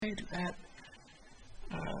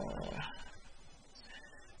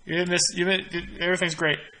You didn't miss. Everything's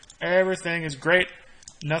great. Everything is great.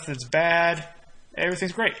 Nothing's bad.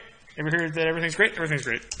 Everything's great. Ever hear that everything's great? Everything's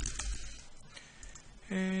great.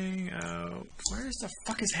 Hangout. Where the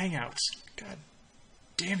fuck is Hangouts? God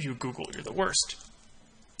damn you, Google. You're the worst.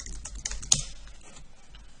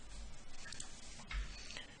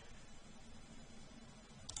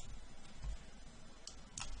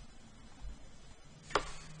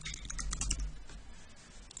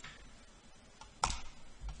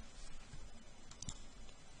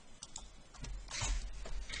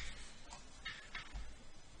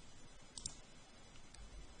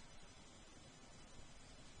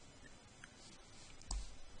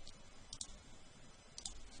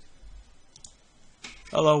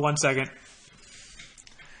 Hello, 1 second.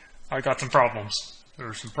 I got some problems. There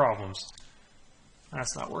are some problems.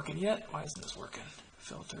 That's not working yet. Why isn't this working?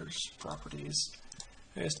 Filters, properties.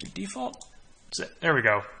 Let's do default. There we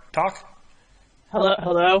go. Talk. Hello,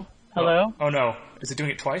 hello, hello. Oh no. Is it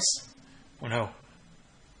doing it twice? Oh no.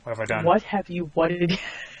 What have I done? What did...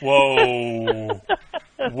 Whoa.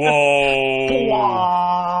 Whoa.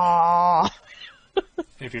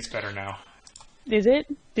 Maybe it's better now. Is it?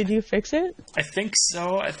 Did you fix it? I think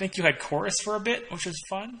so. I think you had chorus for a bit, which was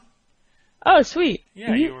fun. Oh, sweet.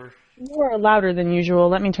 Yeah, you were... You were louder than usual.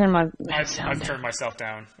 Let me turn my sound I've turned myself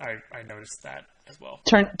down. I noticed that as well.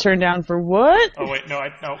 Turn down for what? Oh wait, no,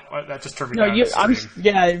 that just turned me down.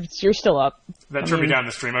 You're still up. That turned me down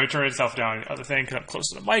the stream. I turned myself down. The other thing, because I'm close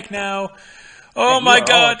to the mic now. Oh my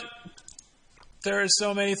god, there are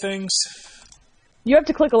so many things. You have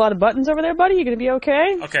to click a lot of buttons over there, buddy. You gonna be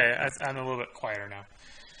okay? Okay, I'm a little bit quieter now.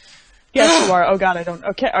 Yes, you are. Oh god, I don't.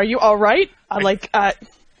 Okay, are you all right? I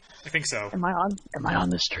think so. Am I on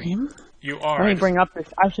the stream? You are. Let me bring up this.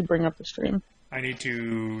 I should bring up the stream. I need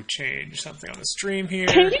to change something on the stream here.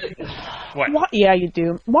 Can you? What? Yeah, you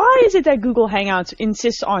do. Why is it that Google Hangouts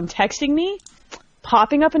insists on texting me,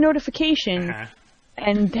 popping up a notification,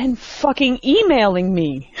 and then fucking emailing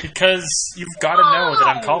me? Because you've got to know that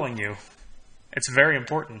I'm calling you. It's very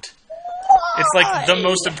important. It's like the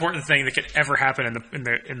most important thing that could ever happen in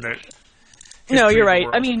the. No, you're right.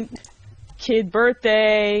 I mean, kid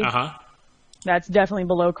birthday. Uh-huh. That's definitely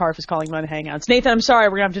below Carf is calling on Hangouts. Nathan, I'm sorry,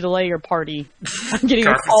 we're gonna have to delay your party. I'm getting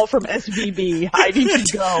a call from SVB. I need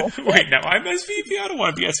to go. Wait, now I'm SVB? I don't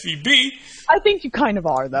want to be SVB. I think you kind of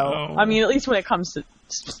are, though. No. I mean, at least when it comes to...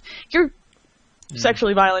 You're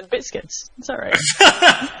sexually violent biscuits. It's all right.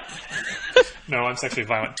 No, I'm sexually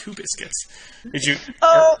violent to biscuits. Did you...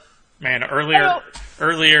 Oh! Man,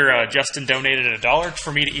 earlier Justin donated $1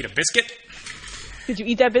 for me to eat a biscuit. Did you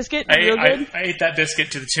eat that biscuit? Real good? I ate that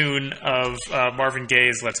biscuit to the tune of Marvin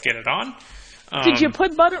Gaye's "Let's Get It On." Did you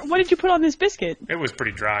put butter? What did you put on this biscuit? It was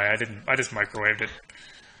pretty dry. I just microwaved it.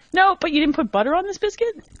 No, but you didn't put butter on this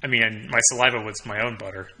biscuit? I mean, my saliva was my own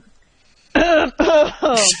butter.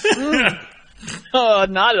 Oh,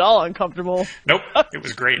 not at all uncomfortable. Nope, it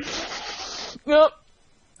was great. Nope.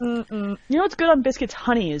 You know what's good on biscuits?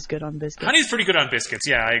 Honey is good on biscuits. Honey's pretty good on biscuits.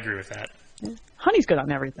 Yeah, I agree with that. Honey's good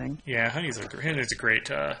on everything. Yeah, honey's a great. It's a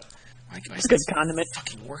good condiment.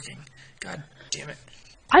 Fucking working. God damn it.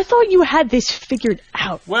 I thought you had this figured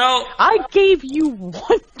out. Well, I gave you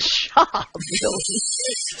one job, Billy.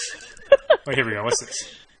 Wait, here we go. What's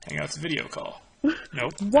this? Hangouts video call.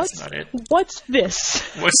 Nope, that's not it. What's this?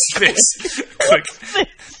 What's this? Click.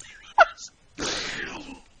 What's this?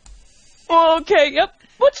 Okay, yep.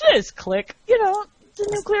 What's this? Click. You know, it's a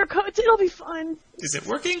nuclear code. It'll be fine. Is it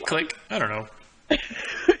working? Click. I don't know.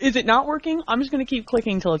 Is it not working? I'm just going to keep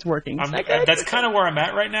clicking until it's working. That's kind of where I'm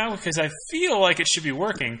at right now, because I feel like it should be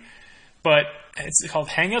working, but it's called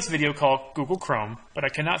Hangouts Video Call Google Chrome, but I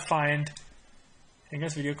cannot find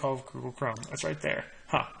Hangouts Video Call Google Chrome. That's right there.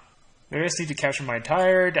 Huh. Maybe I just need to capture my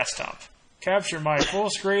entire desktop. Capture my full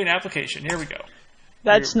screen application. Here we go.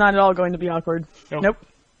 That's not at all going to be awkward. Nope.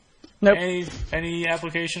 Any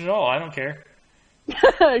application at all. I don't care.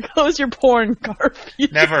 Close your porn, Garf.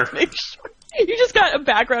 Never. You just got a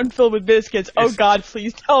background filled with biscuits. Oh God,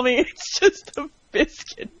 please tell me it's just a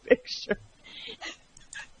biscuit picture.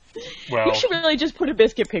 Well, you should really just put a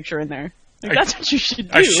biscuit picture in there. That's what you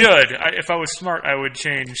should do. I should. If I was smart, I would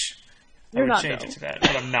change. You're not, change it to that,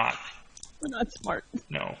 but I'm not. We're not smart.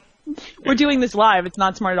 No. We're doing this live. It's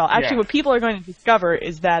not smart at all. Actually, what people are going to discover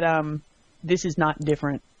is that this is not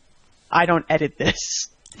different. I don't edit this.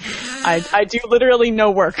 I do literally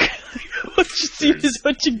no work. What you see is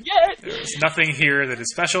what you get. There's nothing here that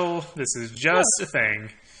is special. This is just a thing.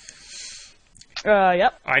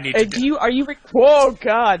 Yep. I need to. Whoa,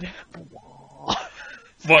 God.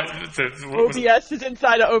 What? OBS is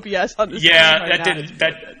inside of OBS on this. Yeah,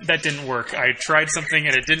 that didn't work. I tried something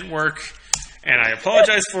and it didn't work. And I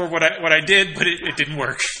apologize for what I did, but it didn't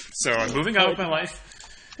work. So I'm moving on with my life.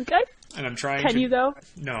 Okay. And I'm trying Can you, though?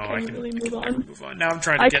 No, can I can really move on? never move on. Now I'm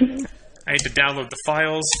trying to I need to download the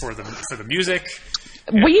files for the music.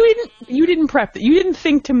 Well, you didn't prep it. You didn't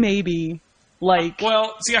think to maybe, like...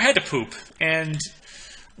 Well, see, I had to poop. And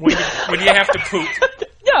when you have to poop...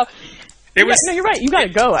 No. No, you're right. You gotta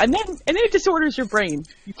go, and then it disorders your brain.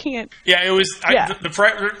 You can't. Yeah, it was. Yeah.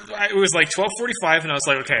 It was like 12:45, and I was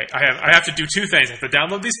like, okay, I have to do two things. I have to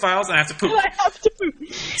download these files, and I have to poop. I have to poop.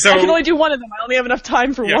 So I can only do one of them. I only have enough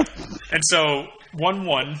time for one. And so one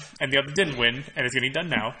won, and the other didn't win, and it's getting done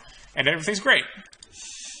now, and everything's great.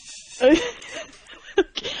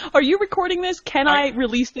 Are you recording this? Can I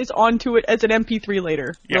release this onto it as an MP3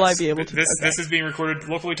 later? Yes, will I be able to? This is being recorded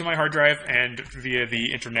locally to my hard drive and via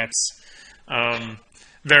the internets.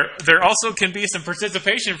 There also can be some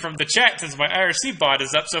participation from the chat since my IRC bot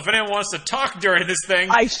is up. So if anyone wants to talk during this thing,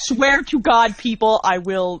 I swear to God, people, I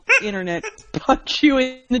will internet punch you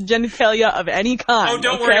in the genitalia of any kind. Oh,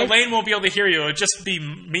 don't worry, Elaine won't be able to hear you. It'll just be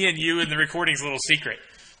me and you, and the recording's a little secret.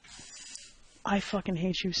 I fucking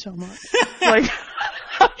hate you so much. Like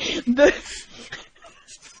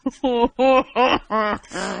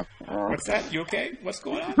What's that? You okay? What's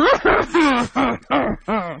going on?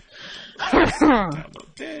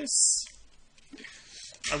 Download this.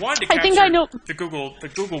 I wanted to capture the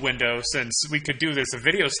Google window since we could do this a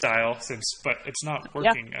video style, but it's not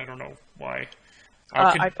working. Yeah. I don't know why.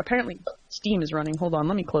 Apparently Steam is running. Hold on,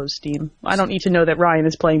 let me close Steam. I don't need to know that Ryan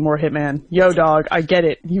is playing more Hitman. Yo, dog, I get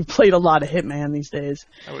it. You've played a lot of Hitman these days.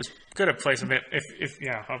 I was gonna play some I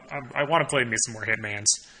want to play me some more Hitmans,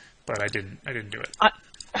 but I didn't do it.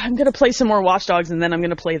 I'm gonna play some more Watch Dogs, and then I'm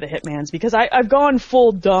gonna play the Hitmans because I've gone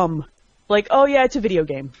full dumb. Like, oh yeah, it's a video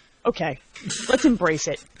game. Okay, let's embrace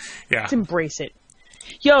it. Yeah, let's embrace it.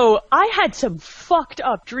 Yo, I had some fucked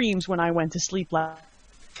up dreams when I went to sleep last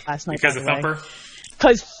night. Because of Thumper.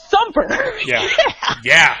 Because Thumper. Yeah.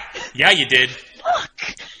 Yeah, you did.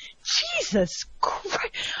 Fuck. Jesus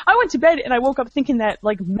Christ. I went to bed and I woke up thinking that,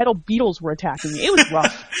 like, metal beetles were attacking me. It was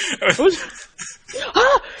rough. It was...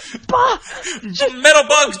 Metal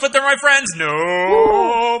bugs, but they're my friends.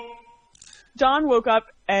 No. Don woke up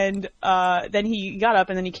and then he got up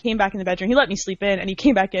and then he came back in the bedroom. He let me sleep in and he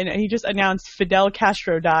came back in and he just announced Fidel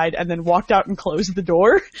Castro died and then walked out and closed the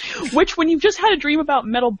door. Which, when you've just had a dream about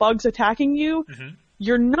metal bugs attacking you,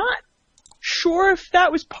 you're not sure if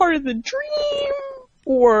that was part of the dream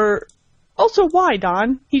or... Also, why,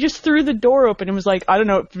 Don? He just threw the door open and was like, I don't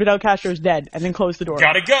know, Fidel Castro's dead, and then closed the door.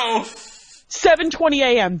 Gotta go! 7:20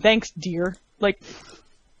 a.m. Thanks, dear. Like,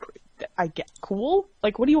 I get cool?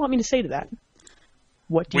 Like, what do you want me to say to that?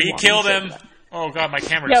 What do you want me to say to that? We killed him! Oh god, my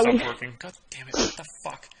camera stopped working. God damn it, what the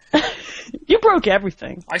fuck? You broke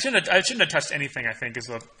everything. I shouldn't have touched anything, I think, is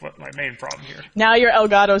what my main problem here. Now your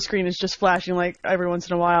Elgato screen is just flashing, like, every once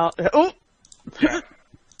in a while. Oh! Yeah.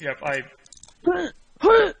 Yep,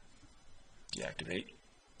 Deactivate.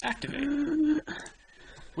 Activate.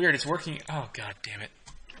 Weird, it's working. Oh, god damn it.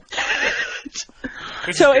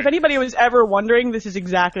 So if anybody was ever wondering, this is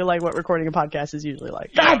exactly like what recording a podcast is usually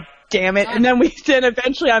like. Yeah. God damn it. And then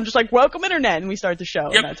eventually I'm just like, welcome internet, and we start the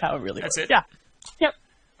show. Yep. And that's how it really works. That's it. Yeah. Yep.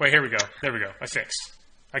 Wait, here we go. There we go. I fixed.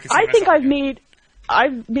 I think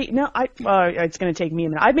it's going to take me a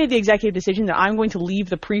minute. I've made the executive decision that I'm going to leave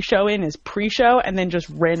the pre-show in as pre-show and then just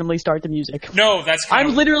randomly start the music. No, that's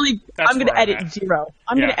I'm going to edit zero.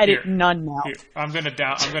 I'm going to edit none now. Here, I'm going to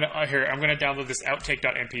download this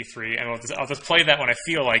outtake.mp3 and I'll just play that when I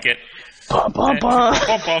feel like it. Bum, bum, bum.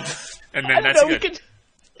 And then that's good.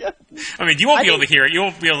 I mean, you won't be able to hear it. You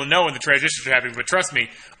won't be able to know when the transitions are happening, but trust me,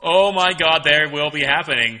 oh my god, there will be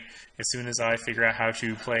happening as soon as I figure out how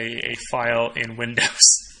to play a file in Windows.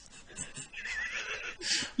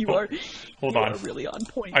 Hold on. You are really on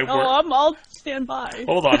point. I'll stand by.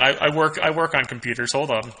 Hold on. I work on computers. Hold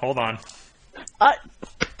on. I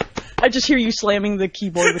just hear you slamming the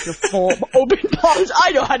keyboard with your full open palms.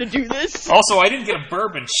 I know how to do this. Also, I didn't get a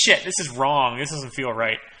bourbon. Shit, this is wrong. This doesn't feel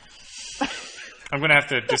right. I'm going to have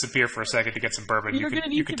to disappear for a second to get some bourbon. You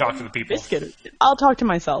can talk to the people. I'll talk to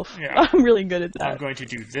myself. Yeah. I'm really good at that. I'm going to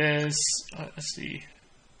do this. Let's see.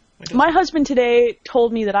 My husband today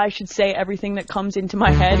told me that I should say everything that comes into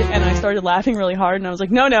my head, and I started laughing really hard, and I was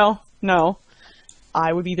like, no.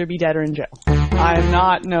 I would either be dead or in jail. I am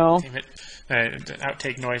not, no. Damn it.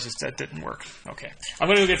 Outtake noises, that didn't work. Okay. I'm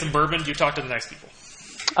going to go get some bourbon. You talk to the next people.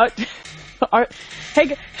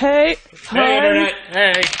 Hey, Internet,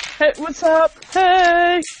 hey. Hey, what's up?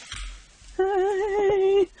 Hey.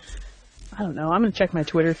 I don't know. I'm gonna check my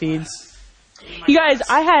Twitter feeds. You guys,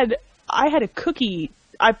 I had a cookie.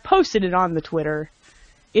 I posted it on the Twitter,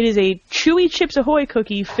 It is a Chewy Chips Ahoy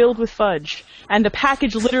cookie filled with fudge. And the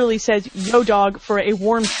package literally says, "Yo dog, for a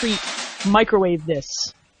warm treat, microwave this."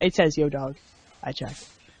 It says, "Yo dog." I checked.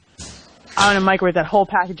 I want to microwave that whole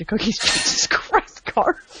package of cookies. Jesus Christ,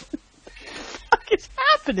 Carp. What the fuck is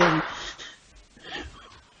happening?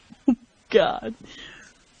 Oh, God.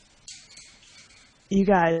 You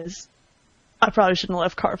guys, I probably shouldn't have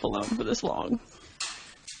left Carp alone for this long.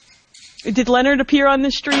 Did Leonard appear on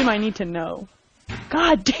this stream? I need to know.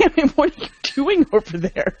 God damn it, what are you doing over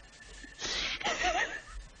there?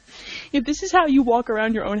 If this is how you walk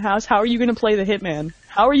around your own house, how are you going to play the hitman?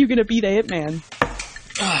 How are you going to be the hitman?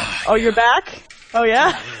 Oh, you're back? Oh,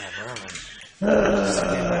 yeah?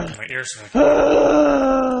 My ears.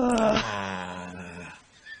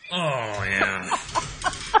 Oh, yeah.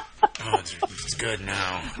 Oh, it's good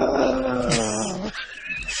now.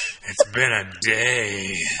 It's been a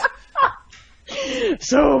day.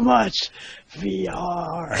 So much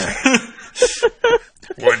VR.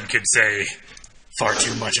 One could say far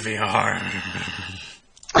too much VR.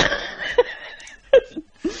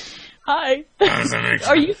 Hi.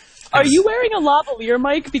 Are you wearing a lavalier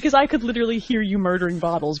mic? Because I could literally hear you murdering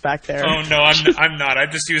bottles back there. Oh no, I'm not.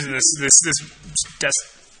 I'm just using this desk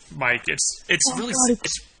mic. It's really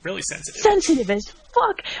sensitive. Sensitive as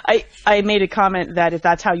fuck. I made a comment that if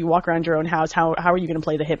that's how you walk around your own house, how are you going to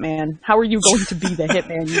play the hitman? How are you going to be the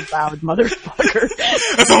hitman, you loud motherfucker?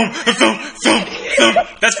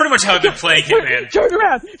 That's pretty much how I've been playing Hitman. Turn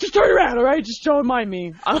around. Just turn around, all right? Just don't mind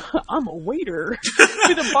me. I'm a waiter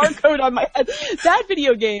with a barcode on my head. That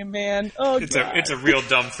video game, man. Oh, it's a real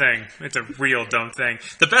dumb thing. It's a real dumb thing.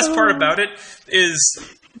 The best part about it is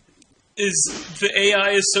the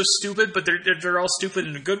AI is so stupid, but they're all stupid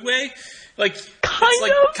in a good way. Like,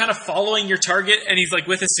 kind of following your target, and he's like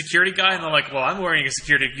with his security guy, and they're like, "Well, I'm wearing a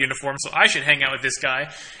security uniform, so I should hang out with this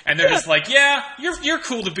guy." And they're just like, "Yeah, you're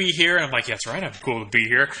cool to be here." And I'm like, "Yeah, that's right, I'm cool to be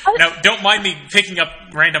here." Now, don't mind me picking up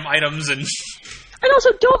random items and. And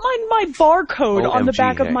also, don't mind my barcode on the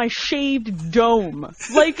back of my shaved dome.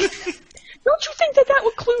 Like. Don't you think that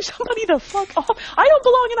would clue somebody the fuck off? I don't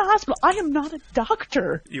belong in a hospital. I am not a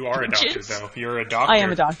doctor. You are a doctor, though. You're a doctor. I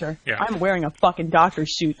am a doctor. Yeah. I'm wearing a fucking doctor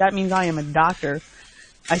suit. That means I am a doctor.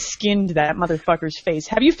 I skinned that motherfucker's face.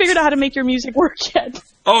 Have you figured out how to make your music work yet?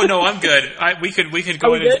 Oh, no, I'm good. We could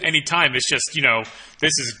go in at any time. It's just,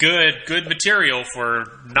 this is good material for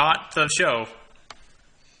not the show.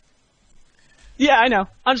 Yeah, I know.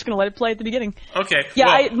 I'm just going to let it play at the beginning. Okay.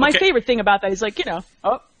 Yeah, my favorite thing about that is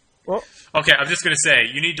Okay, I'm just gonna say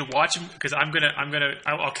you need to watch him because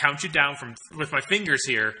I'll count you down with my fingers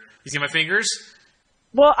here. You see my fingers?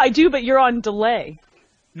 Well, I do, but you're on delay.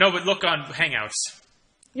 No, but look on Hangouts.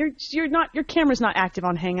 You're not. Your camera's not active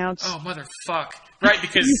on Hangouts. Oh motherfuck! Right,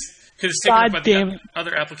 because it's taken up by the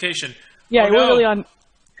other application. Yeah, we're really on.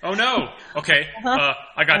 Oh no! Okay,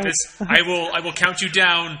 I got this. I will count you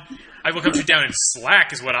down. I will count you down in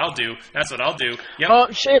Slack is what I'll do. That's what I'll do. Yep. Oh,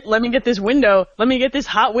 shit. Let me get this window. Let me get this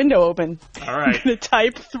hot window open. All right. I'm going to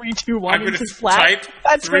type 3, 2, 1 I'm into Slack. Type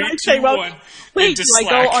That's 3, when I 2, say, 1 wait, do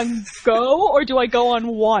Slack. I go on go or do I go on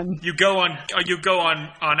 1? You go on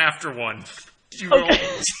after 1. Okay.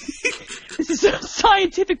 This is some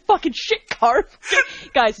scientific fucking shit, Carp.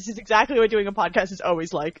 Guys, this is exactly what doing a podcast is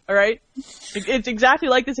always like, alright? It's exactly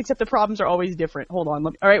like this, except the problems are always different. Hold on,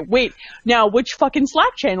 alright, wait. Now, which fucking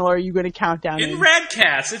Slack channel are you going to count down in?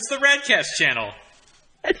 Radcast. It's the Radcast channel.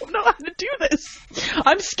 I don't know how to do this.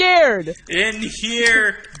 I'm scared. In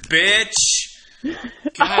here, bitch.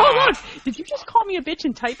 Hold on. Did you just call me a bitch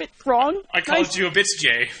and type it wrong? I called you a bitch,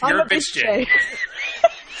 Jay. You're a bitch, Jay.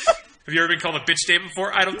 Have you ever been called a bitch Jay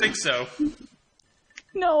before? I don't think so.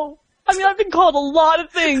 No. I mean, I've been called a lot of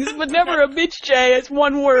things, but never a bitch Jay. It's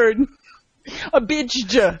one word. A bitch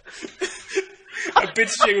J. A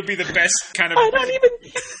bitch Jay would be the best kind of... I don't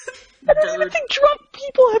even think drunk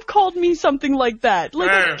people have called me something like that.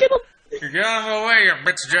 Like, get out of the way, you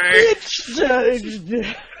bitch Jay. Bitch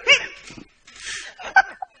Jay.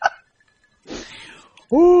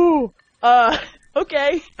 Ooh.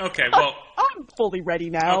 Okay. Okay, well... I'm fully ready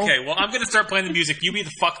now. Okay, well, I'm going to start playing the music. You be the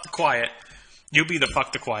fuck the quiet. You be the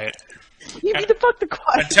fuck the quiet. You be the fuck the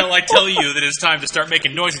quiet. Until I tell you that it's time to start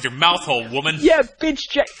making noise with your mouth hole, woman. Yeah, bitch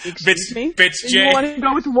J. Excuse me? Bitch J. You want to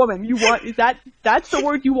go with woman. You want... That's the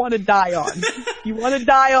word you want to die on. You want to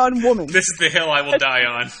die on woman. This is the hill I will die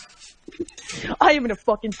on. I am going to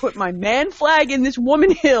fucking put my man flag in this woman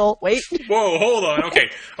hill. Wait. Whoa, hold on. Okay,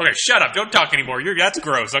 shut up. Don't talk anymore. That's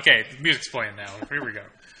gross. Okay, the music's playing now. Here we go.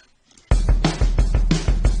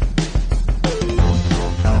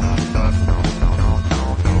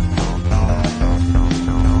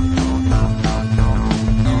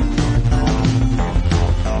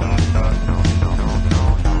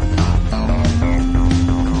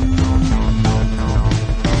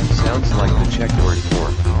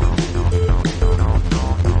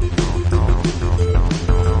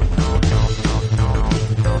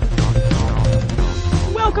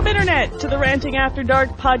 Ranting After Dark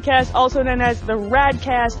podcast, also known as the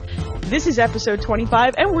Radcast. This is episode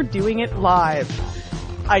 25, and we're doing it live.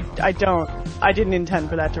 I didn't intend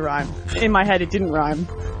for that to rhyme. In my head, it didn't rhyme.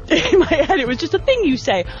 In my head, it was just a thing you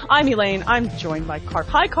say. I'm Elaine. I'm joined by Carp.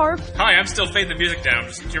 Hi, Carp. Hi, I'm still fading the music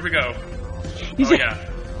down. Here we go.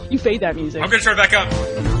 Yeah. You fade that music. I'm gonna turn it back up.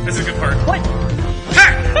 This is a good part. What? Ha!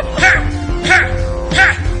 Ha! Ha!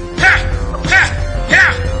 Ha! Ha! Ha!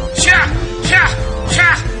 Ha! Cha! Cha!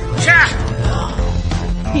 Cha! Cha!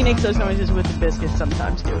 He makes those noises with the biscuits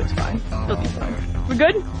sometimes, too. It's fine. He'll be fine. We're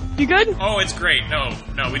good? You good? Oh, it's great. No,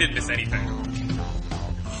 we didn't miss anything.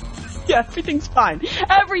 Yeah, everything's fine.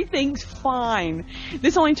 Everything's fine.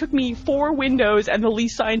 This only took me 4 windows and the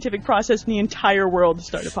least scientific process in the entire world to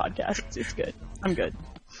start a podcast. It's good. I'm good.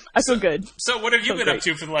 I feel good. So what have you been up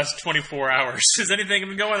to for the last 24 hours? Has anything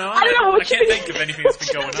been going on? I don't know. I can't think of anything that's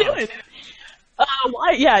been going on.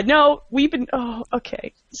 We've been... Oh,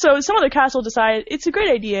 okay. So some other castle decided it's a great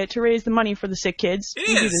idea to raise the money for the sick kids.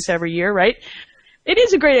 We do this every year, right? It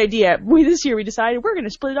is a great idea. This year we decided we're going to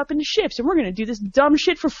split it up into shifts, and we're going to do this dumb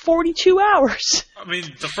shit for 42 hours. I mean,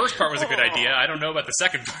 the first part was a good idea. I don't know about the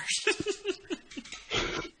second part.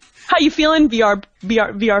 How you feeling,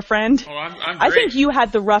 VR friend? Oh, I'm great. I think you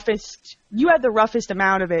had the roughest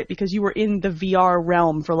amount of it because you were in the VR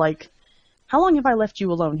realm for like, how long have I left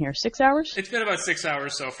you alone here? 6 hours? It's been about 6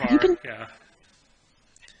 hours so far. Yeah.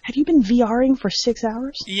 Have you been VRing for 6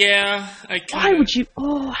 hours? Yeah, I kinda... Why would you?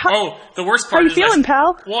 The worst part is... How you feeling,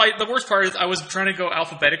 pal? Well, the worst part is I was trying to go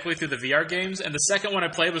alphabetically through the VR games, and the second one I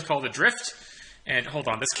played was called Adrift. And hold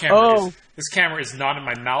on, this camera is not in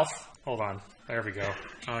my mouth. Hold on, there we go.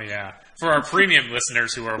 Oh yeah, for our premium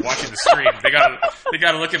listeners who are watching the stream, they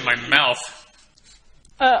gotta look at my mouth.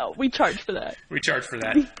 We charge for that. We charge for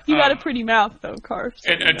that. You got a pretty mouth, though, Carp.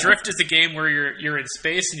 So and Adrift is a game where you're in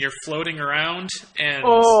space and you're floating around, and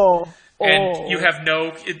you have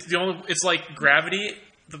no. It's like Gravity,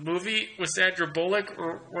 the movie with Sandra Bullock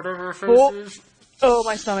or whatever her face is. Oh,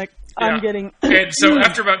 my stomach! Yeah. I'm getting. And so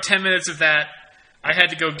after about 10 minutes of that, I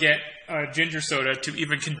had to go get ginger soda to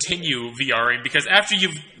even continue VRing, because after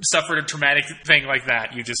you've suffered a traumatic thing like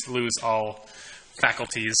that, you just lose all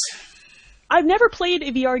faculties. I've never played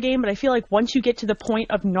a VR game, but I feel like once you get to the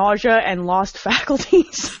point of nausea and lost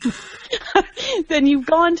faculties, then you've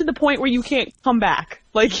gone to the point where you can't come back.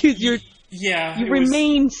 Like you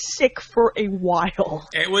remain sick for a while.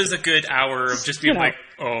 It was a good hour of just being like,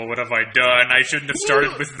 oh, what have I done? I shouldn't have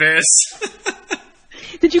started with this.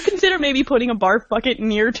 Did you consider maybe putting a barf bucket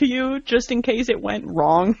near to you just in case it went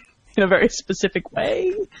wrong in a very specific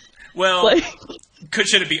way? Well,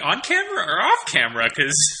 should it be on camera or off camera?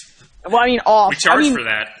 Because... Well, I mean, off. We charge for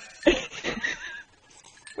that.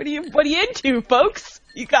 What are you into, folks?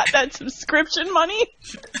 You got that subscription money?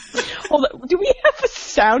 Hold on. Do we have a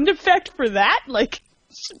sound effect for that? Like,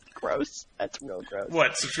 gross. That's real gross.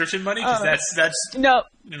 What, subscription money? Because that's no.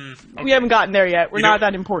 Okay. We haven't gotten there yet. We're not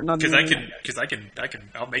that important on the internet. Because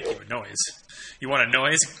I'll make you a noise. You want a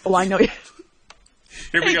noise? Oh, I know you.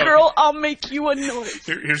 Here we go. Girl, I'll make you a noise.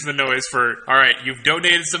 Here's the noise for. All right, you've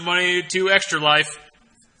donated some money to Extra Life.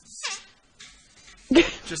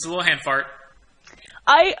 Just a little hand fart.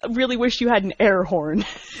 I really wish you had an air horn.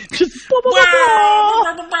 Just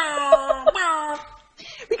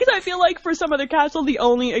because I feel like for some other castle, the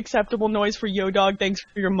only acceptable noise for Yo Dog, thanks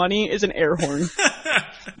for your money, is an air horn.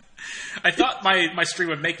 I thought my stream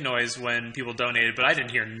would make noise when people donated, but I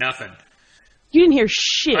didn't hear nothing. You didn't hear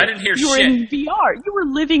shit. I didn't hear shit. You were in VR. You were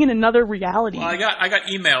living in another reality. Well, I got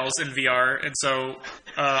emails in VR, and so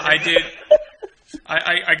I did.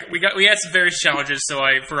 We had some various challenges. So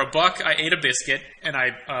for $1, I ate a biscuit, and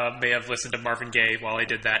I may have listened to Marvin Gaye while I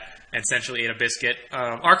did that, and essentially ate a biscuit.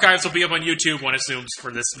 Archives will be up on YouTube, one assumes,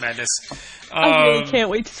 for this madness. I really can't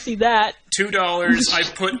wait to see that. $2 I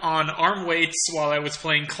put on arm weights while I was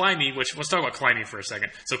playing Climby, which let's talk about Climby for a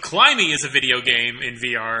second. So Climby is a video game in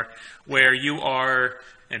VR where you are,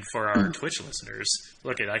 and for our Twitch listeners,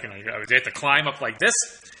 look at I have to climb up like this.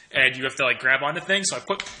 And you have to, grab onto things. So I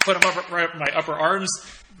put them up right up my upper arms,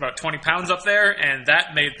 about 20 pounds up there, and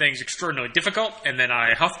that made things extraordinarily difficult. And then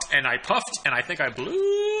I huffed and I puffed, and I think I blew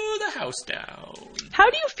the house down. How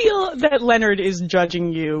do you feel that Leonard is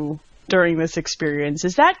judging you during this experience?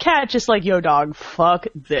 Is that cat just like, yo, dog, fuck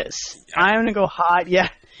this. I'm going to go hide. Yeah,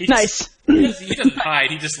 nice. He doesn't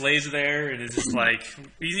hide. He just lays there and is just like...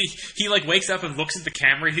 He wakes up and looks at the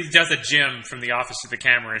camera. He does a Jim from The Office to the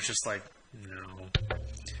camera. It's just like, no...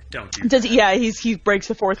 Don't do that. Yeah, he breaks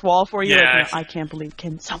the fourth wall for you. Yeah. Like, no, I can't believe.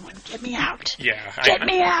 Can someone get me out? Yeah, get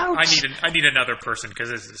me out. I need another person because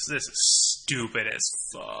this is stupid as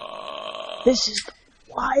fuck.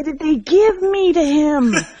 Why did they give me to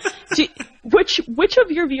him? Which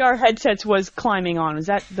of your VR headsets was climbing on? Was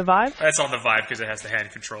that the Vive? That's on the Vive because it has the hand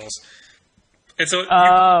controls. And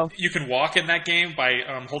so you can walk in that game by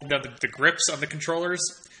holding down the grips on the controllers.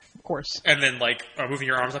 Of course. And then, like, moving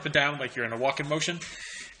your arms up and down like you're in a walk-in motion.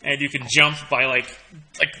 And you can jump by, like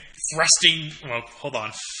thrusting... Well, hold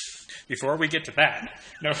on. Before we get to that...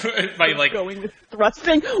 No, by, like... We're going with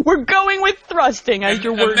thrusting. We're going with thrusting as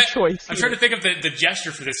your word choice. I'm trying to think of the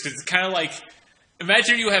gesture for this, because it's kind of like...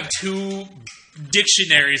 Imagine you have two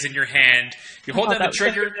dictionaries in your hand. You hold down the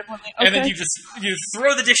trigger, and then you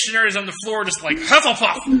throw the dictionaries on the floor, just like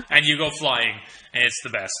Hufflepuff, and you go flying, and it's the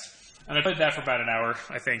best. And I played that for about an hour,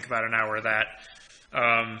 I think, about an hour of that.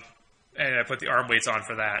 And I put the arm weights on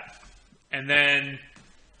for that. And then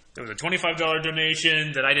there was a $25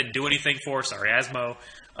 donation that I didn't do anything for. Sorry, Asmo.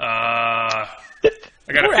 I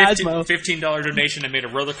got a $15 donation. I made a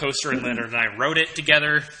roller coaster, and Leonard and I rode it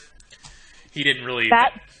together. He didn't really...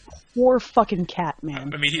 That poor fucking cat,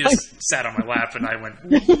 man. I mean, he just sat on my lap, and I went...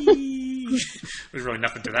 There's really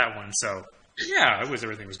nothing to that one, so... Yeah,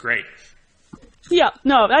 everything was great. Yeah,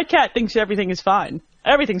 no, that cat thinks everything is fine.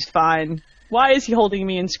 Everything's fine. Why is he holding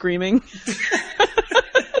me and screaming?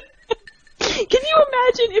 Can you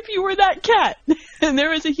imagine if you were that cat, and there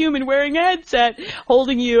was a human wearing a headset,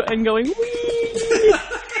 holding you and going, wee?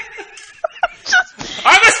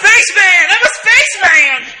 I'm a spaceman! I'm a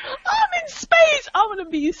spaceman! I'm in space! I'm gonna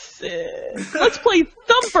be sick. Let's play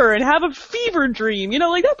Thumper and have a fever dream. You know,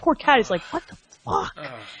 like, that poor cat is like, what the fuck?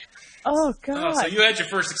 Oh, God. So you had your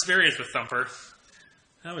first experience with Thumper.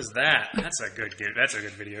 How was that? That's a good game. That's a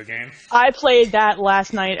good video game. I played that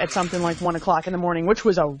last night at something like 1 o'clock in the morning, which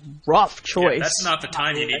was a rough choice. Yeah, that's not the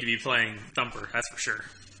time you need to be playing Thumper, that's for sure.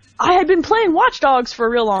 I had been playing Watch Dogs for a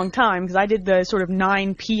real long time, because I did the sort of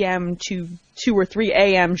 9 p.m. to 2 or 3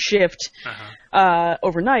 a.m. shift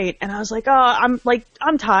overnight, and I was like, I'm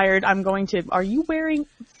tired. I'm going to... Are you wearing...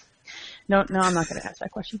 No, I'm not going to ask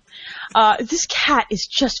that question. This cat is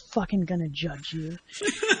just fucking going to judge you.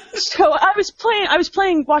 So I was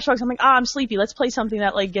playing Watch Dogs. I'm like, I'm sleepy. Let's play something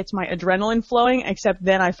that, like, gets my adrenaline flowing, except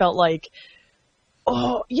then I felt like,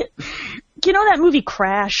 you know that movie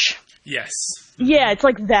Crash? Yes. Yeah, it's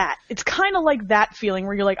like that. It's kind of like that feeling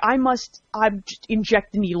where you're like, I just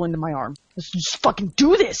inject the needle into my arm. Let's just fucking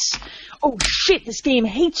do this. Oh shit, this game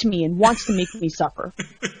hates me and wants to make me suffer.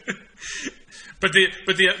 But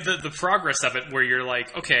the progress of it, where you're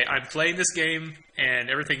like, okay, I'm playing this game and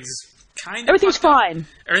everything's fine. Everything's kind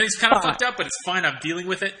of fucked up, but it's fine. I'm dealing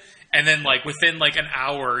with it. And then, like, within, like, an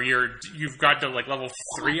hour, you've got to, like, level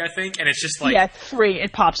 3, I think, and it's just, like... Yeah, 3,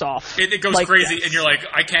 it pops off. It goes like, crazy, yes. And you're like,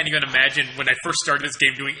 I can't even imagine when I first started this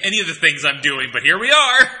game doing any of the things I'm doing, but here we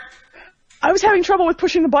are! I was having trouble with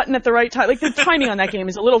pushing the button at the right time. Like, the timing on that game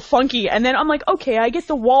is a little funky, and then I'm like, okay, I get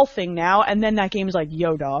the wall thing now, and then that game is like,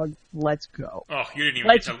 yo, dog, let's go. Oh, you didn't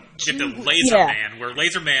even get to Laser Man, where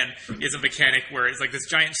Laser Man is a mechanic where it's like this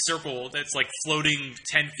giant circle that's, like, floating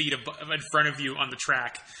 10 feet in front of you on the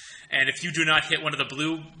track. And if you do not hit one of the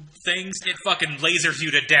blue things, it fucking lasers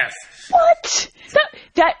you to death. What?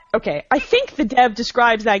 Okay, I think the dev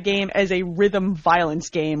describes that game as a rhythm violence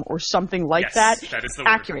game or something like that. That is the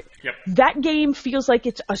accurate. Word. Yep. That game feels like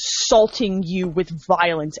it's assaulting you with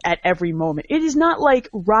violence at every moment. It is not like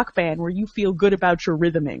Rock Band where you feel good about your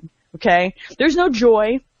rhythming, okay? There's no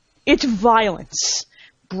joy. It's violence.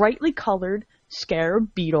 Brightly colored,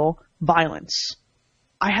 Scarab Beetle violence.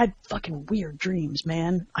 I had fucking weird dreams,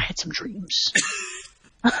 man. I had some dreams.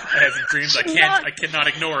 I had some dreams I cannot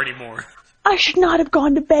ignore anymore. I should not have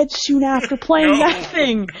gone to bed soon after playing that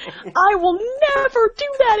thing. No. I will never do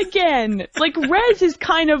that again. Like, Rez is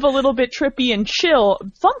kind of a little bit trippy and chill.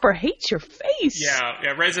 Thumper hates your face.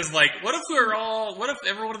 Yeah, Rez is like, what if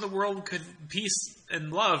everyone in the world could peace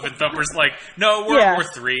and love? And Thumper's like, no, we're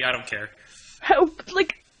 3, I don't care.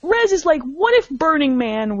 Like, Rez is like, what if Burning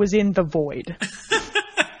Man was in the void?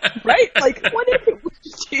 Right? Like, what if it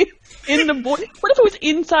was in the void? What if it was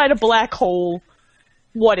inside a black hole?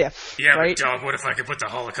 What if? Yeah, right? But dog, what if I could put the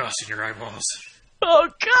Holocaust in your eyeballs? Oh,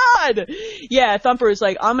 God! Yeah, Thumper is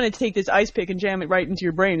like, I'm gonna take this ice pick and jam it right into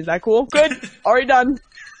your brain. Is that cool? Good. Already done.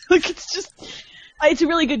 Like, it's a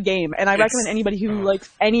really good game, and I recommend anybody who likes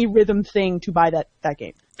any rhythm thing to buy that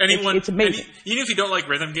game. It's amazing. Even if you don't like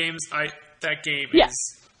rhythm games, that game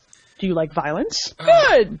is... Do you like violence?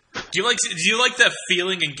 Good! Do you like the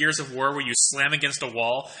feeling in Gears of War where you slam against a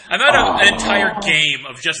wall? I've had an entire game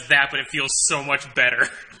of just that, but it feels so much better.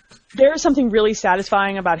 There's something really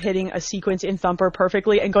satisfying about hitting a sequence in Thumper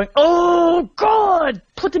perfectly and going, "Oh God,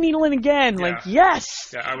 put the needle in again!" Yeah. Like, yes.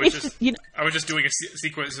 Yeah, I was just doing a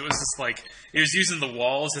sequence. It was just like it was using the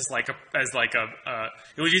walls as like a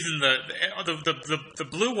it was using the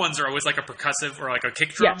blue ones are always like a percussive or like a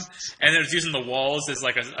kick drum, Yes. and then it was using the walls as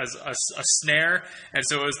like a snare, and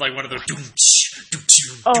so it was like one of those.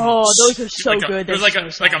 Those are so like good. It was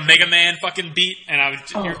like a Mega Man fucking beat, and I was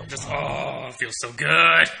it feels so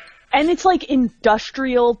good. And it's like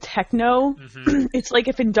industrial techno. Mm-hmm. It's like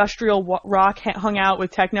if industrial rock hung out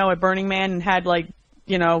with techno at Burning Man and had like,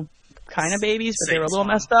 kind of babies, but they were a little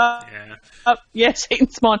messed up. Yeah. Yeah, Satan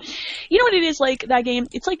Spawn. You know what it is like, that game?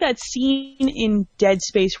 It's like that scene in Dead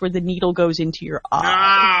Space where the needle goes into your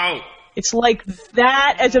eye. No! It's like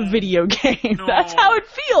that as a video game. No. That's how it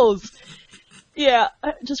feels. Yeah,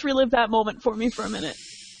 just relive that moment for me for a minute.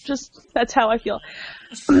 That's how I feel.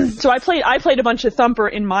 So I played a bunch of Thumper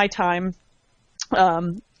in my time,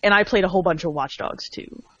 and I played a whole bunch of Watch Dogs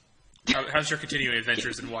too. How's your continuing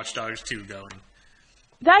adventures in Watch Dogs 2 going?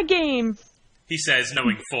 That game... He says,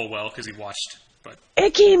 knowing full well, because he watched, but...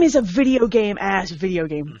 That game is a video game-ass video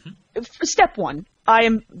game. Mm-hmm. Step one,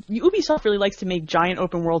 Ubisoft really likes to make giant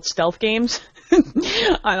open-world stealth games.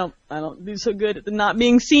 I don't do so good at the not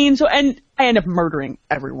being seen, and I end up murdering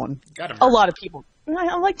everyone. A lot of people.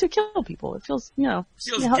 I like to kill people. It feels,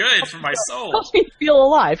 Feels good for my soul. Helps me feel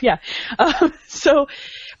alive, yeah. But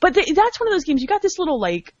that's one of those games. You got this little,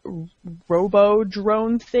 like,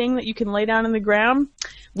 robo-drone thing that you can lay down on the ground,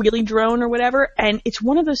 wheelie drone or whatever, and it's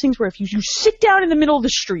one of those things where if you sit down in the middle of the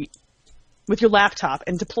street with your laptop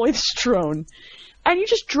and deploy this drone, and you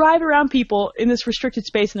just drive around people in this restricted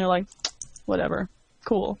space, and they're like, whatever,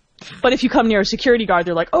 cool. But if you come near a security guard,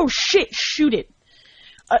 they're like, oh shit, shoot it.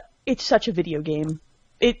 It's such a video game.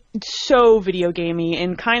 It's so video gamey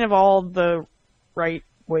in kind of all the right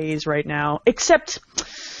ways right now. Except,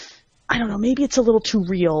 I don't know, maybe it's a little too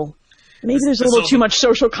real. Maybe there's a little too much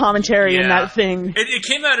social commentary in that thing. It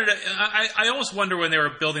came out at I almost wonder when they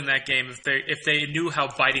were building that game if they knew how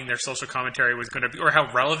biting their social commentary was going to be or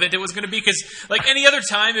how relevant it was going to be. Because like any other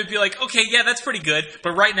time, it'd be like, okay, yeah, that's pretty good.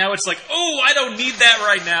 But right now, it's like, oh, I don't need that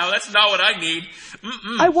right now. That's not what I need.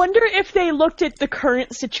 Mm-mm. I wonder if they looked at the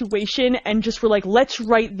current situation and just were like, let's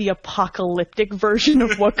write the apocalyptic version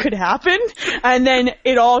of what could happen. And then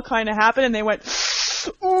it all kind of happened and they went,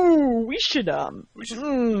 ooh, we should Can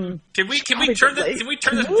we turn this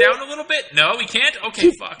down a little bit? No, we can't?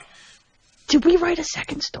 Okay, fuck. Did we write a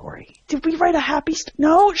second story? Did we write a happy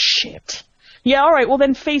No, shit. Yeah, alright, well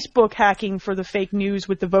then Facebook hacking for the fake news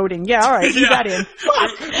with the voting. Yeah, alright, leave that in.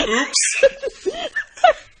 Fuck! Oops.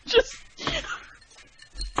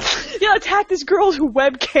 Attack this girl's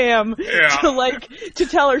webcam to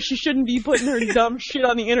tell her she shouldn't be putting her dumb shit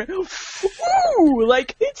on the internet. Ooh,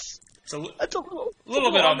 like, it's a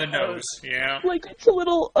little bit on the nose, yeah. Like, it's a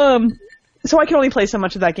little, so I can only play so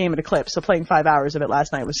much of that game at a clip, so playing 5 hours of it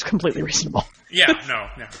last night was completely reasonable. Yeah, no.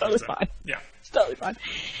 Totally fine. Yeah. It's totally fine.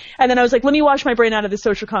 And then I was like, let me wash my brain out of this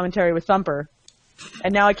social commentary with Thumper.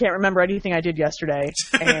 And now I can't remember anything I did yesterday.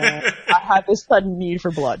 And I had this sudden need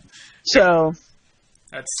for blood. So,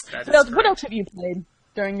 what else have you played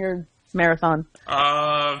during your marathon?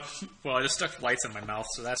 Well, I just stuck lights in my mouth,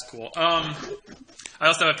 so that's cool. I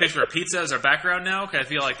also have a picture of pizza as our background now, because I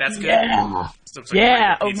feel like that's good. Yeah. So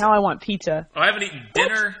like now I want pizza. Oh, I haven't eaten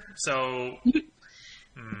dinner, so...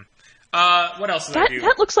 what else did I do?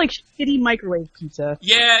 That looks like shitty microwave pizza.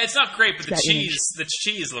 Yeah, it's not great, but the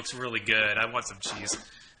cheese looks really good. I want some cheese.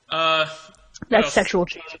 That's sexual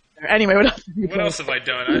cheese. Anyway, what else? What else have I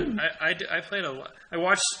done? I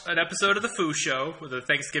watched an episode of The Foo Show, the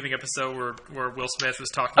Thanksgiving episode where Will Smith was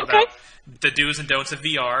talking about the do's and don'ts of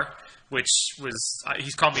VR, which was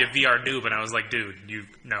he's called me a VR noob, and I was like, dude, you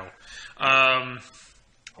know.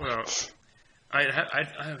 Well,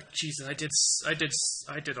 Jesus, I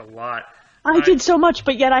did a lot. I did so much,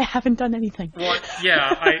 but yet I haven't done anything. Well,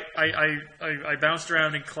 yeah, I bounced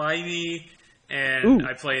around in Climbey. And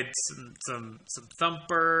I played some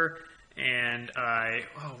Thumper, and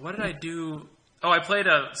what did I do? Oh, I played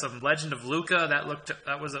some Legend of Luca.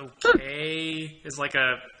 That was okay. It's like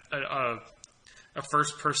a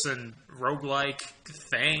first person roguelike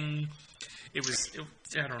thing. I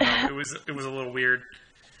don't know. It was a little weird.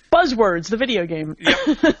 Buzzwords, the video game.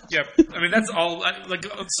 Yep. I mean, that's all. Like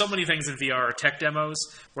so many things in VR are tech demos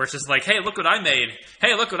where it's just like, hey, look what I made.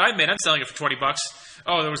 Hey, look what I made. I'm selling it for $20.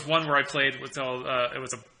 Oh, there was one where I played with it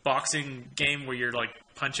was a boxing game where you're like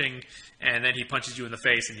punching, and then he punches you in the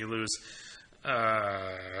face and you lose.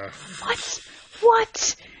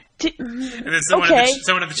 What? And then someone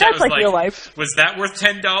in the chat was like real life. "Was that worth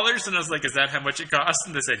 $10?" And I was like, "Is that how much it cost?"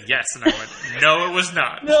 And they said yes, and I went, "No, it was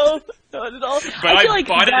not." No, not at all. But I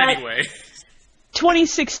bought it anyway.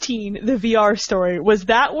 2016, the VR story, was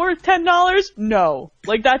that worth $10? No.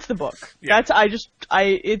 Like, that's the book. Yeah. There's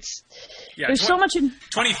so much in...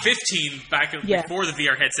 2015, before the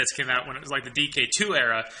VR headsets came out, when it was like the DK2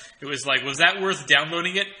 era, it was like, was that worth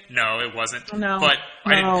downloading it? No, it wasn't. No. But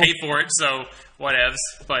I didn't pay for it, so whatevs.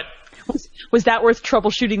 But... Was that worth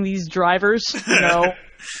troubleshooting these drivers? No.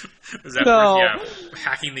 Was that worth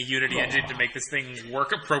hacking the Unity engine to make this thing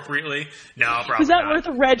work appropriately? No, probably Was that not. worth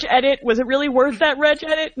a reg edit? Was it really worth that reg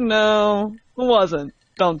edit? No, it wasn't.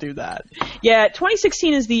 Don't do that. Yeah,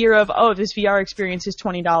 2016 is the year of, this VR experience is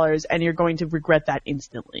 $20, and you're going to regret that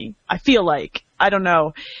instantly. I feel like. I don't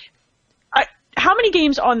know. How many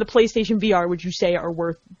games on the PlayStation VR would you say are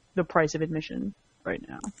worth the price of admission right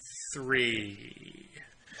now? 3.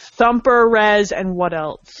 Thumper, Rez, and what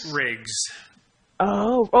else? Rigs.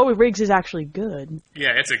 Oh, Riggs is actually good.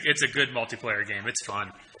 Yeah, it's a good multiplayer game. It's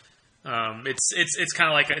fun. It's kind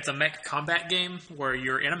of like it's a mech combat game where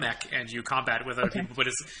you're in a mech and you combat with other people, but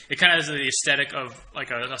it kind of has the aesthetic of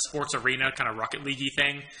like a sports arena, kind of Rocket League-y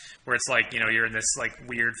thing, where it's like, you're in this like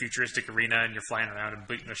weird futuristic arena and you're flying around and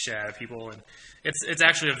beating the shit out of people, and it's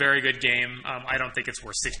actually a very good game. I don't think it's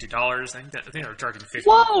worth $60. I think they're charging $50.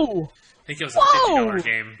 Whoa! I think it was a $50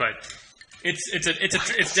 game, but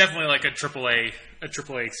it's definitely like a AAA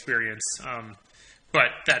experience. But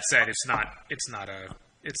that said, it's not.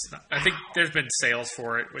 I think there's been sales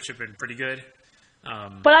for it, which have been pretty good.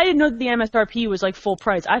 But I didn't know that the MSRP was like full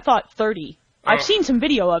price. I thought $30. I've seen some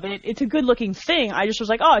video of it. It's a good looking thing. I just was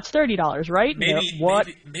like, it's $30, right? Maybe what?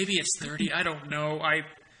 Maybe it's $30. I don't know.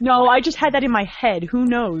 No, I just had that in my head. Who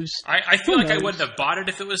knows? I feel like I wouldn't have bought it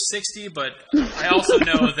if it was $60, but I also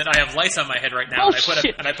know that I have lights on my head right now,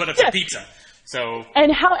 and I put up some pizza. So.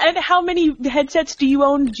 And how many headsets do you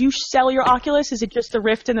own? Do you sell your Oculus? Is it just the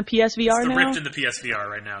Rift and the PSVR now? The Rift and the PSVR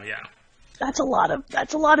right now, yeah. That's a lot of.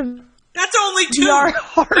 That's only 2. VR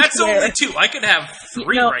hardware. That's only 2. I could have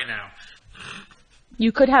 3 right now.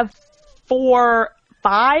 You could have 4,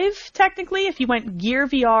 5 technically if you went Gear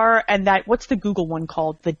VR and that. What's the Google one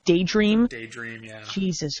called? The Daydream. Daydream, yeah.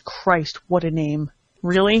 Jesus Christ, what a name!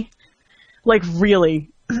 Really? Like really?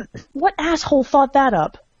 What asshole thought that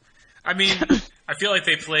up? I mean, I feel like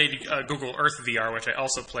they played Google Earth VR, which I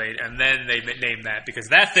also played, and then they named that because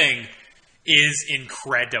that thing is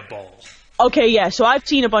incredible. Okay, yeah, so I've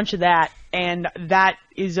seen a bunch of that, and that's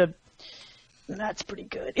pretty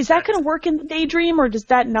good. Is that going to work in the Daydream, or does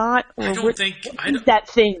that not? Or I don't think... that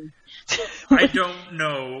thing? I don't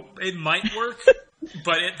know. It might work,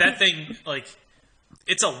 but that thing, like...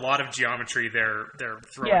 It's a lot of geometry they're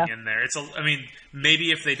throwing in there. Maybe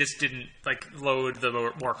if they just didn't load the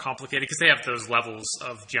more complicated, because they have those levels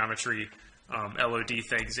of geometry LOD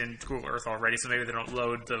things in Google Earth already, so maybe they don't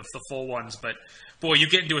load the full ones. But boy, you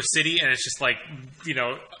get into a city and it's just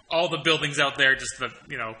all the buildings out there.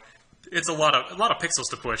 It's a lot of pixels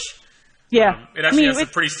to push. Yeah, it actually has some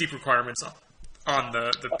pretty steep requirements on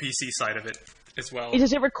the PC side of it as well.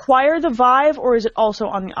 Does it require the Vive, or is it also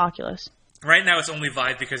on the Oculus? Right now, it's only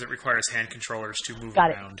Vive because it requires hand controllers to move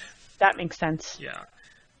around. That makes sense. Yeah,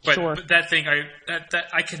 but that thing,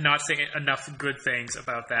 I cannot say enough good things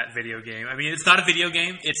about that video game. I mean, it's not a video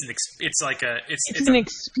game. It's an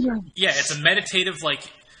experience. Yeah, it's a meditative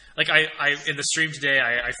I in the stream today.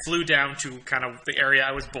 I flew down to kind of the area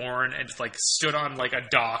I was born and just stood on a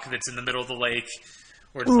dock that's in the middle of the lake.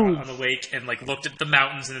 Or just on the lake and looked at the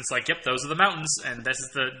mountains and it's yep, those are the mountains and this is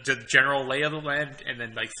the general lay of the land, and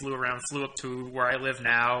then flew up to where I live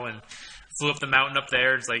now and flew up the mountain up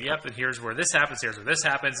there. It's yep, and here's where this happens, and it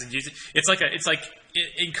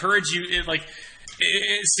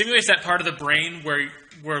stimulates that part of the brain where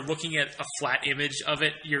we're looking at a flat image of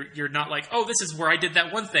it. You're not this is where I did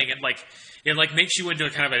that one thing, and it makes you into a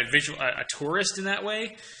kind of a tourist in that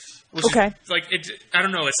way. Okay. Is, I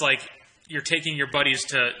don't know. It's you're taking your buddies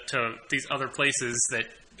to these other places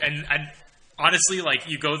and honestly,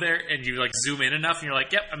 you go there and you zoom in enough and you're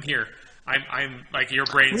yep, I'm here. I'm your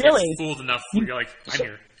brain gets fooled enough where you're I'm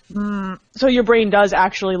here. So your brain does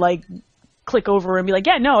actually click over and be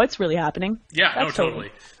yeah, no, it's really happening. Yeah, no, totally.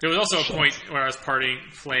 There was also a point where I was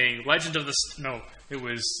playing it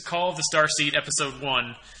was Call of the Starseed Episode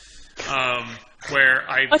 1, where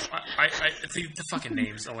I the fucking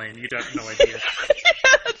names, Elaine, you have no idea.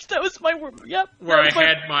 That was my word. Yep. Where I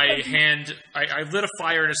had my hand, I lit a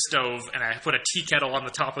fire in a stove, and I put a tea kettle on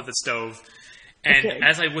the top of the stove. And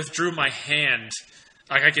as I withdrew my hand,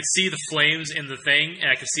 I could see the flames in the thing,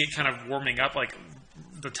 and I could see it kind of warming up,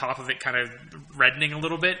 the top of it kind of reddening a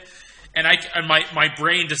little bit. And my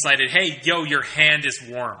brain decided, hey, yo, your hand is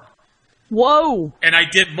warm. Whoa! And I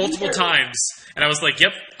did multiple times, and I was like,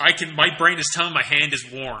 yep, my brain is telling my hand is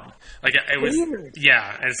warm. Like, it was,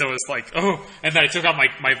 yeah, and so it was like, oh, and then I took out my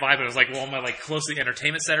vibe, and I was like, well, am I, like, close to the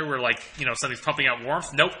entertainment center where, like, you know, something's pumping out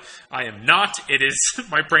warmth? Nope, I am not. It is,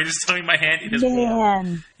 my brain is telling my hand it is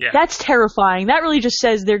warm. Yeah. That's terrifying. That really just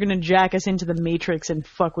says they're gonna jack us into the Matrix and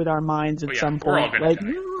fuck with our minds at some point. We're all gonna like,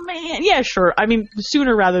 man, yeah, sure. I mean,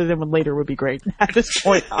 sooner rather than later would be great at this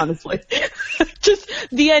point, honestly. Just,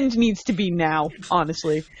 the end needs to be now,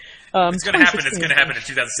 honestly. It's gonna happen. It's gonna happen in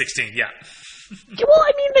 2016, yeah. Well,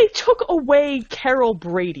 I mean, they took away Carol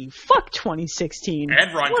Brady. Fuck 2016.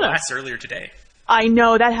 And Ron Glass earlier today. I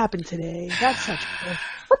know, that happened today. That's such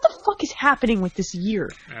what the fuck is happening with this year?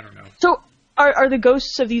 I don't know. So, are the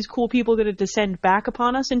ghosts of these cool people going to descend back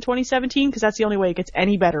upon us in 2017? Because that's the only way it gets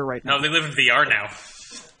any better right now. No, they live in VR now.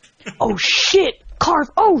 Oh, shit!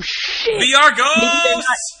 Carve! Oh, shit! VR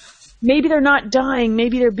ghosts! Maybe they're not dying.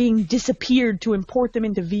 Maybe they're being disappeared to import them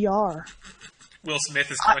into VR. Will Smith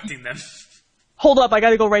is collecting them. Hold up, I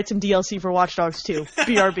gotta go write some DLC for Watch Dogs 2.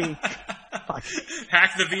 BRB. Fuck.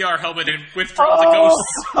 Hack the VR helmet and withdraw the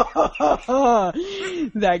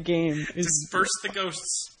ghosts. That game is... Disperse the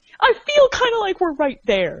ghosts. I feel kind of like we're right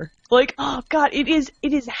there. Like, oh god, it is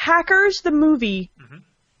Hackers, the movie,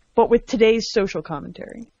 but with today's social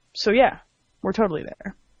commentary. So yeah, we're totally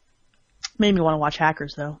there. Made me want to watch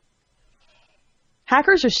Hackers, though.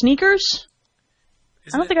 Hackers or Sneakers?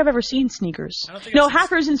 I don't think I've ever seen Sneakers. No,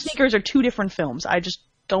 Hackers and Sneakers are two different films. I just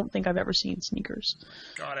don't think I've ever seen Sneakers.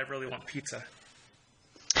 God, I really want pizza.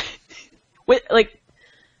 Wait, like,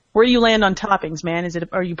 where do you land on toppings, man?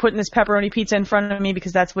 Are you putting this pepperoni pizza in front of me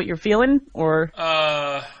because that's what you're feeling, or?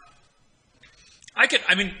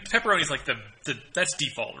 Pepperoni's like that's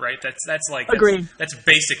default, right? That's like agreed. That's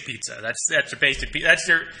basic pizza. That's your basic pizza.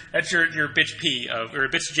 That's your bitch P or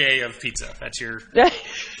bitch J of pizza. That's your.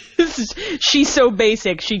 She's so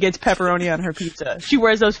basic, she gets pepperoni on her pizza. She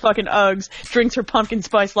wears those fucking Uggs, drinks her pumpkin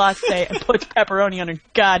spice latte, and puts pepperoni on her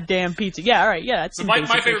goddamn pizza. Yeah, alright, yeah. That's so my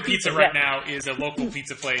favorite pizza right now is a local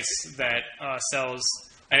pizza place that sells,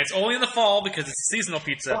 and it's only in the fall because it's a seasonal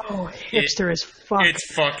pizza. Oh, hipster as fuck.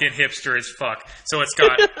 It's fucking hipster as fuck. So it's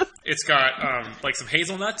got like some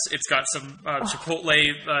hazelnuts. It's got some chipotle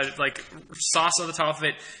like sauce on the top of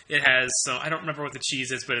it. It has some, I don't remember what the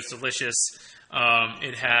cheese is, but it's delicious.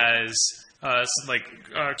 It has some like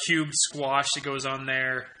cubed squash that goes on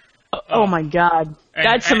there. Oh my god,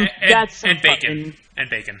 that's some bacon and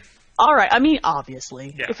bacon. All right, I mean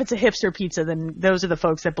obviously, yeah. If it's a hipster pizza, then those are the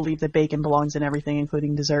folks that believe that bacon belongs in everything,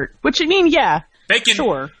 including dessert. Which I mean, yeah, bacon.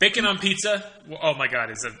 Sure, bacon on pizza. Oh my god,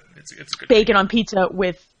 it's a good bacon on pizza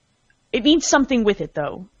with. It needs something with it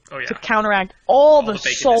though. Oh, yeah. To counteract all the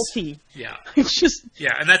salty. Yeah, it's just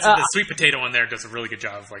and that's the sweet potato on there does a really good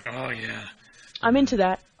job of like, oh yeah. I'm into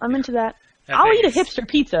that. I'll eat a hipster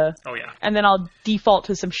pizza. Oh, yeah. And then I'll default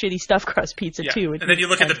to some shitty stuffed crust pizza, too. And then you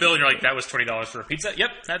look at the bill and you're like, that was $20 for a pizza? Yep,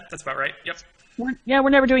 that's about right. Yep. We're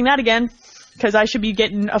never doing that again. Because I should be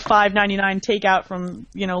getting a $5.99 takeout from,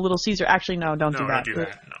 Little Caesar. Actually, no, don't do that. Don't do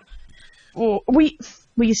that, no. Well, will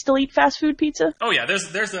you still eat fast food pizza? Oh, yeah.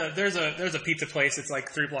 There's a pizza place. It's like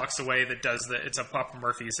 3 blocks away that does it's a Papa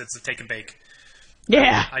Murphy's. It's a take and bake.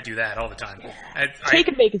 Yeah. I do that all the time. Take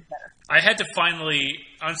and bake is better. I had to finally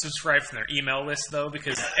unsubscribe from their email list, though,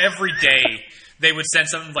 because every day they would send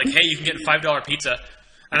something like, hey, you can get a $5 pizza.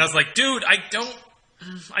 And I was like, dude, I don't.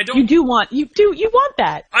 You want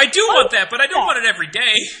that. I do want that, but I don't want it every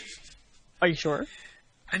day. Are you sure?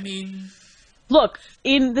 I mean. Look,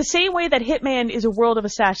 in the same way that Hitman is a world of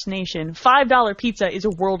assassination, $5 pizza is a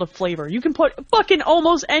world of flavor. You can put fucking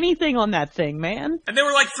almost anything on that thing, man. And they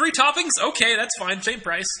were like 3 toppings? Okay, that's fine. Same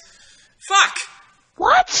price. Fuck!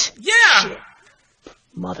 What? Yeah! Shit.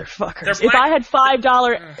 Motherfuckers. If I had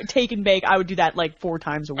 $5 take and bake, I would do that like 4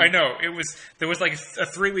 times a week. I know. There was like a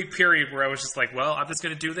 3-week period where I was just like, well, I'm just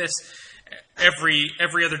going to do this every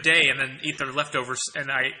other day and then eat the leftovers, and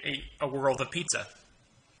I ate a world of pizza.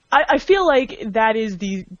 I feel like that is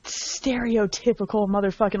the stereotypical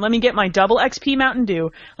motherfucking, let me get my double XP Mountain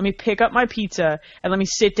Dew, let me pick up my pizza, and let me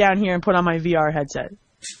sit down here and put on my VR headset.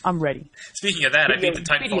 I'm ready. Speaking of that, I beat the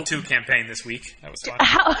Titanfall 2 campaign this week. That was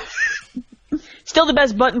fun. Still the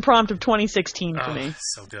best button prompt of 2016 for me.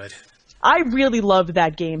 So good. I really loved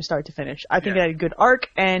that game start to finish. I think it had a good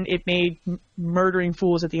arc, and it made murdering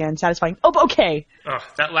fools at the end satisfying. Oh, okay.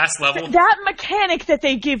 That last level. That mechanic that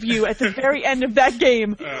they give you at the very end of that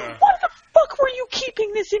game. Why the fuck were you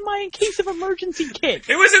keeping this in my in case of emergency kit?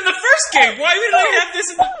 It was in the first game. Why did I have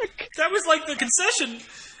this in the... That was like the concession.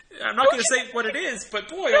 I'm not going to say what it is, but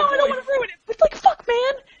boy, no, oh boy. I don't want to ruin it. But like, fuck,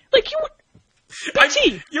 man. Like,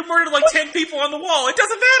 you murdered like 10 people on the wall. It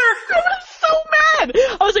doesn't matter. I was so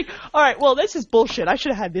mad. I was like, all right, well, this is bullshit. I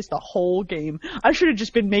should have had this the whole game. I should have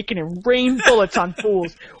just been making it rain bullets on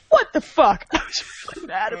fools. What the fuck? I was really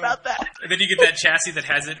mad about that. And then you get that chassis that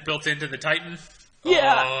has it built into the Titan.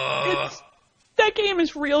 Yeah. That game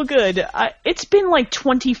is real good. It's been like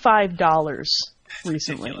 $25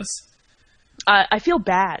 recently. Ridiculous. I feel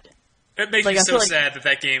bad. It makes me so sad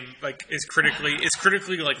that game like is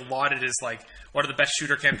critically like lauded as like one of the best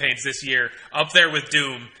shooter campaigns this year, up there with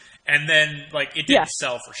Doom, and then like it didn't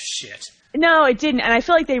sell for shit. No, it didn't, and I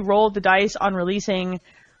feel like they rolled the dice on releasing.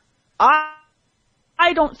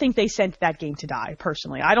 I don't think they sent that game to die,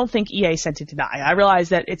 personally. I don't think EA sent it to die. I realize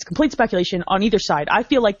that it's complete speculation on either side. I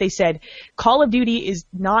feel like they said, Call of Duty is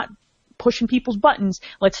not pushing people's buttons.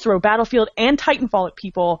 Let's throw Battlefield and Titanfall at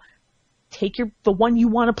people. Take the one you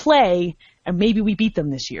want to play, and maybe we beat them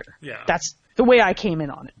this year. Yeah. That's the way I came in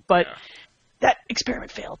on it. But that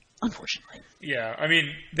experiment failed, unfortunately. Yeah, I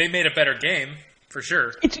mean, they made a better game, for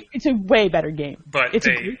sure. It's a way better game. But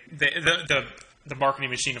the marketing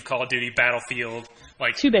machine of Call of Duty, Battlefield,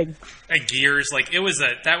 like too big, and Gears, like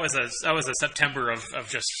that was a September of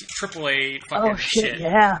just AAA fucking shit.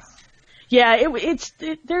 Yeah,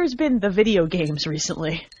 there's been the video games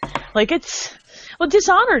recently, like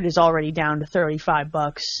Dishonored is already down to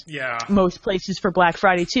 $35. Yeah, most places for Black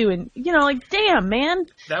Friday too, and like damn man,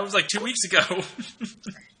 that was like 2 weeks ago.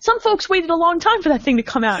 Some folks waited a long time for that thing to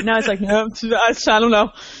come out. Now it's like, no, I don't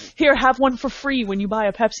know. Here, have one for free when you buy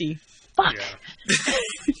a Pepsi. Fuck.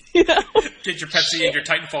 Yeah. Get your Pepsi and your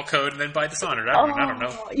Titanfall code, and then buy Dishonored. I don't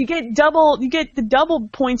know. You get the double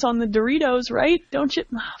points on the Doritos, right? Don't you?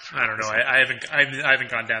 I don't know. I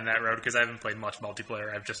haven't gone down that road because I haven't played much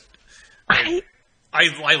multiplayer. I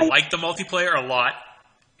like the multiplayer a lot.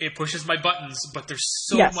 It pushes my buttons, but there's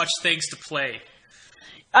so much things to play.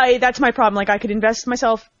 That's my problem. Like, I could invest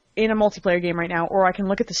myself in a multiplayer game right now, or I can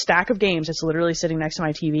look at the stack of games that's literally sitting next to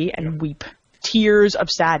my TV and weep. Tears of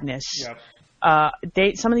sadness.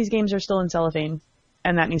 Yep. Some of these games are still in cellophane,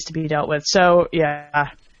 and that needs to be dealt with. So,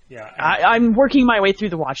 I'm working my way through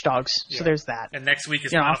the Watch Dogs, so there's that. And next week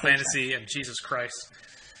is Final Fantasy, and Jesus Christ.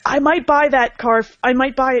 I might buy that car. I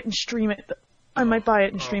might buy it and stream it. I might buy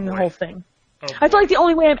it and stream the whole thing. I feel like the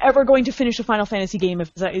only way I'm ever going to finish a Final Fantasy game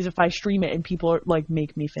is if I stream it and people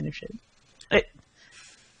make me finish it.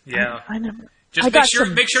 I never. Just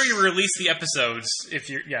make sure you release the episodes if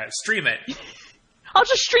you're stream it. I'll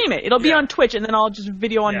just stream it. It'll be on Twitch, and then I'll just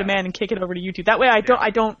video on demand and kick it over to YouTube. That way,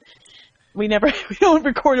 we don't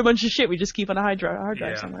record a bunch of shit. We just keep on a hard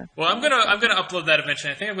drive somewhere. Well, I'm gonna upload that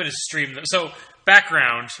eventually. I think I'm gonna stream them. So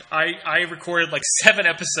background, I recorded like 7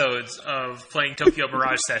 episodes of playing Tokyo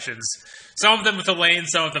Mirage Sessions. Some of them with Elaine,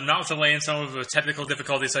 some of them not with Elaine, some of them with technical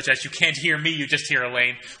difficulties such as you can't hear me, you just hear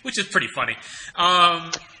Elaine, which is pretty funny.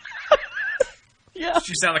 Yeah.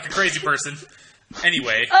 You sound like a crazy person.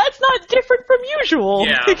 Anyway. That's not different from usual.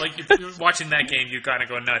 Yeah, like if you're watching that game, you kind of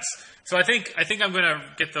go nuts. So I think I'm going to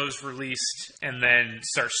get those released and then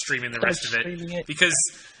start streaming the rest of it. Because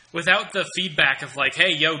without the feedback of like,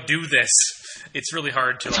 hey, yo, do this, it's really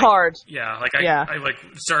hard to... It's hard. Yeah, like I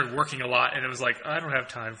started working a lot and it was like, I don't have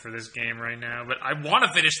time for this game right now, but I want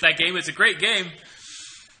to finish that game. It's a great game.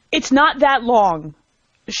 It's not that long,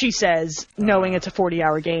 she says, knowing it's a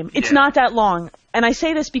 40-hour game. It's not that long. And I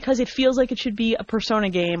say this because it feels like it should be a Persona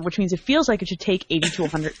game, which means it feels like it should take 80 to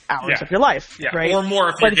 100 hours of your life, right? Or more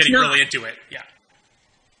if you're getting really into it. Yeah.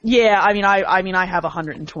 Yeah, I mean, I have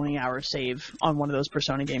 120 hours save on one of those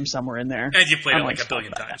Persona games somewhere in there. And you played it like a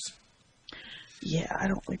billion times. Yeah, I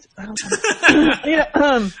don't.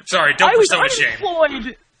 Sorry, don't Persona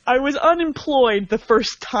shame. I was unemployed the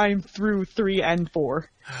first time through 3 and 4,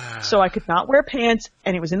 so I could not wear pants,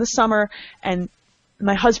 and it was in the summer, and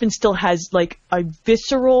my husband still has like a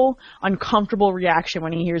visceral, uncomfortable reaction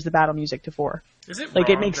when he hears the battle music to 4. Is it wrong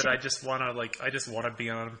that I just want to be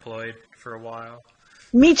unemployed for a while?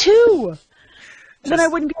 Me too. Then I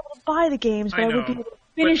wouldn't be able to buy the games, but I would be able to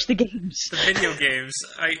finish the games. The video games.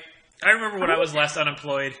 I remember when I was last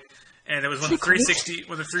unemployed, and it was when the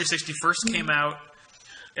 360 first came out.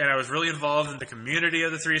 And I was really involved in the community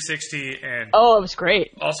of the 360, and it was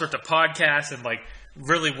great. All sorts of podcasts, and like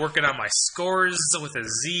really working on my scores with a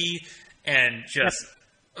Z, and just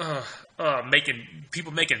making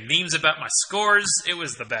memes about my scores. It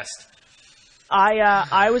was the best.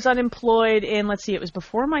 I was unemployed in, it was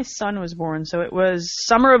before my son was born, so it was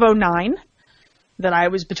summer of 2009 that I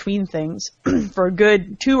was between things for a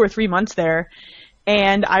good 2 or 3 months there.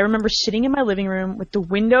 And I remember sitting in my living room with the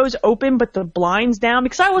windows open but the blinds down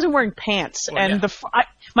because I wasn't wearing pants.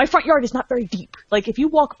 my front yard is not very deep. Like, if you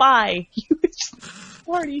walk by, you just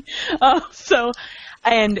party.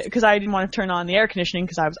 And because I didn't want to turn on the air conditioning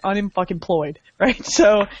because I was unemployed, right?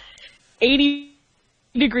 So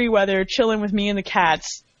 80-degree weather, chilling with me and the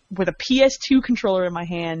cats with a PS2 controller in my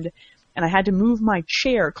hand, and I had to move my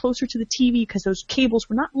chair closer to the TV because those cables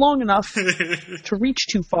were not long enough to reach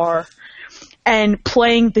too far, and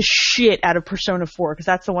playing the shit out of Persona 4 because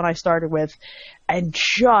that's the one I started with, and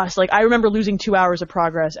just, like, I remember losing 2 hours of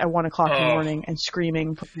progress at 1 o'clock in the morning and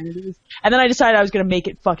screaming profanities. And then I decided I was going to make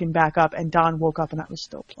it fucking back up, and Don woke up and I was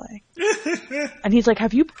still playing. And he's like,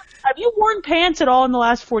 have you worn pants at all in the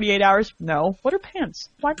last 48 hours? No. What are pants?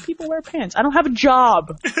 Why do people wear pants? I don't have a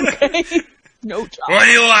job, okay? No job. What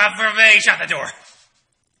do you want from me? Shut the door.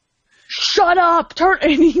 Shut up!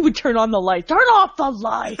 And he would turn on the light. Turn off the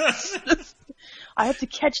lights! I have to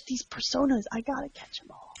catch these personas. I gotta catch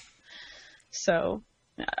them all. So,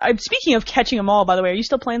 I'm speaking of catching them all, by the way, are you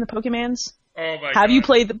still playing the Pokemans? Oh my god. Have you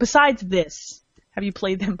played, besides this, have you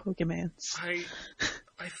played them Pokemans? I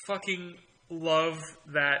fucking love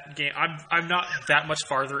that game. I'm not that much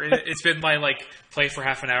farther in it. It's been my, like, play for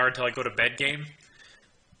half an hour until I go to bed game.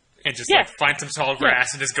 And just, like, find some tall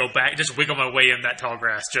grass and just go back, just wiggle my way in that tall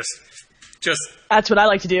grass. Just. That's what I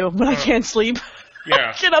like to do when I can't sleep.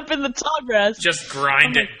 Yeah. Get up in the tall grass. Just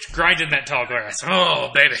grind in that tall grass.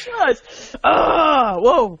 Oh, baby.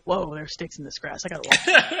 Whoa, there's sticks in this grass. I gotta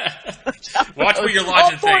watch. Watch where you're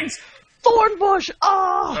lodging things. Thorn bush.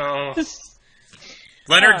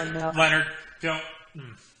 Leonard, don't.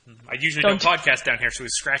 I usually don't podcast down here, so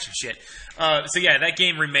he's scratching shit. So yeah, that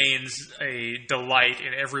game remains a delight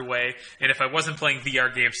in every way. And if I wasn't playing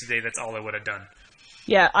VR games today, that's all I would have done.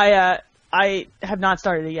 Yeah, I have not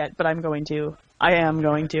started it yet, but I'm going to. I am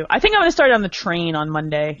going to. I think I'm going to start on the train on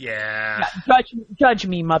Monday. Yeah. Judge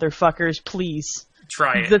me, motherfuckers, please.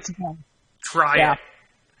 Try it. Try it.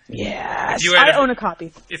 Yes. I own a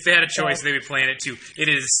copy. If they had a choice, they'd be playing it too. It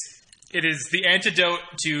is the antidote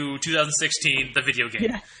to 2016, the video game.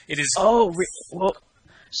 Yeah. It is. Oh, well.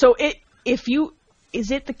 So is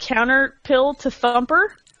it the counter pill to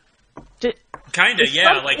Thumper? Kinda,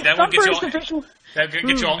 yeah. Like that one gets you all. That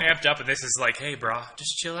gets you all amped up, and this is like, hey, bro,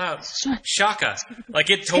 just chill out. Shaka. Like,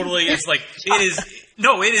 it totally is like,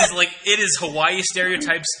 it is Hawaii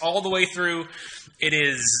stereotypes all the way through. It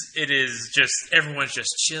is just, everyone's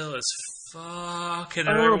just chill as fuck. And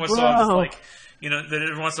then every once in a while, like,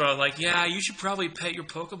 every once in a while, like, yeah, you should probably pet your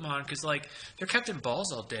Pokemon, because, like, they're kept in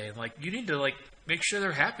balls all day. Like, you need to, like, make sure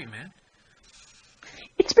they're happy, man.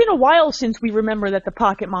 It's been a while since we remember that the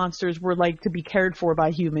pocket monsters were, like, to be cared for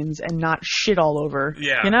by humans and not shit all over.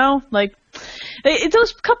 Yeah. You know? Like,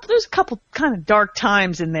 there's a couple kind of dark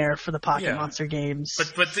times in there for the pocket monster games.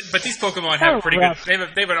 But these Pokemon have pretty good...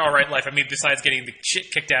 They have an alright life. I mean, besides getting the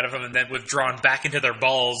shit kicked out of them and then withdrawn back into their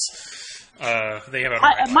balls, they have an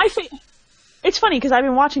alright life. It's funny, because I've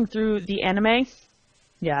been watching through the anime...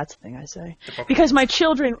 Yeah, that's the thing I say. Because my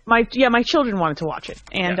children wanted to watch it.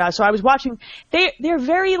 And so I was watching. They're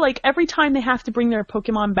very, like, every time they have to bring their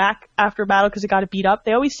Pokemon back after a battle because it got beat up,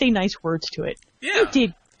 they always say nice words to it. Yeah. They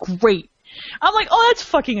did great. I'm like, oh, that's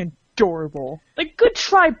fucking adorable. Like, good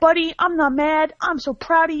try, buddy. I'm not mad. I'm so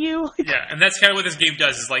proud of you. Yeah, and that's kind of what this game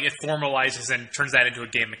does, is, like, it formalizes and turns that into a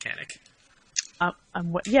game mechanic.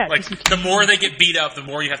 Like, the more they get beat up, the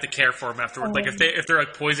more you have to care for them afterward. Like, if they're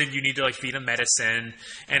like poisoned, you need to, like, feed them medicine.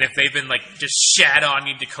 And if they've been, like, just shat on,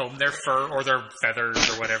 you need to comb their fur or their feathers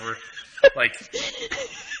or whatever. Like,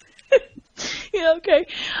 yeah, okay.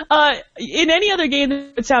 In any other game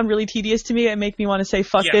that would sound really tedious to me and make me want to say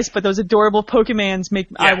fuck this, but those adorable Pokemans make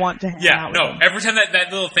I want to hang out with them. Every time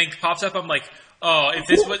that little thing pops up, I'm like, oh, if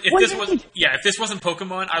this wasn't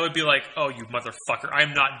Pokemon, I would be like, oh, you motherfucker,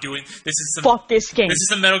 I'm not doing this. Fuck this game. This is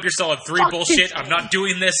some Metal Gear Solid 3 bullshit. I'm not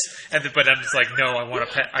doing this. But I'm just like, no, I want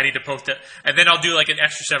to pet. I need to poke it. And then I'll do like an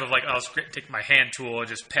extra step of like, I'll take my hand tool and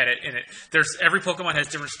just pet it in it. Every Pokemon has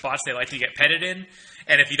different spots they like to get petted in.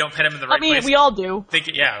 And if you don't pet them in the right place, we all do. They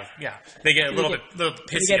get, they get a little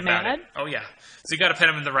pissy about it. Oh yeah, so you got to pet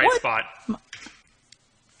them in the right spot.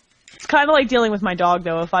 It's kind of like dealing with my dog,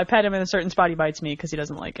 though. If I pet him in a certain spot, he bites me because he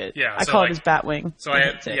doesn't like it. Yeah, I call it his bat wing. So I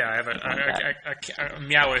have a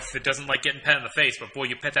Meowth that doesn't like getting pet in the face, but boy,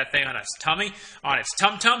 you pet that thing on its tummy, on its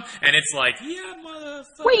tum-tum, and it's like, yeah,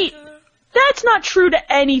 motherfucker. Wait, that's not true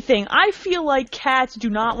to anything. I feel like cats do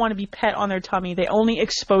not want to be pet on their tummy. They only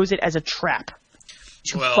expose it as a trap.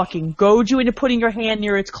 To fucking goad you into putting your hand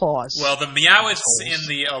near its claws. Well, the Meowths in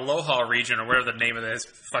the Aloha region, or whatever the name of this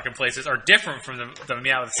fucking place is, are different from the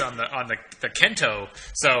Meowths on the Kento.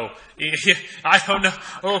 So I don't know.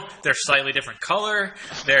 Oh, they're slightly different color.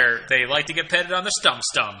 They like to get petted on the stum.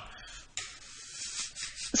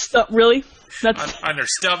 Really? That's on their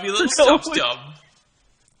stubby little stub.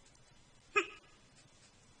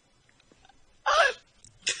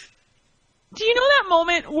 Do you know that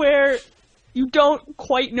moment where you don't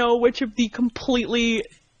quite know which of the completely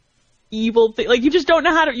evil thing, like you just don't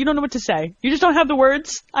know you don't know what to say. You just don't have the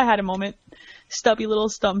words. I had a moment. Stubby little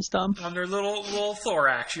stum. On their little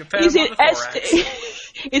thorax. You pat them on the thorax.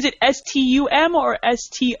 Is it STUM or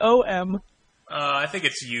STOM? I think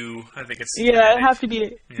it's U. I think it's... Yeah, it have to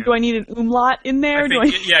be... Yeah. Do I need an umlaut in there?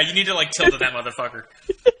 Yeah, you need to, like, tilde that motherfucker.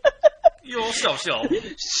 You'll still.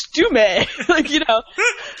 Stume. Like, you know...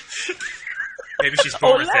 Maybe she's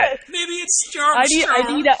born with it. Maybe it's strong. I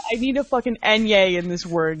need a fucking Enye in this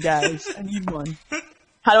word, guys. I need one.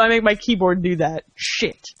 How do I make my keyboard do that?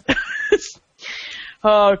 Shit.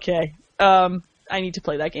 Okay. I need to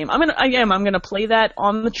play that game. I'm gonna play that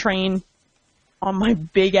on the train on my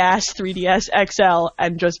big ass 3DS XL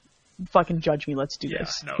and just fucking judge me. Let's do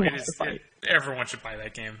this. No, everyone should buy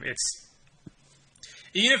that game. It's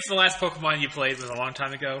even if the last Pokemon you played was a long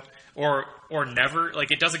time ago or never, like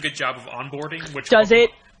it does a good job of onboarding. Which does it?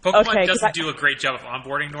 Pokemon doesn't do a great job of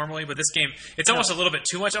onboarding normally, but this game it's almost a little bit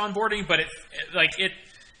too much onboarding. But it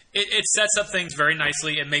sets up things very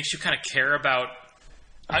nicely. It makes you kind of care about.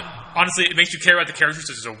 Honestly, it makes you care about the characters,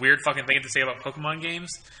 which is a weird fucking thing to say about Pokemon games.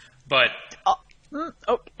 But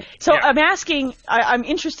So I'm asking, I'm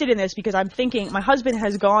interested in this because I'm thinking my husband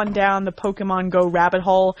has gone down the Pokemon Go rabbit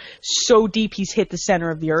hole so deep he's hit the center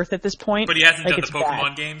of the earth at this point. But he hasn't done the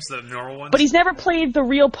Pokemon games, the normal ones? But he's never played the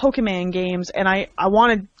real Pokemon games, and I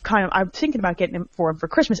want to I'm thinking about getting him for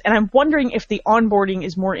Christmas, and I'm wondering if the onboarding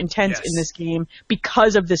is more intense in this game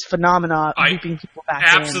because of this phenomena of looping people back in.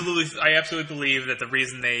 I absolutely believe that the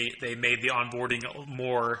reason they made the onboarding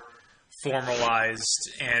more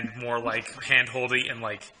formalized and more like hand-holdy and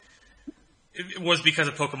like it was because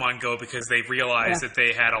of Pokemon Go, because they realized that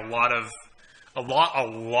they had a lot of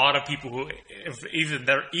people who even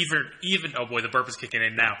oh boy, the burp is kicking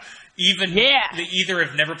in now. They either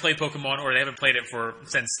have never played Pokemon or they haven't played it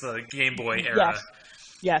since the Game Boy era.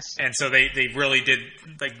 Yes. And so they really did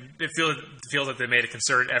like it feels like they made a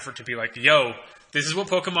concerted effort to be like, yo, this is what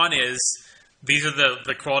Pokemon is. These are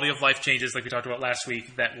the quality of life changes, like we talked about last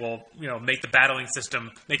week, that will make the battling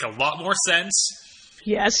system make a lot more sense.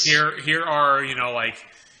 Yes. Here are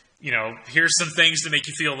here's some things to make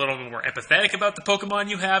you feel a little bit more empathetic about the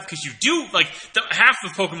Pokemon you have, because you do like half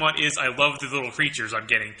of Pokemon is I love the little creatures I'm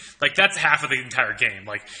getting. Like that's half of the entire game.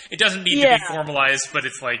 Like it doesn't need to be formalized, but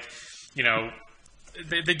it's like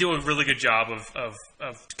They do a really good job of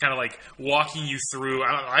kind of like walking you through.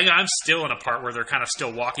 I'm still in a part where they're kind of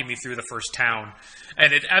still walking me through the first town,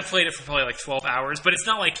 and I've played it for probably like 12 hours, but it's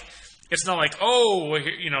not like it's not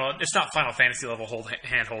Final Fantasy level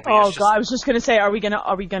hand holding. Oh god, I was just gonna say, are we gonna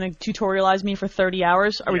tutorialize me for 30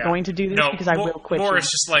 hours? Are we going to do this? Because I will quit. Or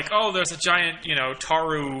it's just like, oh, there's a giant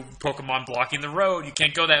Taru Pokemon blocking the road. You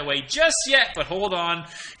can't go that way just yet, but hold on,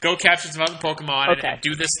 go capture some other Pokemon and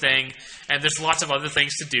do this thing. And there's lots of other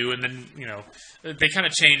things to do, and then they kind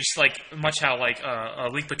of changed like much how like a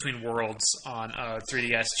Link Between Worlds on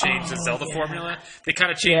 3DS changed the Zelda formula. They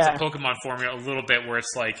kind of changed the Pokemon formula a little bit, where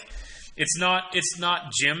it's like it's not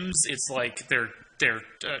gyms, it's like they're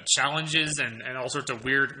challenges and all sorts of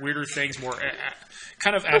weirder things, more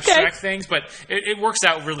kind of abstract things, but it works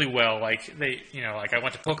out really well. Like like I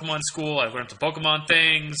went to Pokemon school, I learned the Pokemon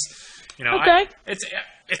things.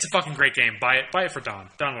 It's a fucking great game. Buy it for Don.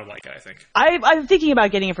 Don would like it, I think. I'm thinking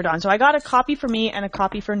about getting it for Don. So I got a copy for me and a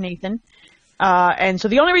copy for Nathan. And so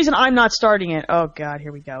the only reason I'm not starting it, oh god,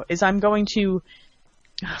 here we go, is I'm going to...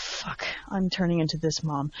 Oh, fuck. I'm turning into this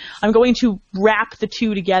mom. I'm going to wrap the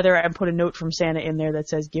two together and put a note from Santa in there that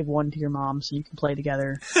says, give one to your mom so you can play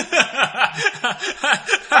together.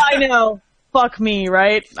 I know. Fuck me,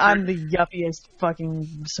 right? I'm the yuppiest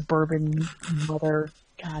fucking suburban mother.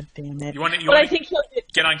 God damn it. You want to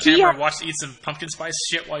get on camera and eat some pumpkin spice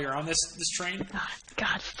shit while you're on this train?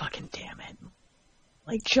 God fucking damn it.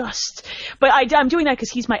 But I'm doing that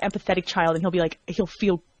because he's my empathetic child, and he'll be like,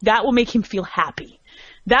 that will make him feel happy.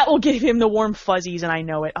 That will give him the warm fuzzies, and I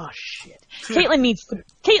know it. Oh, shit.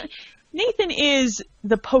 Nathan is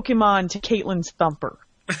the Pokemon to Caitlin's Thumper.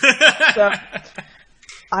 So,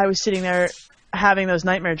 I was sitting there having those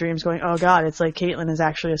nightmare dreams going, oh god, it's like Caitlin is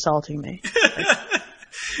actually assaulting me.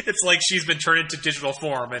 It's like she's been turned into digital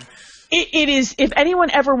form. And It is, if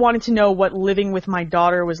anyone ever wanted to know what living with my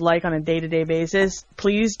daughter was like on a day-to-day basis,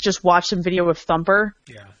 please just watch some video of Thumper.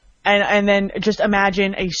 Yeah. And then just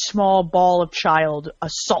imagine a small ball of child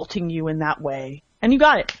assaulting you in that way. And you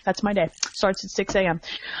got it. That's my day. Starts at 6 a.m.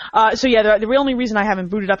 So yeah, the only reason I haven't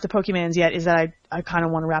booted up the Pokemans yet is that I kind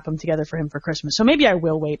of want to wrap them together for him for Christmas. So maybe I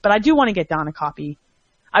will wait, but I do want to get Don a copy.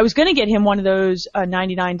 I was going to get him one of those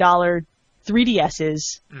 $99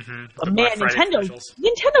 3DSs. Mm-hmm. But man,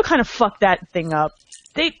 Nintendo kind of fucked that thing up.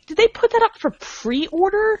 Did they put that up for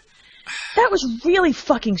pre-order? That was really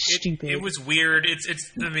fucking stupid. It was weird.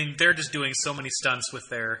 I mean, they're just doing so many stunts with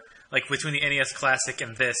their, like, between the NES Classic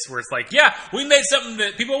and this, where it's like, yeah, we made something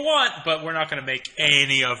that people want, but we're not going to make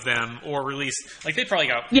any of them or release. Like, they probably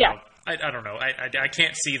got, I don't know. I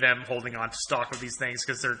can't see them holding on to stock of these things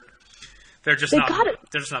because they're just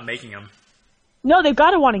not making them. No, they've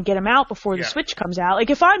got to want to get them out before the Switch comes out. Like,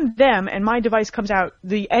 if I'm them and my device comes out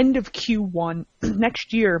the end of Q1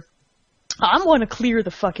 next year, I'm going to clear the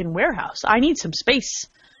fucking warehouse. I need some space.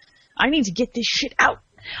 I need to get this shit out.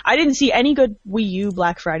 I didn't see any good Wii U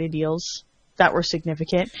Black Friday deals that were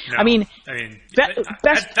significant. No,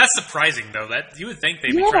 that's surprising though. That you would think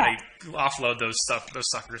they'd be trying to offload those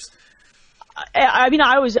suckers. I mean,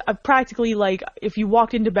 I was practically like, if you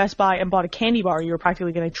walked into Best Buy and bought a candy bar, you were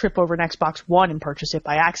practically going to trip over an Xbox One and purchase it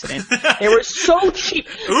by accident. They were so cheap.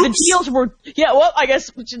 Oops. The deals were, I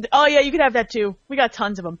guess, you could have that too. We got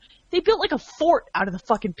tons of them. They built like a fort out of the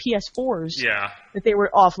fucking PS4s that they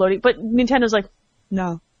were offloading. But Nintendo's like,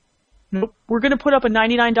 nope. We're going to put up a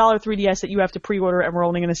 $99 3DS that you have to pre-order, and we're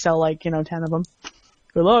only going to sell 10 of them.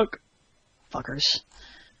 Good luck. Fuckers.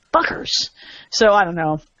 So I don't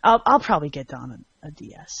know. I'll probably get Don a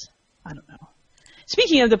DS. I don't know.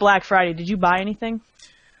 Speaking of the Black Friday, did you buy anything?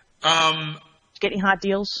 Did you get any hot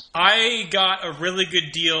deals? I got a really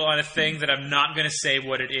good deal on a thing that I'm not going to say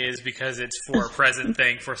what it is because it's for a present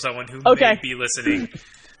thing for someone who may be listening.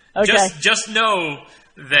 Okay. Just know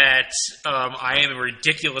that I am a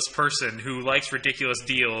ridiculous person who likes ridiculous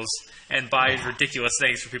deals and buys ridiculous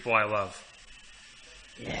things for people I love.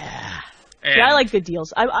 Yeah. I like good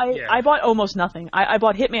deals. I bought almost nothing. I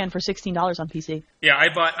bought Hitman for $16 on PC. Yeah, I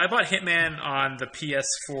bought Hitman on the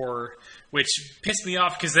PS4, which pissed me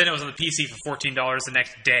off because then it was on the PC for $14 the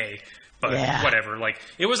next day. But whatever. Like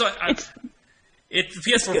it was. The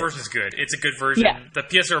PS4 version is good. It's a good version. Yeah. The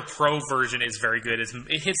PS4 Pro version is very good.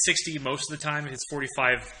 It hits 60 most of the time. It hits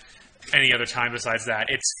 45 any other time besides that.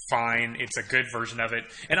 It's fine. It's a good version of it.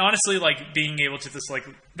 And honestly, like being able to just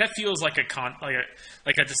that feels like a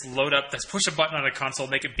just load up, just push a button on a console,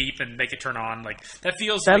 make it beep and make it turn on. Like that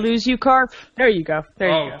feels. Did I lose you, Carp? There you go. There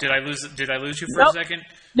you go. Did I lose you for a second?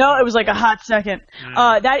 No, it was like a hot second.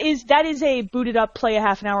 That is a booted up play a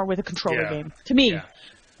half an hour with a controller game to me. Yeah.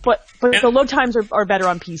 But the load times are better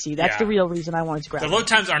on PC. That's the real reason I wanted to grab it. The load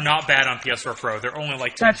times are not bad on PS4 Pro. They're only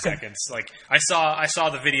like 10 seconds. Like I saw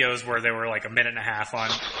the videos where they were like a minute and a half on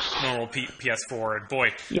normal PS4, and boy,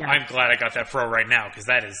 I'm glad I got that Pro right now because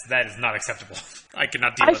that is not acceptable. I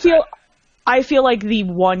cannot deal with that. I feel like the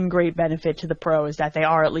one great benefit to the Pro is that they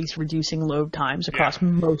are at least reducing load times across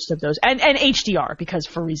most of those, and HDR because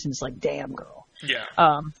for reasons like damn girl.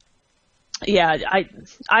 Yeah. Yeah,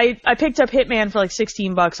 I picked up Hitman for like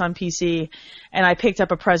 $16 on PC, and I picked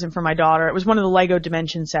up a present for my daughter. It was one of the Lego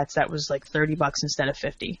Dimension sets that was like $30 instead of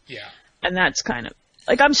 $50. Yeah. And that's kind of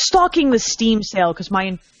like I'm stalking the Steam sale because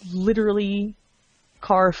my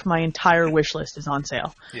entire wish list is on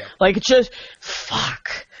sale. Yeah. Like it's just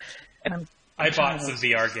fuck. And I bought some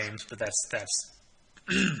VR games, but that's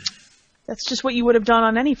that's just what you would have done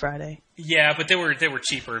on any Friday. Yeah, but they were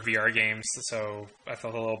cheaper VR games, so I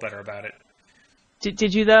felt a little better about it.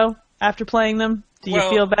 Did you, though, after playing them? Do you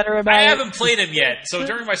feel better about it? I haven't played them yet. So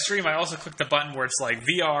during my stream, I also clicked the button where it's like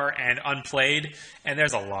VR and unplayed, and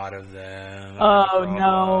there's a lot of them. Oh,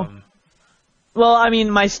 no. Well, I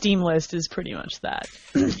mean, my Steam list is pretty much that.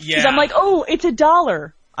 Yeah. Because I'm like, it's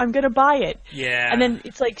 $1. I'm going to buy it. Yeah. And then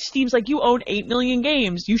it's like, Steam's like, you own 8 million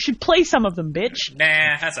games. You should play some of them, bitch.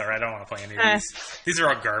 Nah, that's alright. I don't want to play any of these. These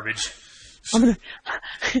are all garbage. I'm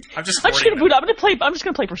just gonna boot up. I'm just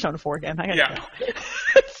gonna play Persona 4 again. I gotta go.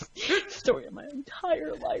 Story of my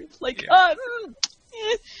entire life.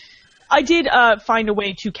 I did find a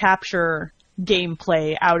way to capture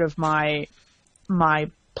gameplay out of my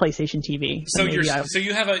PlayStation TV. So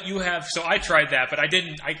I tried that, but I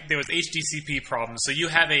didn't. there was HDCP problems. So you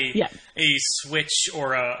have a switch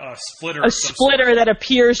or a splitter. A splitter that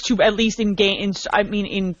appears to at least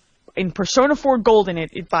in Persona 4 Golden,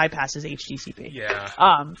 it bypasses HDCP. Yeah.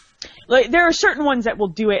 There are certain ones that will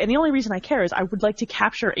do it, and the only reason I care is I would like to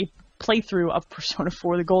capture a playthrough of Persona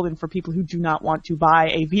 4 the Golden for people who do not want to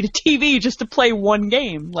buy a Vita TV just to play one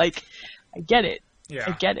game. Like, I get it. Yeah.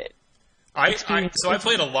 I get it. I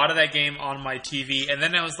played a lot of that game on my TV, and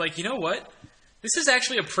then I was like, you know what? this is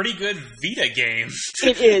actually a pretty good Vita game.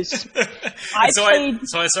 It is.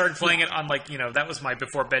 So I started playing it on that was my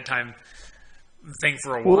before bedtime thing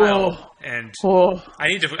for a while, and I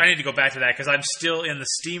need to go back to that because I'm still in the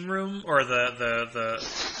steam room or the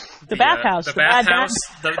bathhouse,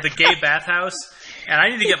 the gay bathhouse, and I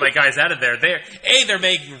need to get my guys out of there. They're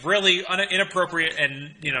making really inappropriate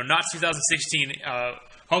and not 2016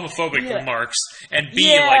 homophobic remarks, and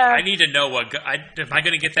B, I need to know am I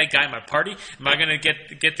going to get that guy in my party? Am I going to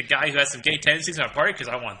get the guy who has some gay tendencies in my party? Because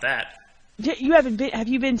I want that. You haven't been? Have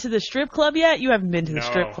you been to the strip club yet? You haven't been to the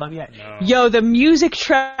strip club yet. No. Yo, the music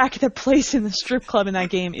track that plays in the strip club in that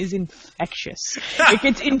game is infectious. It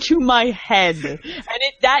gets into my head, and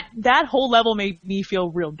that whole level made me feel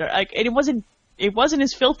real dark. And it wasn't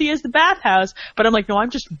as filthy as the bathhouse, but I'm like, no, I'm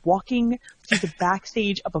just walking through the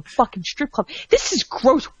backstage of a fucking strip club. This is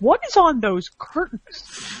gross. What is on those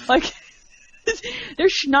curtains? There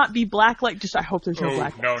should not be black light. I hope there's no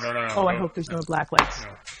black lights. No. Oh, I hope there's no black lights.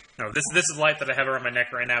 No, this light that I have around my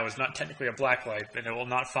neck right now is not technically a black light, and it will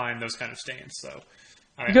not find those kind of stains. So,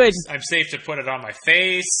 good. I'm safe to put it on my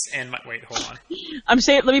face and my. Wait, hold on. I'm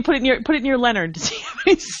safe. Let me put it near Leonard. Does he have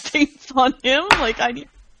any stains on him?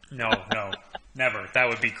 No, never. That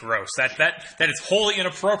would be gross. That is wholly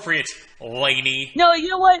inappropriate, Laney. No, you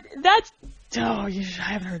know what? I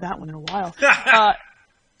haven't heard that one in a while.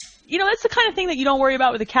 That's the kind of thing that you don't worry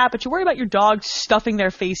about with a cat, but you worry about your dog stuffing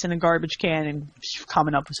their face in a garbage can and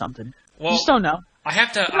coming up with something. Well, you just don't know. I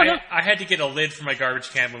had to get a lid for my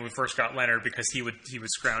garbage can when we first got Leonard because he would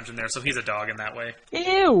scrounge in there, so he's a dog in that way.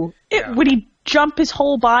 Ew! Would he jump his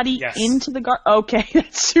whole body into the Okay,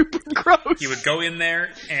 that's super gross. He would go in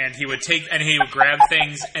there and he would grab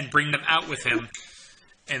things and bring them out with him,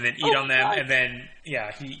 and then eat on them, God. And then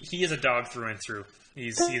he is a dog through and through.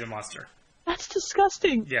 He's a monster. That's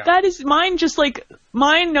disgusting. Yeah. That is mine.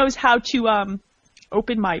 Mine knows how to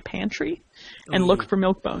open my pantry and look for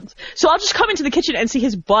milk bones. So I'll just come into the kitchen and see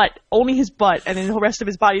his butt, only his butt, and then the rest of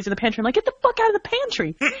his body is in the pantry. I'm like, get the fuck out of the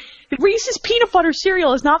pantry. Reese's peanut butter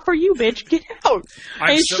cereal is not for you, bitch. Get out.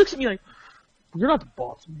 And he just looks at me like, you're not the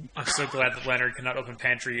boss. I'm so glad that Leonard cannot open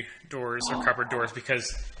pantry doors or cupboard doors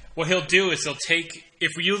because what he'll do is he'll take,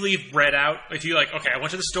 if you leave bread out, if you okay, I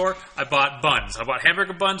went to the store, I bought buns. I bought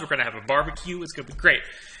hamburger buns, we're going to have a barbecue, it's going to be great.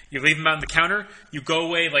 You leave them out on the counter, you go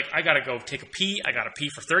away, I got to go take a pee, I got to pee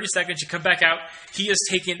for 30 seconds, you come back out, he has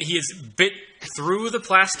bit through the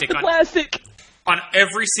plastic. On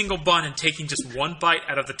every single bun and taking just one bite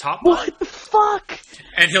out of the top bun. What the fuck?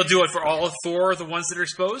 And he'll do it for all four of the ones that are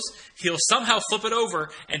exposed. He'll somehow flip it over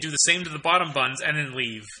and do the same to the bottom buns and then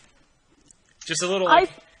leave. Just a little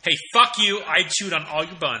hey, fuck you, I chewed on all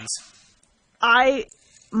your buns. My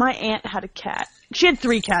aunt had a cat. She had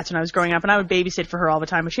 3 cats when I was growing up, and I would babysit for her all the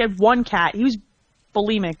time. But she had one cat. He was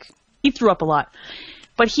bulimic. He threw up a lot.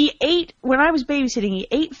 But he ate, when I was babysitting, he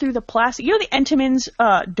ate through the plastic. You know the Entenmann's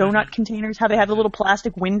donut containers, how they have the little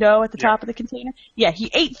plastic window at the top of the container? Yeah, he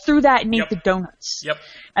ate through that and ate the donuts. Yep.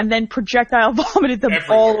 And then projectile vomited them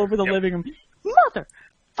all over the living room. Mother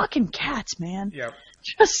fucking cats, man. Yep.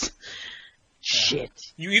 Just... shit.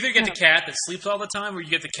 You either get the cat that sleeps all the time, or you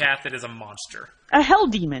get the cat that is a monster. A hell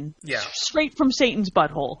demon. Yeah. Straight from Satan's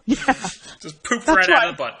butthole. Yeah. Just pooped right out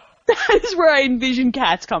of the butt. That is where I envision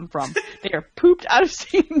cats come from. They are pooped out of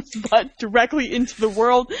Satan's butt directly into the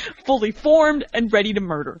world, fully formed and ready to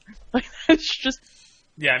murder. It's just...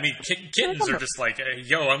 Yeah, I mean, kittens are just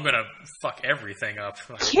yo, I'm gonna fuck everything up.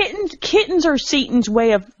 Kittens are Satan's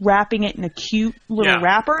way of wrapping it in a cute little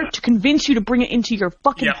wrapper to convince you to bring it into your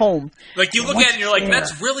fucking home. You look at it and you're like,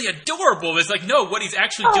 that's really adorable. It's no, what he's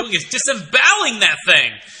actually doing is disemboweling that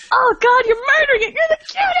thing. Oh, God, you're murdering it. You're the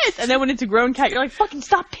cutest. And then when it's a grown cat, you're like, fucking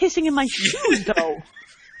stop pissing in my shoes, though.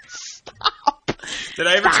 Stop. Did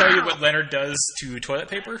I ever tell you what Leonard does to toilet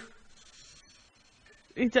paper?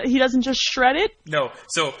 He doesn't just shred it? No.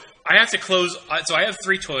 So I have to close. So I have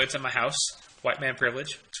 3 toilets in my house. White man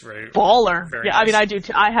privilege. It's very baller. Very nice. I mean, I do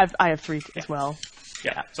too. I have 3 as well.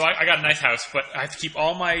 Yeah. So I got a nice house, but I have to keep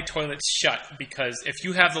all my toilets shut because if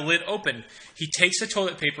you have the lid open, he takes the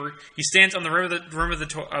toilet paper. He stands on the rim of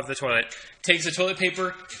the toilet, takes the toilet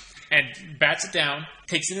paper and bats it down,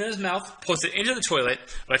 takes it in his mouth, puts it into the toilet,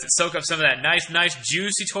 lets it soak up some of that nice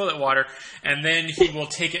juicy toilet water, and then he will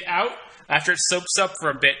take it out. After it soaks up for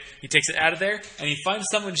a bit, he takes it out of there, and he finds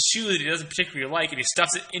someone's shoe that he doesn't particularly like, and he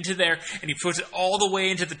stuffs it into there, and he puts it all the way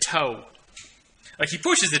into the toe. He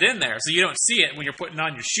pushes it in there, so you don't see it when you're putting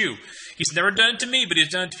on your shoe. He's never done it to me, but he's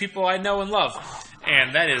done it to people I know and love.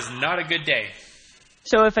 And that is not a good day.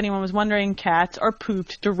 So if anyone was wondering, cats are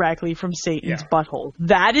pooped directly from Satan's butthole.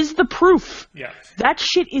 That is the proof. Yeah. That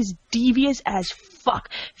shit is devious as fuck.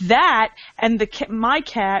 That, and my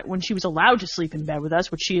cat, when she was allowed to sleep in bed with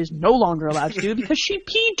us, which she is no longer allowed to do, because she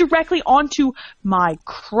peed directly onto my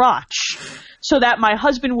crotch, so that my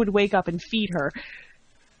husband would wake up and feed her.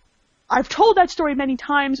 I've told that story many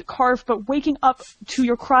times, Carf, but waking up to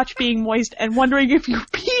your crotch being moist and wondering if you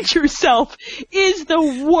peed yourself is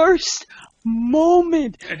the worst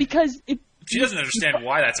moment. Because she doesn't understand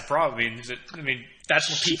why that's a problem. I mean, that's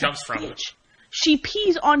where pee comes from. She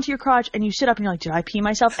pees onto your crotch, and you sit up and you're like, did I pee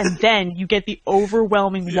myself? And then you get the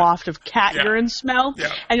overwhelming waft of cat urine smell,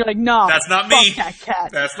 and you're like, no, that's not me. That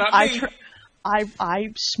cat. That's not me.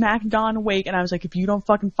 I smacked Don awake, and I was like, if you don't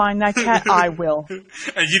fucking find that cat, I will.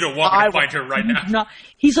 And you don't want me to find her right now.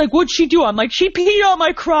 He's like, what'd she do? I'm like, she peed on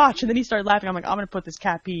my crotch. And then he started laughing. I'm like, I'm going to put this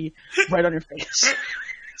cat pee right on your face.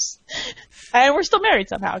 And we're still married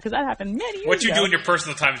somehow, because that happened many years ago. What you do in your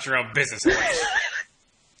personal time is your own business.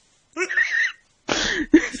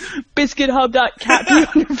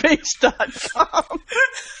 BiscuitHub.catpeeonyourface.com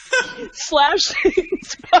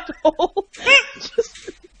 /Satan's butthole.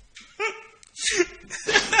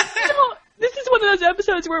 This is one of those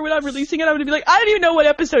episodes where when I'm releasing it, I'm going to be like, I don't even know what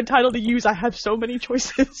episode title to use. I have so many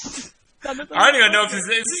choices. I don't even know if is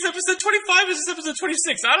this episode 25 or is this episode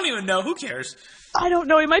 26? I don't even know. Who cares? I don't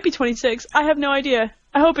know. It might be 26. I have no idea.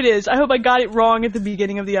 I hope it is. I hope I got it wrong at the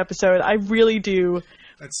beginning of the episode. I really do.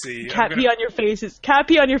 Let's see. Cat pee on your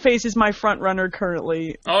face is my front runner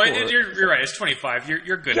currently. Oh, you're right. It's 25.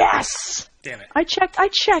 You're good. Yes. At this. Damn it. I checked. I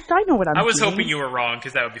know what I'm doing. I was hoping you were wrong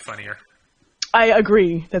because that would be funnier. I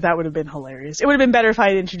agree that would have been hilarious. It would have been better if I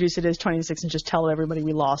had introduced it as 26 and just tell everybody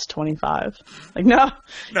we lost 25. Like, no,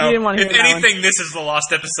 you didn't want to hear that. If anything, this is the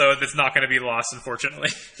lost episode that's not going to be lost, unfortunately.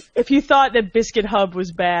 If you thought that Biscuit Hub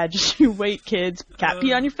was bad, just you wait, kids. Cat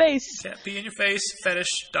pee on your face. Cat pee on your face,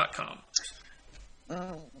 fetish.com.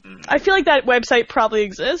 I feel like that website probably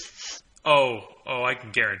exists. Oh, I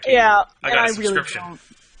can guarantee. Yeah, I got a subscription. Really don't.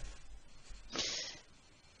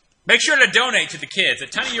 Make sure to donate to the kids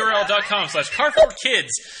at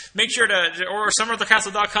tinyurl.com/carforkids. Make sure to, or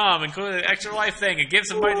summerofthecastle.com, include an extra life thing, and give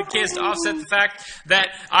some money to the kids to offset the fact that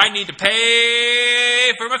I need to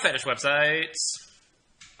pay for my fetish websites.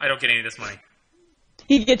 I don't get any of this money.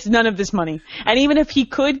 He gets none of this money. And even if he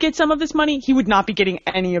could get some of this money, he would not be getting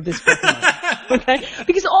any of this money. Okay?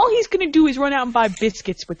 Because all he's going to do is run out and buy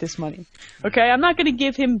biscuits with this money. Okay? I'm not going to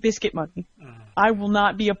give him biscuit money. I will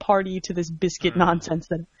not be a party to this biscuit nonsense.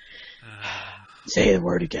 Say the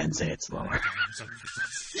word again. Say it slower.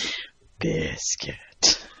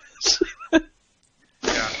 Biscuit.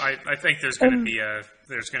 Yeah, I think there's going to be a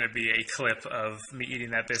clip of me eating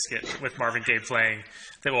that biscuit with Marvin Gaye playing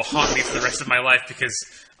that will haunt me for the rest of my life because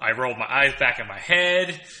I rolled my eyes back in my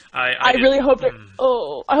head. I really hope there.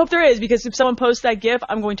 I hope there is, because if someone posts that GIF,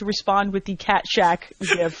 I'm going to respond with the Cat Shack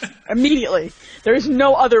GIF immediately. There is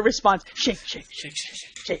no other response. Shake, shake, shake, shake,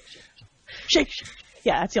 shake, shake, shake, shake.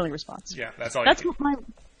 Yeah, that's the only response. Yeah, that's all. That's you can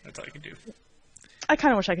do. I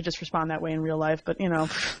kind of wish I could just respond that way in real life, but,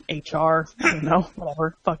 HR, I don't know,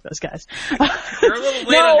 whatever. Fuck those guys. You're a little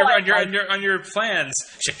late on your plans.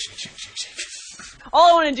 Shake, shake, shake, shake, shake.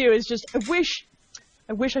 All I want to do is just, I wish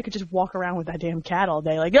I could just walk around with that damn cat all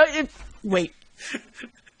day. Like, wait.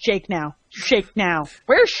 Shake now. Shake now.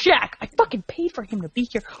 Where's Shaq? I fucking paid for him to be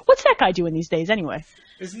here. What's that guy doing these days anyway?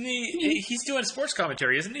 Isn't he? He's doing sports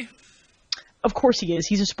commentary, isn't he? Of course he is.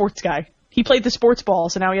 He's a sports guy. He played the sports ball,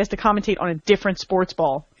 so now he has to commentate on a different sports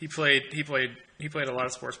ball. He played a lot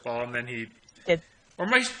of sports ball, and then he did. I'm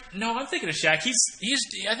thinking of Shaq.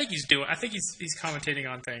 I think he's commentating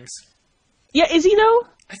on things. Yeah, is he though?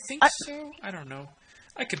 I think so. I don't know.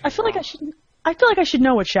 I feel like I should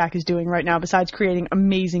know what Shaq is doing right now besides creating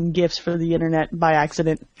amazing GIFs for the internet by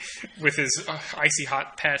accident. With his icy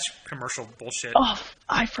hot patch commercial bullshit. Oh,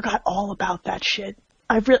 I forgot all about that shit.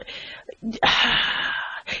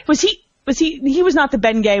 He was not the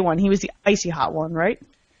Ben Gay one. He was the icy hot one, right?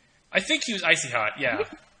 I think he was icy hot, yeah.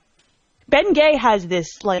 Ben Gay has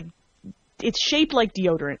this, it's shaped like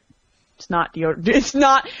deodorant. It's not deodorant. It's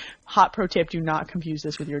not, hot pro tip, do not confuse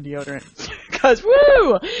this with your deodorant. Because,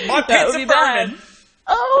 woo! My pants are burning!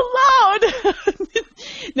 Oh, loud!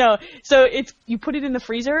 No, so you put it in the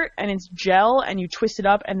freezer, and it's gel, and you twist it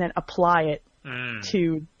up, and then apply it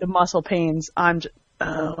to the muscle pains.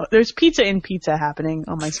 There's pizza in pizza happening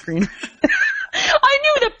on my screen. I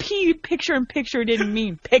knew the picture in picture didn't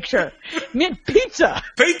mean picture. It meant pizza.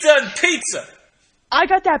 Pizza and pizza. I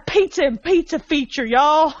got that pizza and pizza feature,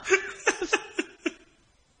 y'all.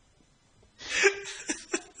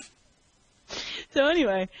 So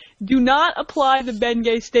anyway, do not apply the Ben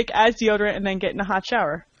Gay stick as deodorant and then get in a hot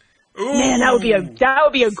shower. Ooh. Man, that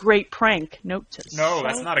would be a great prank. Note to No,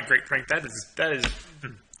 that's self. not a great prank. That is.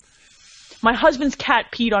 My husband's cat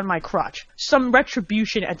peed on my crotch. Some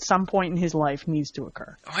retribution at some point in his life needs to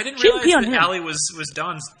occur. Oh, I didn't She didn't pee realize on that him. Allie was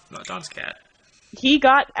Don's cat. He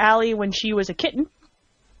got Allie when she was a kitten,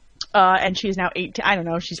 and she is now 18. I don't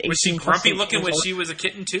know. She's 18. Was she plus grumpy 8 looking years when old. she was a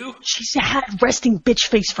kitten too? She's had resting bitch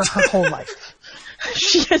face for her whole life.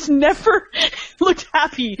 She has never looked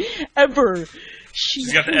happy ever.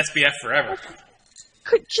 She's got the SBF forever.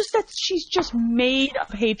 She's just made of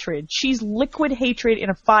hatred. She's liquid hatred in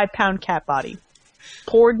a 5-pound cat body,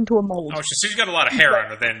 poured into a mold. Oh, she's got a lot of hair on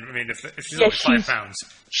her. Then I mean, if she's Yeah, only 5 pounds,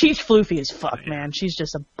 She's floofy as fuck, man. She's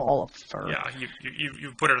just a ball of fur. yeah,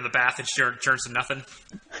 you put her in the bath and she turns to nothing.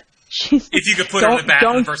 She's, If you could put her in the bath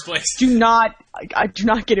in the first place. I do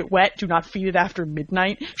not get it wet. Do not feed it after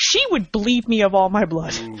midnight. She would bleed me of all my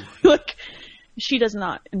blood. Look, she does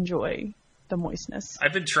not enjoy the moistness.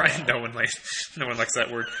 I've been trying. No one likes that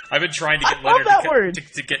word. I've been trying to get I love Leonard that word.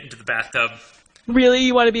 to get into the bathtub. Really,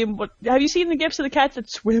 you want to be? Have you seen the gifs of the cats that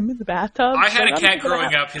swim in the bathtub? I had a Like, cat I'm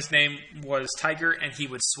growing up. His name was Tiger, and he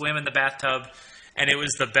would swim in the bathtub, and it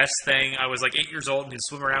was the best thing. I was like 8 years old, and he'd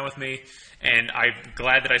swim around with me, and I'm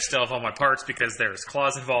glad that I still have all my parts because there's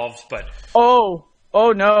claws involved. But Oh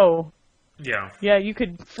no. yeah, You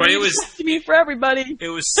could. But it was- to me for everybody. it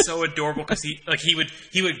was so adorable because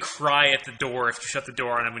he would cry at the door if you shut the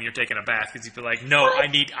door on him when you're taking a bath because he'd be like, "No, I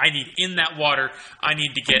need in that water. I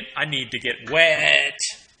need to get wet."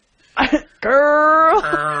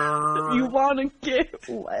 Girl, you want to get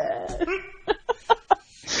wet?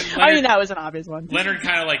 I mean, that was an obvious one. Leonard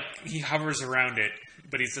kind of like he hovers around it,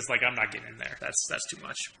 but he's just like, "I'm not getting in there. That's too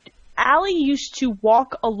much." Allie used to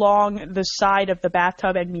walk along the side of the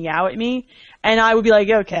bathtub and meow at me, and I would be like,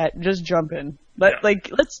 "Yo, cat, just jump in. Let's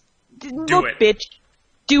look, it. bitch,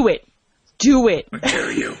 do it, do it." I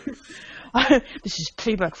dare you. This is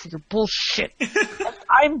payback for your bullshit.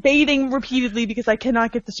 I'm bathing repeatedly because I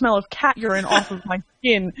cannot get the smell of cat urine off of my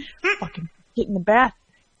skin. Fucking get in the bath.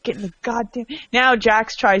 Get in the goddamn. Now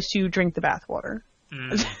Jax tries to drink the bath water.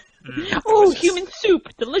 Oh, human soup,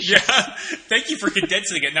 delicious. Yeah, thank you for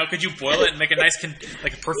condensing it. Now, could you boil it and make a nice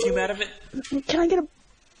like a perfume out of it? Can I get a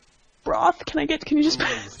broth? Can you just...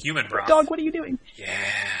 Human broth. Dog, what are you doing? Yeah.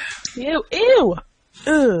 Ew, ew.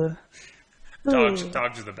 Ugh. Dogs Ugh.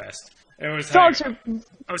 are the best. I was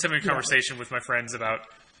having a conversation with my friends about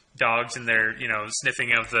dogs and their,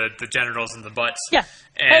 sniffing of the genitals and the butts. Yeah.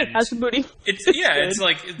 And hey, how's the booty? It's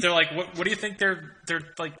like they're like, what do you think they're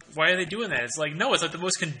like? Why are they doing that? It's like, no, it's like the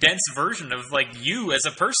most condensed version of like you as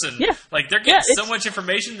a person. Yeah. Like they're getting so much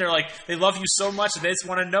information. They're like, they love you so much that they just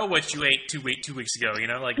want to know what you ate 2 weeks ago.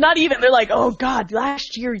 Like Not even. They're like, oh God,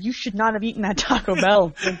 last year you should not have eaten that Taco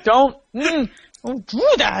Bell. Like, don't do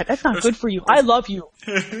that. That's not good for you. I love you.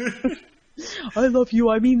 I love you.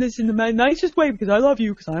 I mean this in the nicest way because I love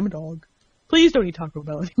you because I'm a dog. Please don't eat Taco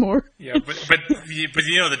Bell anymore. Yeah, but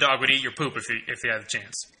the dog would eat your poop if he had a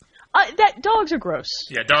chance. Dogs are gross.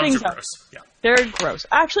 Yeah, dogs are gross. Yeah, they're gross.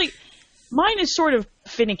 Actually, mine is sort of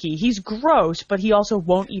finicky. He's gross, but he also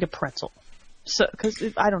won't eat a pretzel. So, because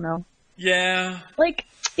I don't know. Yeah. Like,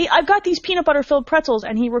 I've got these peanut butter filled pretzels,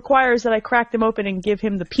 and he requires that I crack them open and give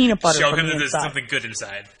him the peanut butter. Show from him the that there's inside. something good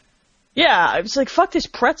inside. Yeah, I was like, fuck this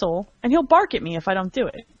pretzel, and he'll bark at me if I don't do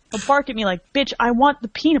it. He'll bark at me like, bitch, I want the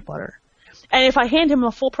peanut butter. And if I hand him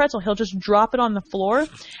a full pretzel, he'll just drop it on the floor,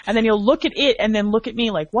 and then he'll look at it and then look at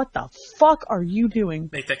me like, what the fuck are you doing?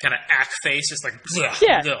 Make that kind of ack face, just like,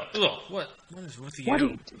 yeah. What is with you?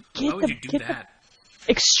 Why would you do that?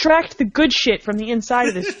 Extract the good shit from the inside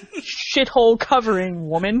of this shithole covering,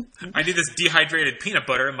 woman. I need this dehydrated peanut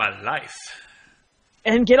butter in my life.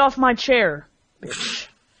 And get off my chair, bitch.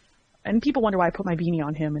 And people wonder why I put my beanie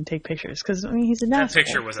on him and take pictures, because, he's a nasty. That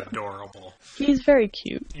picture was adorable. He's very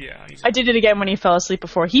cute. Yeah. I did it again when he fell asleep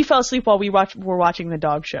before. He fell asleep while we were watching the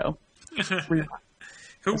dog show.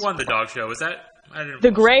 Who won the dog show? Was that... The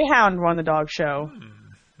Greyhound won the dog show.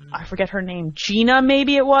 I forget her name. Gina,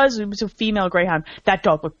 maybe it was. It was a female Greyhound. That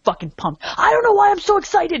dog looked fucking pumped. I don't know why I'm so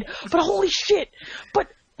excited, but holy shit. But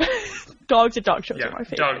dogs at dog shows are my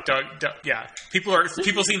favorite. Dog, yeah.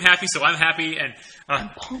 People seem happy, so I'm happy, and... I'm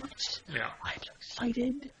pumped. Yeah. I'm so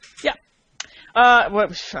excited. Yeah. I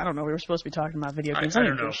don't know. We were supposed to be talking about video games. I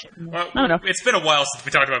don't know. Well, I don't know. It's been a while since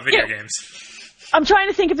we talked about video games. I'm trying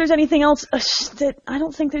to think if there's anything else that... I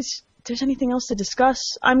don't think there's anything else to discuss.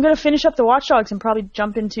 I'm going to finish up the Watch Dogs and probably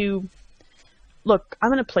jump into... Look, I'm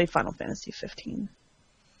going to play Final Fantasy 15.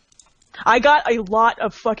 I got a lot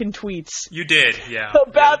of fucking tweets. You did, yeah.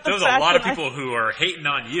 About There's a lot of people who are hating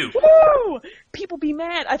on you. Woo! People be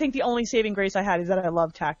mad. I think the only saving grace I had is that I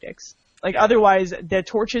love tactics. Like, otherwise, the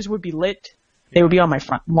torches would be lit. They would be on my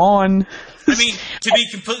front lawn. I mean, to be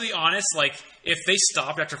completely honest, like, if they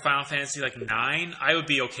stopped after Final Fantasy, like, 9, I would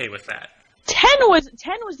be okay with that. 10 was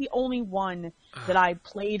the only one that I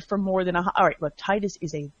played for more than a... Alright, look, Tidus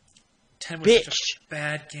is a 10 was bitch. such a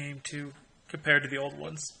bad game, too, compared to the old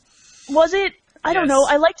ones. Was it? I don't know.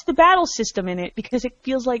 I liked the battle system in it because it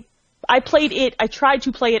feels like... I tried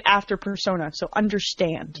to play it after Persona, so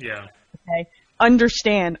understand. Yeah. Okay?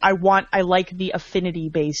 Understand. I like the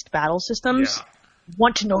affinity-based battle systems. Yeah.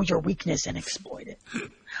 Want to know your weakness and exploit it.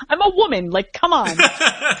 I'm a woman. Like, come on.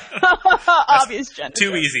 Obvious gender.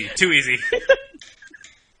 Too easy.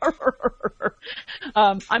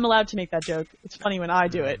 I'm allowed to make that joke. It's funny when I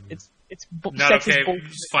do it. It's not okay.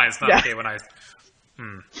 It's fine. It's not okay when I.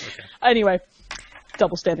 Okay. Anyway,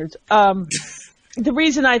 double standards. The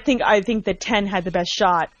reason I think that 10 had the best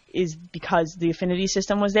shot is because the affinity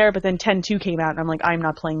system was there, but then 10-2 came out, and I'm like, I'm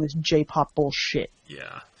not playing this J-pop bullshit.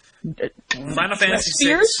 Yeah. Final Fantasy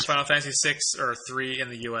 6, Final Fantasy 6 or 3 in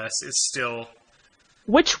the US is still...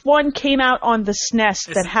 Which one came out on the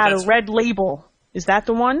SNES that had a red label? Is that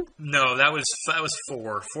the one? No, that was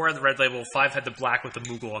 4. 4 had the red label, 5 had the black with the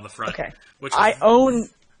Moogle on the front. Okay. Which I own...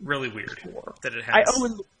 Really weird 4. That it has. I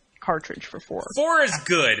own the cartridge for 4. 4 is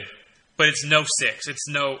good, but it's no 6. It's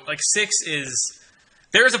no... Like, 6 is...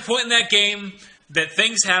 There is a point in that game that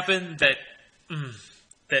things happen that...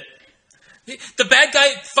 that... The bad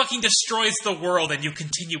guy fucking destroys the world and you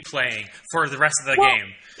continue playing for the rest of the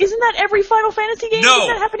game. Isn't that every Final Fantasy game? No.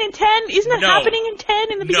 Doesn't that happen in 10? Isn't that happening in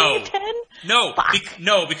 10 in the beginning of 10? No.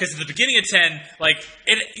 Because in the beginning of 10,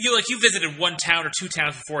 you visited one town or two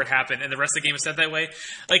towns before it happened and the rest of the game is set that way.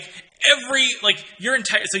 Your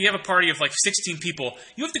entire... So you have a party of 16 people.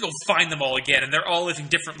 You have to go find them all again and they're all living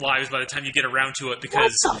different lives by the time you get around to it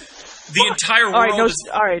because the entire world is...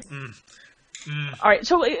 All right. All right,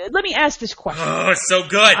 so let me ask this question. Oh, it's so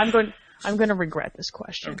good. I'm going to regret this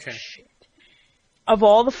question. Okay. Shit. Of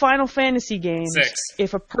all the Final Fantasy games, 6.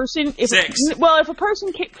 If a person,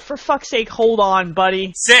 for fuck's sake, hold on,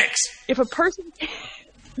 buddy. 6. If a person,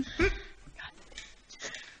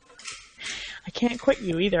 I can't quit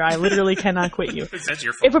you either. I literally cannot quit you. That's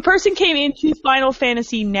your fault. If a person came into Final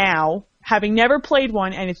Fantasy now, having never played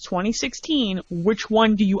one, and it's 2016, which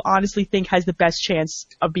one do you honestly think has the best chance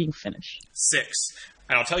of being finished? 6.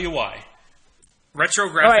 And I'll tell you why. Retro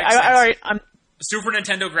graphics. All right. Super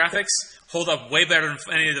Nintendo graphics hold up way better than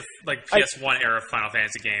any of the PS1 era Final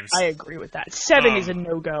Fantasy games. I agree with that. 7 is a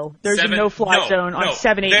no-go. There's a no-fly zone on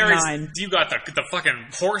 7, 8, 9. You got the fucking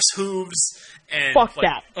horse hooves and fuck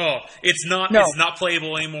that. Oh, it's not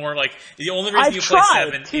playable anymore. Like the only reason you play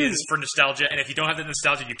 7 is for nostalgia, and if you don't have the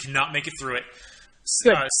nostalgia, you cannot make it through it.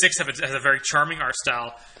 6 has a very charming art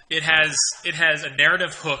style. It has a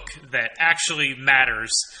narrative hook that actually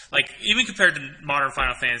matters. Like even compared to modern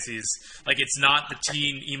Final Fantasies, like it's not the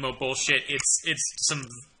teen emo bullshit. It's some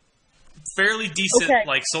fairly decent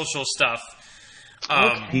social stuff.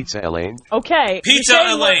 Pizza Elaine. Okay. Pizza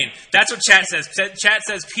Elaine. That's what chat says. Chat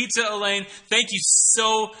says Pizza Elaine. Thank you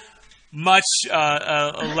so much,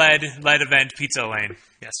 lead event Pizza Elaine.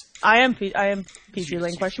 Yes. I am Pizza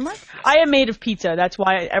Elaine ? I am made of pizza. That's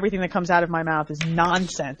why everything that comes out of my mouth is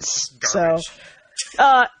nonsense. Garbage.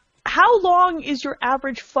 So, how long is your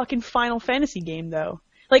average fucking Final Fantasy game though?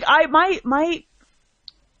 Like I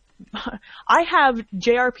have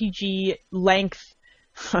JRPG length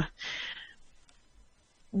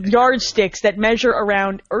yardsticks that measure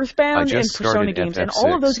around Earthbound and Persona games, and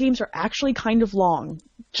all of those games are actually kind of long.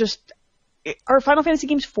 Are Final Fantasy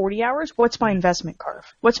games 40 hours? What's my investment,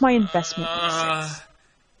 Carv? What's my investment?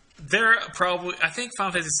 They're probably... I think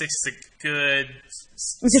Final Fantasy 6 is a good...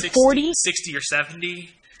 Is it 40? 60 or 70.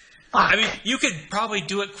 Fuck. I mean, you could probably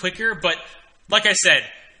do it quicker, but like I said,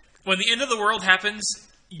 when the end of the world happens,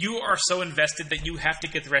 you are so invested that you have to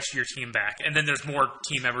get the rest of your team back. And then there's more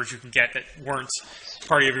team members you can get that weren't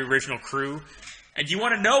part of your original crew. And you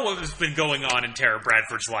want to know what has been going on in Tara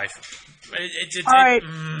Bradford's life. All right.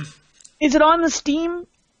 Is it on the Steam?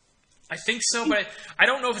 I think so, but I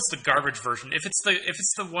don't know if it's the garbage version. If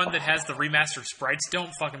it's the one that has the remastered sprites,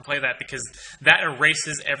 don't fucking play that because that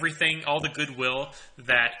erases everything, all the goodwill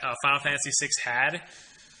that Final Fantasy VI had.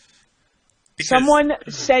 Someone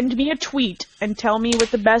send me a tweet and tell me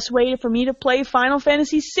what the best way for me to play Final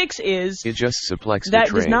Fantasy VI is. It just suplex the That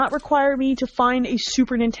train. does not require me to find a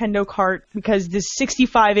Super Nintendo cart because this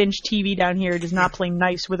 65-inch TV down here does not play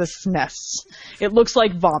nice with a SNES. It looks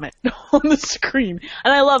like vomit on the screen.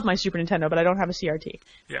 And I love my Super Nintendo, but I don't have a CRT.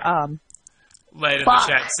 Yeah. Led in the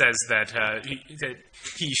chat says that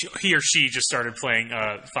he or she just started playing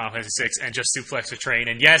Final Fantasy VI and just suplexed a train.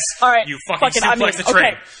 And yes, all right, you fucking suplexed a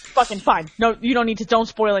train. Okay, fucking fine. No, you don't need to. Don't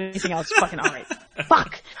spoil anything else. Fucking all right.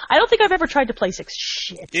 Fuck. I don't think I've ever tried to play 6.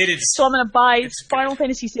 Shit. It is. So I'm gonna buy Final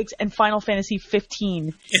Fantasy 6 and Final Fantasy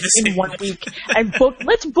 15 in 1 week, and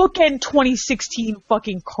let's bookend 2016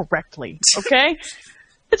 fucking correctly. Okay.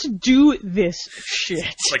 Let's do this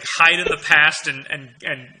shit. Like hide in the past and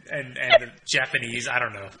Japanese. I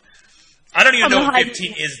don't know. I don't even know what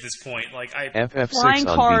 15 is at this point. Like FF6 flying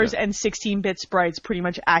cars Vita. and 16-bit sprites pretty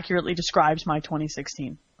much accurately describes my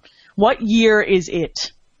 2016. What year is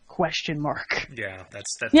it? Question mark. Yeah,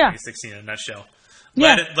 that's 2016 in a nutshell.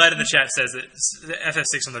 Led in the chat says that the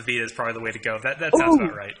FF6 on the Vita is probably the way to go. That sounds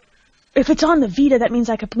about right. If it's on the Vita, that means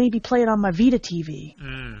I could maybe play it on my Vita TV.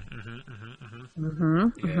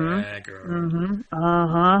 Yeah, girl.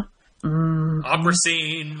 Opera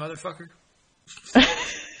scene, motherfucker.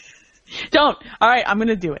 Don't. All right, I'm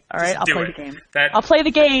gonna do it. All right, I'll play the game. I'll play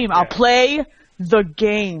the game. Yeah. I'll play the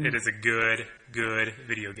game. It is a good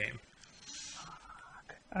video game.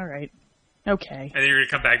 All right. Okay. And then you're gonna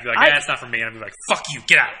come back and be like, it's not for me. And I'm gonna be like, fuck you,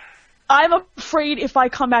 get out. I'm afraid if I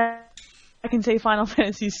come back I can say Final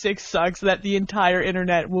Fantasy VI sucks, that the entire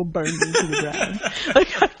internet will burn me to the ground.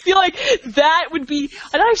 Like, I feel like that would be,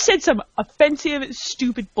 and I've said some offensive,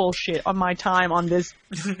 stupid bullshit on my time on this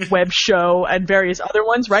web show and various other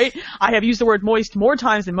ones, right? I have used the word moist more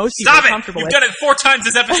times than most people are comfortable with. You've done it 4 times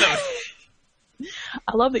this episode.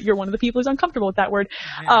 I love that you're one of the people who's uncomfortable with that word.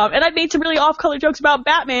 And I've made some really off-color jokes about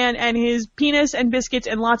Batman and his penis and biscuits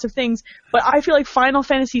and lots of things, but I feel like Final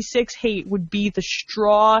Fantasy VI hate would be the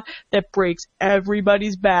straw that breaks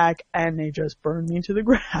everybody's back and they just burn me to the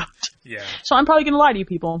ground. Yeah. So I'm probably going to lie to you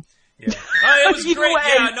people. Yeah. It was great. Way,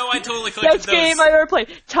 yeah, no, I totally collected best those. Best game I've ever played.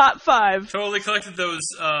 Top 5. Totally collected those,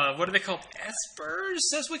 what are they called? Espers?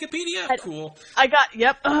 Says Wikipedia? Cool. I got,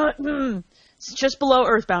 yep. It's just below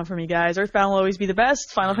Earthbound for me, guys. Earthbound will always be the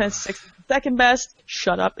best. Final Fantasy VI is the second best.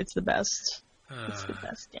 Shut up, it's the best. It's the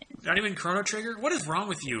best game. Not even Chrono Trigger? What is wrong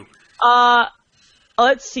with you?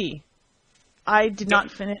 Let's see. I did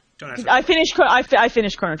not finish. I finished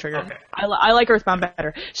Chrono Trigger. Okay. I like Earthbound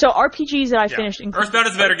better. So RPGs that I finished. Earthbound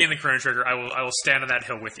is a better game than Chrono Trigger. I will stand on that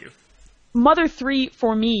hill with you. Mother 3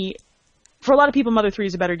 for me. For a lot of people, Mother 3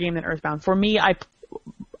 is a better game than Earthbound. For me,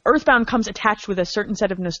 Earthbound comes attached with a certain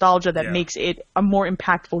set of nostalgia that makes it a more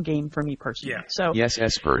impactful game for me personally. Yeah. So yes,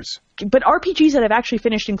 Espers. But RPGs that I've actually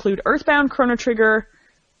finished include Earthbound, Chrono Trigger,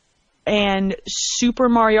 and Super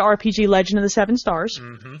Mario RPG Legend of the Seven Stars.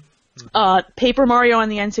 Paper Mario on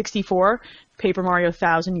the N64, Paper Mario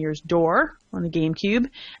Thousand Years Door on the GameCube,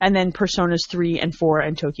 and then Personas 3 and 4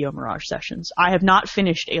 and Tokyo Mirage Sessions. I have not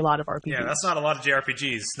finished a lot of RPGs. Yeah, that's not a lot of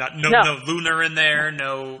JRPGs. No Lunar in there,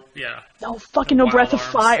 no fucking no Breath of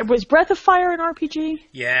Fire. Was Breath of Fire an RPG?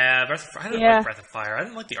 Yeah, I didn't like Breath of Fire. I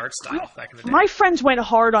didn't like the art style back in the day. My friends went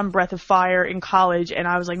hard on Breath of Fire in college, and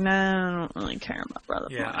I was like, no, I don't really care about Breath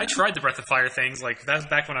of Fire. Yeah, I tried the Breath of Fire things. Like, that was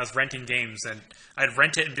back when I was renting games, and I'd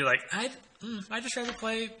rent it and be like, I'd just rather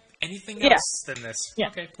play anything else than this. Yeah.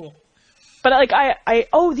 Okay, cool. But like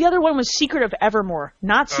the other one was Secret of Evermore,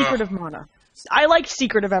 not Secret of Mana. I like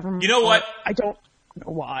Secret of Evermore. You know what? I don't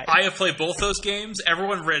know why. I have played both those games.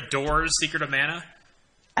 Everyone adores Secret of Mana.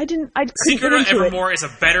 Secret of Evermore is a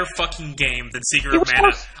better fucking game than Secret of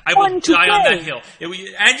Mana. I will die on that hill.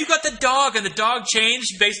 And you got the dog, and the dog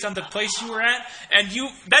changed based on the place you were at. And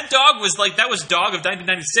that dog was like, that was Dog of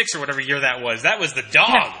 1996 or whatever year that was. That was the dog.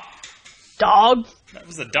 Yeah. Dog. That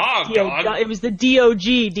was the dog, dog. It was the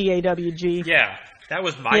D-O-G, D-A-W-G. Yeah, that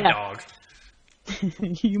was my dog.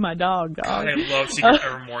 You my dog. God, I love Secret of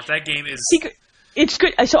Evermore. That game is... It's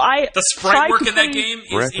good. So the sprite work in that game is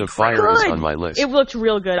Breath of Fire is on my list. It looked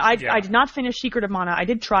real good. I did not finish Secret of Mana. I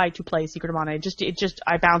did try to play Secret of Mana.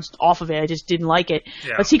 I bounced off of it. I just didn't like it.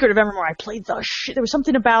 Yeah. But Secret of Evermore, I played the shit. There was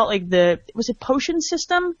something about like was it potion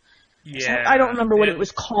system? Yeah. I don't remember what it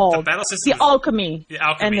was called. The battle system. The alchemy. The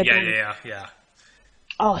alchemy. Yeah.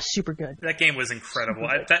 Oh, super good. That game was incredible.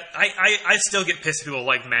 I still get pissed if people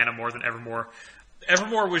like Mana more than Evermore.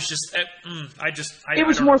 Evermore was just... It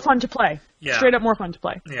was more fun to play. Yeah. Straight up more fun to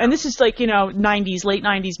play. Yeah. And this is like, late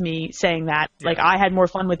 90s me saying that. Yeah. Like, I had more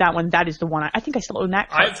fun with that one. That is the one. I think I still own that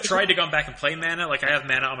card. I've tried to go back and play Mana. Like, I have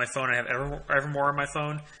Mana on my phone. I have Evermore on my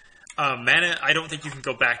phone. Mana, I don't think you can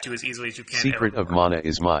go back to as easily as you can Secret of Mana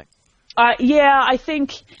is mine.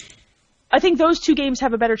 I think those two games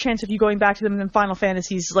have a better chance of you going back to them than Final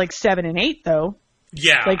Fantasies like 7 and 8, though.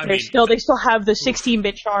 Yeah, like they still have the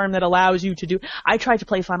 16-bit charm that allows you to do. I tried to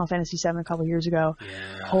play Final Fantasy 7 a couple years ago.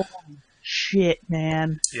 Yeah. Oh, shit,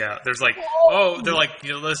 man. Yeah, there's like, they're like,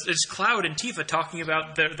 there's Cloud and Tifa talking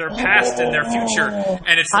about their past and their future,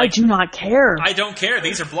 and it's like, I do not care. I don't care.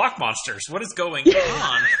 These are block monsters. What is going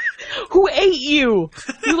on? Who ate you?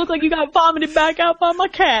 You look like you got vomited back out by my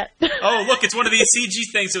cat. Oh, look, it's one of these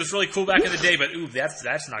CG things that was really cool back in the day, but ooh, that's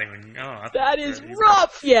not even. Oh, that is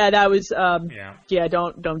rough. Yeah, that was. Yeah,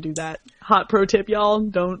 don't do that. Hot pro tip, y'all.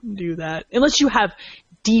 Don't do that unless you have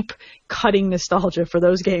deep cutting nostalgia for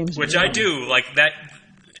those games. Which I do. Like that.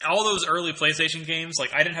 All those early PlayStation games.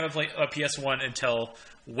 Like I didn't have a PS1 until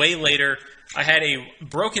way later. I had a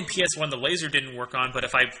broken PS1 the laser didn't work on, but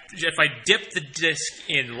if I dipped the disc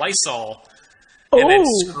in Lysol and then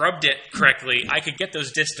scrubbed it correctly, I could get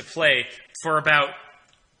those discs to play for about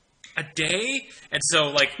a day. And so,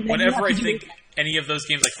 like, whenever I think any of those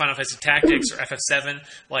games, like Final Fantasy Tactics or FF7,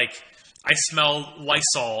 like, I smell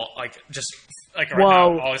Lysol, like, just, like, right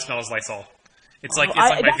now, all I smell is Lysol. It's like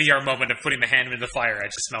my VR moment of putting the hand in the fire. I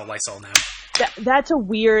just smell Lysol now. That's a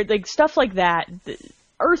weird, like, stuff like that.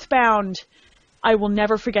 Earthbound, I will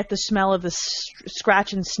never forget the smell of the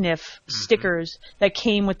scratch and sniff stickers that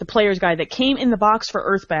came with the player's guide that came in the box for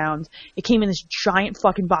Earthbound. It came in this giant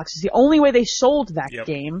fucking box. It's the only way they sold that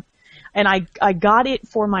game. And I got it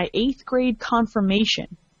for my 8th grade confirmation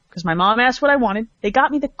because my mom asked what I wanted. They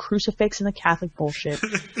got me the crucifix and the Catholic bullshit.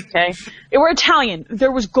 Okay? They were Italian.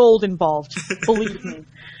 There was gold involved. Believe me.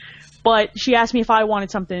 But she asked me if I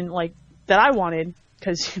wanted something like that I wanted.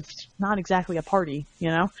 Because it's not exactly a party, you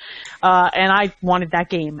know? And I wanted that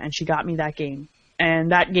game, and she got me that game. And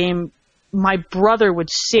that game, my brother would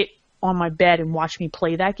sit on my bed and watch me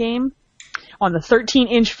play that game on the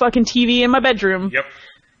 13-inch fucking TV in my bedroom. Yep.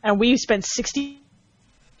 And we spent 60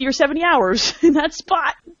 or 70 hours in that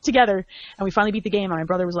spot together. And we finally beat the game, and my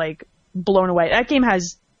brother was, like, blown away. That game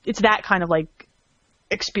it's that kind of, like,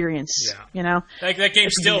 experience, you know? That game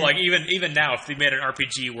still, like, even now, if they made an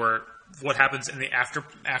RPG where what happens in the after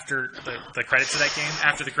the credits of that game,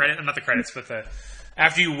 after the credit, not the credits, but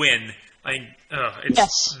after you win,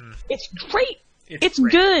 it's great. It's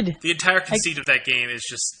great. Good. The entire conceit of that game is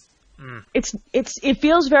just. It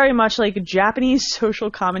feels very much like a Japanese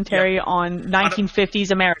social commentary on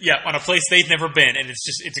 1950s America. Yeah, on a place they've never been, and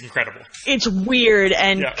it's incredible. It's weird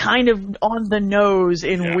and kind of on the nose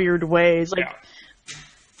in weird ways. Like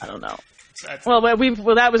I don't know. Well,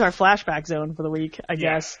 that was our flashback zone for the week, I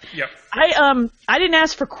guess. Yep. I didn't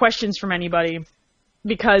ask for questions from anybody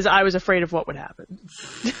because I was afraid of what would happen.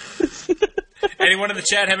 Anyone in the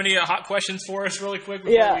chat have any hot questions for us, really quick,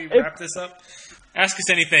 before we wrap this up? Ask us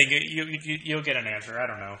anything. You'll get an answer. I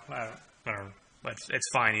don't know. I don't know. It's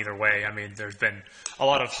fine either way. I mean, there's been a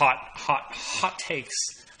lot of hot takes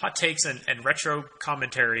and retro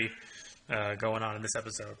commentary going on in this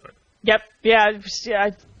episode. But yep. Yeah.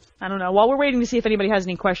 I don't know. While we're waiting to see if anybody has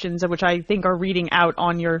any questions, which I think are reading out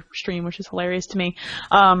on your stream, which is hilarious to me.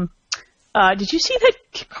 Did you see that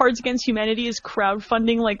Cards Against Humanity is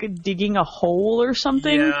crowdfunding, like, digging a hole or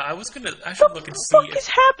something? Yeah, I should look and see. What the fuck is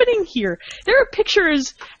happening here? There are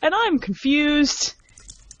pictures, and I'm confused.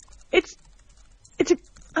 It's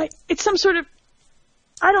some sort of,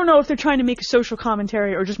 I don't know if they're trying to make a social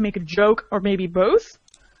commentary or just make a joke, or maybe both.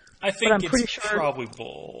 I think it's probably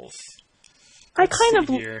both.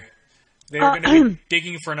 Here. They're going to be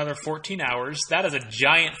digging for another 14 hours. That is a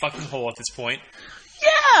giant fucking hole at this point.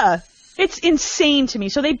 Yeah! It's insane to me.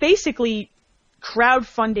 So they basically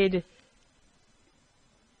crowdfunded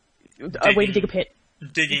a way to dig a pit.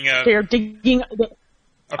 They're digging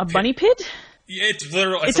a bunny pit? Yeah, it's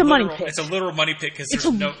literal. It's a money pit. It's a literal money pit because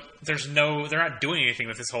they're not doing anything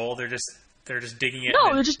with this hole. They're just digging it.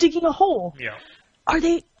 No, they're just digging a hole. Yeah. Are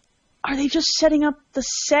they just setting up the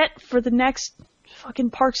set for the next fucking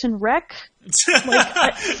Parks and Rec?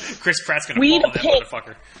 Chris Pratt's gonna fall on that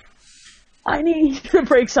motherfucker. I need to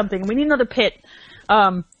break something. We need another pit.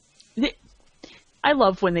 I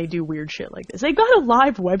love when they do weird shit like this. They got a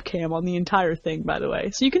live webcam on the entire thing, by the way,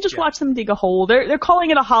 so you can just watch them dig a hole. They're calling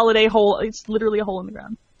it a holiday hole. It's literally a hole in the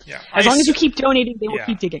ground. Yeah. As long as you keep donating, they will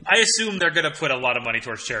keep digging. I assume they're gonna put a lot of money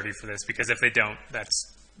towards charity for this because if they don't,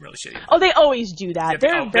 that's really shitty. Oh, they always do that.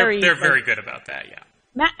 Yeah, they're very good about that. Yeah.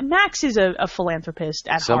 Max is a philanthropist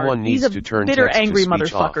at Someone heart. needs He's to a turn bitter, text to angry speech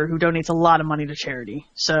motherfucker off. who donates a lot of money to charity.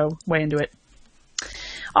 So, way into it.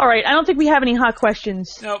 All right, I don't think we have any hot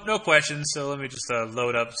questions. Nope, no questions. So let me just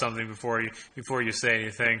load up something before you say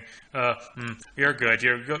anything. You're good.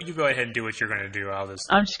 You go ahead and do what you're going to do.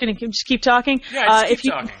 I'm just going to keep talking. Yeah, just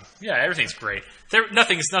keep talking. Yeah, everything's great.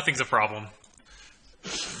 Nothing's a problem.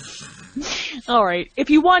 All right. If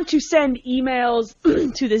you want to send emails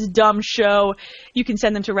to this dumb show, you can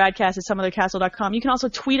send them to radcast@someothercastle.com. You can also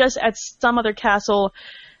tweet us at someothercastle.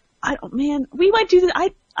 Man, we might do this.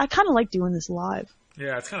 I kind of like doing this live.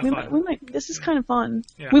 Yeah, it's kind of fun. This is kind of fun.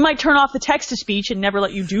 Yeah. We might turn off the text-to-speech and never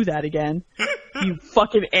let you do that again. You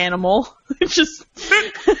fucking animal. Just,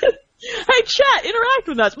 hey, chat, interact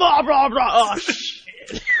with us. Blah, blah, blah. Oh,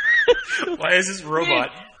 shit. Why is this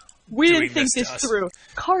robot We doing didn't think this through.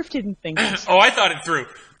 Carf didn't think this. Oh, I thought it through.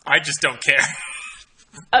 I just don't care.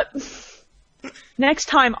 Next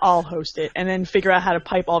time I'll host it and then figure out how to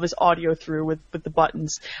pipe all this audio through with the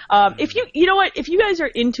buttons. If you know what, if you guys are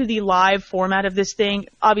into the live format of this thing,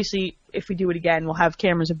 obviously if we do it again, we'll have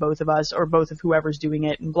cameras of both of us or both of whoever's doing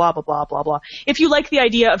it and blah, blah, blah, blah, blah. If you like the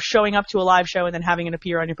idea of showing up to a live show and then having it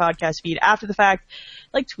appear on your podcast feed after the fact,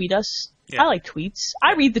 like tweet us. Yeah. I like tweets.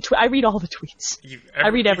 I read I read all the tweets. I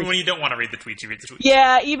read everything. Even when you don't want to read the tweets, you read the tweets.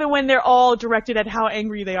 Yeah, even when they're all directed at how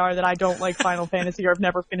angry they are that I don't like Final Fantasy or have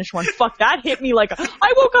never finished one. Fuck, that hit me like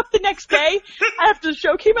I woke up the next day after the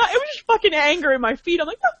show came out. It was just fucking anger in my feet. I'm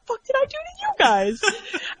like, what the fuck did I do to you guys?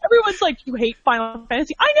 Everyone's like, you hate Final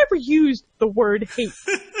Fantasy. I never used the word hate.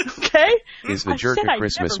 Okay? Is the Jerk a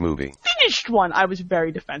Christmas movie? Finished one. I was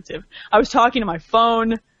very defensive. I was talking to my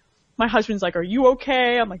phone. My husband's like, are you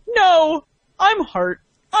okay? I'm like, no, I'm hurt.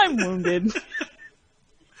 I'm wounded.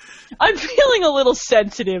 I'm feeling a little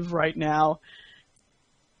sensitive right now.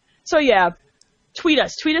 So yeah, tweet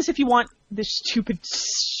us. Tweet us if you want this stupid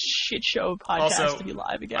shit show podcast also, to be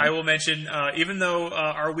live again. I will mention, even though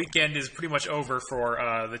our weekend is pretty much over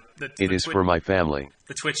for it is for my family.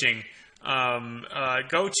 The twitching.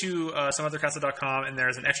 Go to someothercastle.com and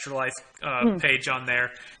there's an Extra Life page on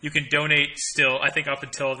there. You can donate still, I think, up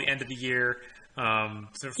until the end of the year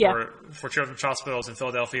for children's hospitals in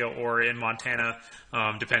Philadelphia or in Montana,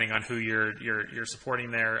 depending on who you're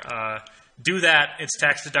supporting there. Do that. It's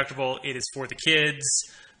tax deductible. It is for the kids.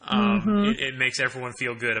 It makes everyone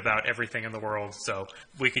feel good about everything in the world. So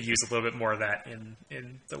we could use a little bit more of that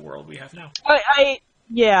in the world we have now.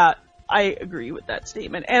 I agree with that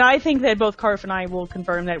statement. And I think that both Carf and I will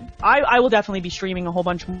confirm that I will definitely be streaming a whole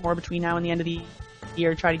bunch more between now and the end of the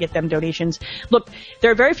year, try to get them donations. Look,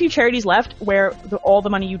 there are very few charities left where all the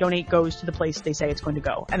money you donate goes to the place they say it's going to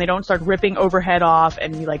go. And they don't start ripping overhead off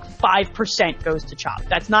and like 5% goes to CHOP.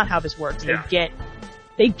 That's not how this works. Yeah.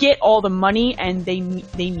 They get all the money and they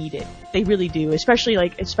need it. They really do. Especially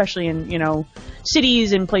in,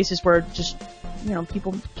 cities and places where just,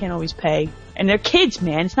 people can't always pay. And they're kids,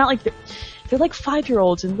 man. It's not like they're like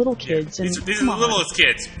 5-year-olds and little kids. Yeah. And these are the littlest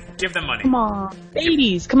kids. Give them money. Come on.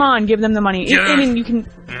 Babies. Come on, give them the money. I mean, you can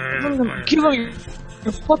give them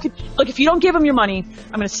your fucking... Look, if you don't give them your money,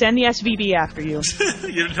 I'm going to send the SVB after you.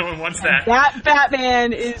 No one wants that. That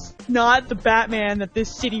Batman is not the Batman that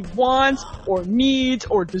this city wants or needs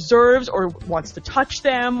or deserves or wants to touch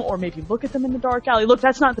them or maybe look at them in the dark alley. Look,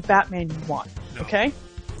 that's not the Batman you want, okay?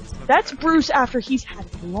 That's Bruce after he's had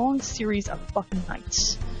a long series of fucking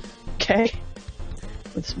nights. Okay?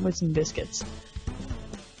 With some biscuits.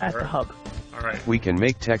 At the hub. Alright. We can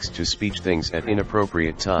make text-to-speech things at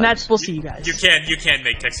inappropriate times. We'll see you guys. You can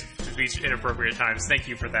make text-to-speech inappropriate times. Thank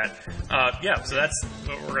you for that. So that's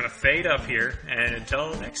what we're gonna fade up here, and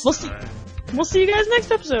until next time. We'll see you guys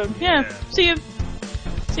next episode. Yeah. See you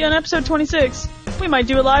on episode 26. We might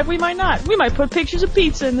do it live, we might not. We might put pictures of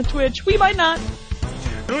pizza in the Twitch. We might not.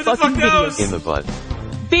 Who the fuck knows? In the butt.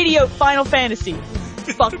 Video Final Fantasy.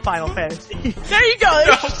 Fuck Final Fantasy. There you go.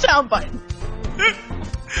 There's your sound button.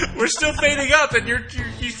 We're still fading up, and you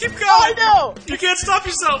keep going. I know. You can't stop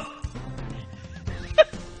yourself.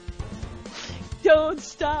 Don't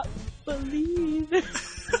stop believing.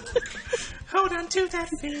 Hold on to that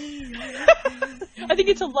feeling. I think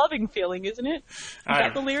it's a loving feeling, isn't it? Is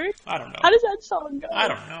that the lyric? I don't know. How does that song go? I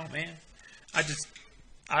don't know, man.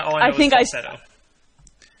 All I know is falsetto.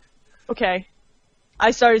 Okay.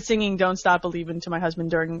 I started singing Don't Stop Believin' to my husband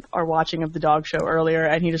during our watching of the dog show earlier,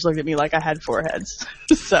 and he just looked at me like I had 4 heads.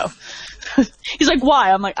 So, he's like,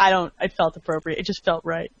 why? I'm like, it felt appropriate. It just felt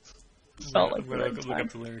right. Felt like look up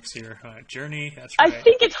the lyrics here. Journey, that's right. I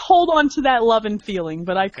think it's Hold On to That Lovin' Feeling,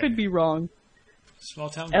 but I could be wrong. Small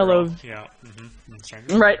Town Girl. Yeah.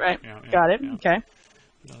 Right. Yeah, got it. Yeah. Okay.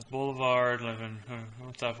 Boulevard, living,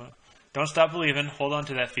 don't stop believing, hold on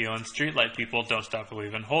to that feeling. Streetlight people, don't stop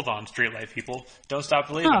believing. Hold on, streetlight people. Don't stop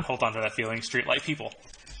believing, hold on to that feeling. Streetlight people.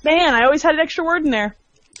 Man, I always had an extra word in there.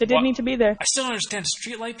 That didn't need to be there. I still don't understand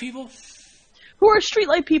streetlight people. Who are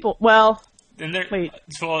streetlight people? Well,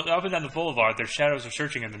 so up and down the boulevard, their shadows are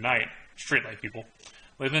searching in the night. Streetlight people.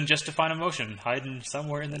 Living just to find emotion, hiding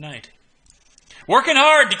somewhere in the night. Working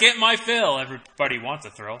hard to get my fill. Everybody wants a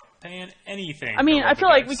thrill. Paying anything. I mean, I feel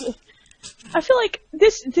like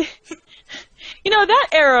this that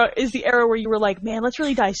era is the era where you were like, man, let's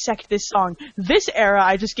really dissect this song. This era,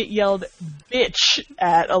 I just get yelled bitch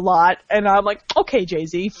at a lot, and I'm like, okay,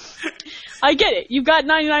 Jay-Z. I get it. You've got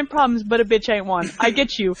 99 problems, but a bitch ain't one. I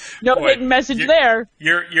get you. No hidden message there.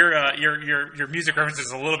 Your music reference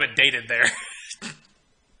is a little bit dated there.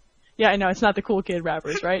 Yeah, I know. It's not the cool kid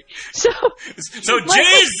rappers, right? So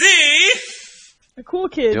Jay-Z! The cool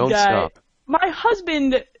kid Don't guy. stop. My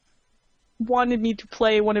husband wanted me to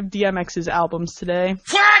play one of DMX's albums today.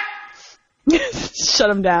 What? Shut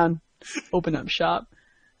him down. Open up shop.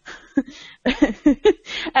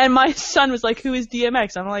 And my son was like, who is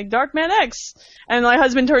DMX? I'm like, Darkman X. And my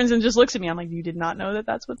husband turns and just looks at me. I'm like, you did not know that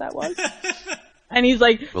that's what that was? And he's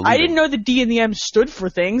like, I didn't know the D and the M stood for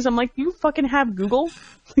things. I'm like, you fucking have Google?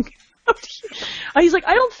 He's like,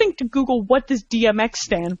 I don't think to Google what does DMX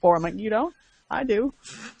stand for. I'm like, you don't? I do.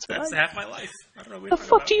 That's half my life. I don't know what the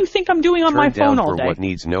fuck do you think I'm doing on my phone all day? Turn down for what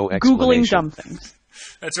needs no explanation. Googling dumb things.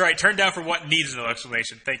 That's right. Turn down for what needs no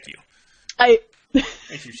explanation. Thank you.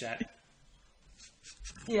 Thank you, chat.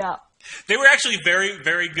 Yeah. They were actually very,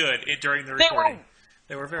 very good during the recording.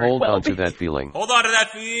 They were very Hold on to that feeling. Hold on to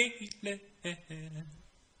that feeling.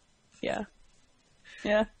 Yeah.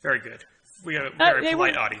 Yeah. Very good. We got a very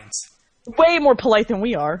polite audience. Way more polite than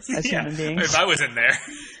we are as human beings. If I was in there.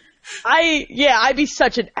 I'd be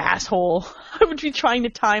such an asshole. I would be trying to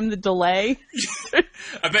time the delay.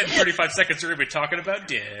 I bet in 35 seconds we're going to be talking about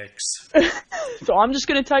dicks. So I'm just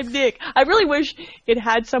going to type dick. I really wish it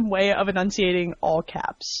had some way of enunciating all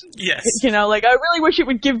caps. Yes. I really wish it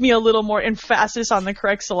would give me a little more emphasis on the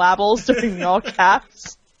correct syllables during the all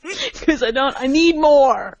caps. Because I need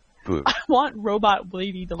more. Boo. I want Robot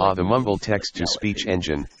Lady to the mumble text-to-speech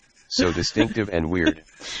engine. So distinctive and weird.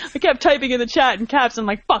 I kept typing in the chat in caps. I'm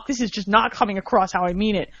like, fuck, this is just not coming across how I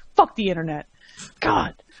mean it. Fuck the internet.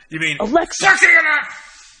 God. You mean Alexa? Fuck the internet!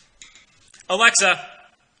 Alexa.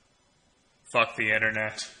 Fuck the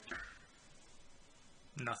internet.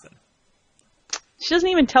 Nothing. She doesn't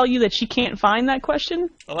even tell you that she can't find that question?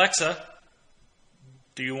 Alexa,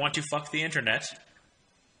 do you want to fuck the internet?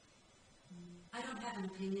 I don't have an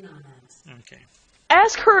opinion on that. Okay.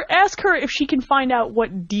 Ask her if she can find out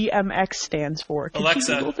what DMX stands for. Can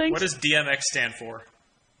Alexa, what does DMX stand for?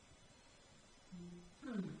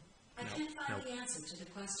 I can't find the answer to the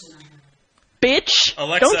question I have. Bitch!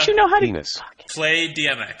 Alexa, don't you know how to penis. Play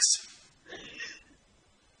DMX?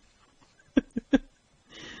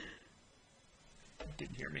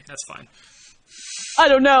 Didn't hear me. That's fine. I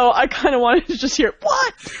don't know. I kind of wanted to just hear,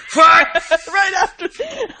 what? What? Right after.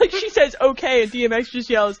 Like, she says, okay, and DMX just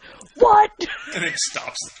yells, what? And it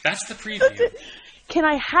stops. That's the preview. Can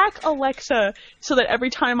I hack Alexa so that every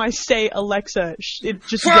time I say Alexa, it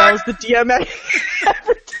just yells the DMX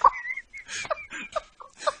every time?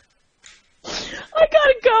 I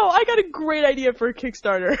gotta go. I got a great idea for a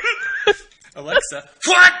Kickstarter. Alexa,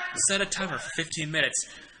 what? Set a timer for 15 minutes.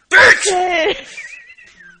 Bitch! Okay.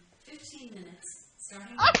 15 minutes.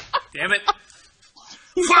 Starting. Damn it.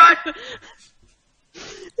 What?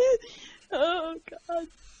 Oh, God.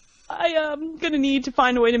 I am gonna need to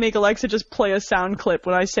find a way to make Alexa just play a sound clip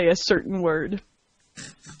when I say a certain word.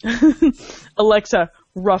 Alexa,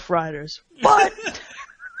 Rough Riders. What?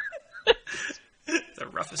 The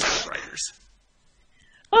roughest of riders.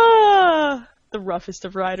 The roughest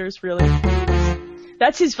of riders, really.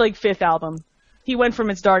 That's his, fifth album. He went from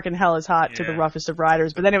It's Dark and Hell is Hot to The Roughest of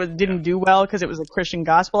Riders, but then it didn't do well because it was a Christian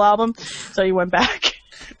gospel album, so he went back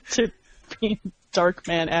to being Dark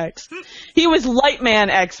Man X. He was Light Man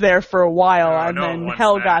X there for a while, and then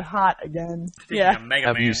Hell got hot again.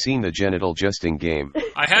 Have you seen the Genital Jousting game?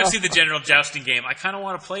 I have seen the Genital Jousting game. I kind of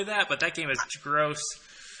want to play that, but that game is gross.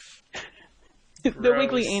 The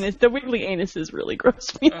wiggly anuses really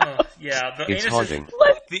gross me out. Yeah, it's haunting.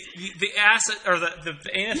 The ass or the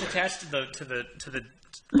anus attached to the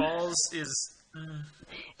balls is.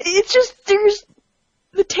 It's just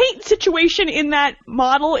the taint situation in that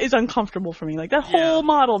model is uncomfortable for me. Like that whole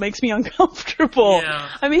model makes me uncomfortable. Yeah.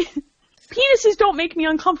 I mean, penises don't make me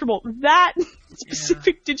uncomfortable. That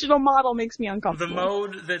specific digital model makes me uncomfortable. The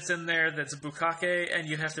mode that's in there that's bukkake, and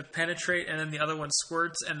you have to penetrate, and then the other one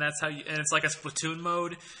squirts, and that's how you. And it's like a Splatoon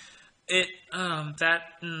mode.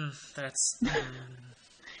 That's.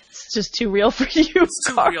 It's just too real for you. It's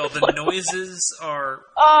too real. The noises are.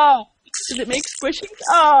 Oh, does it make squishing?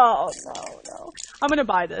 Oh no! I'm gonna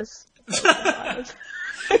buy this. I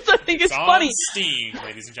think it's funny. On Steam,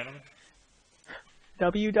 ladies and gentlemen.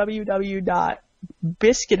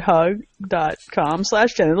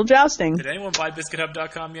 www.biscuithug.com/genitaljousting. Did anyone buy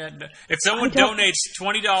biscuithub.com yet? If someone donates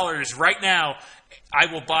 $20 right now, I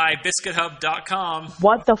will buy biscuithub.com.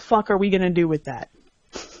 What the fuck are we gonna do with that?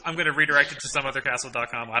 I'm going to redirect it to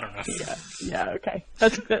someothercastle.com. I don't know. Yeah, okay.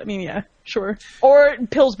 Yeah, sure. Or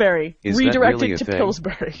Pillsbury. Is that redirect really it a to thing?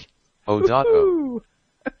 Pillsbury. Oh. Ooh.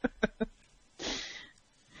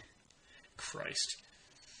 Christ.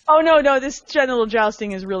 Oh, no, this genital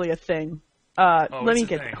jousting is really a thing. Let me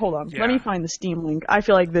it's a thing. hold on. Yeah. Let me find the Steam link. I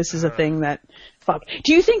feel like this is a thing that, fuck.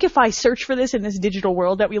 Do you think if I search for this in this digital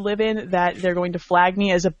world that we live in, that they're going to flag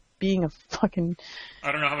me as being a fucking...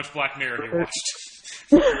 I don't know how much Black Mirror you watched.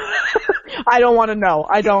 I don't want to know.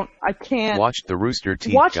 I can't. Watched the Rooster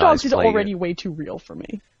Teeth Watch guys Dogs is play already it. way too real for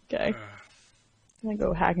me. Okay. I'm gonna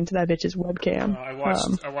go hack into that bitch's webcam. I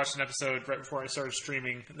watched an episode right before I started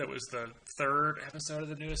streaming that was the 3rd episode of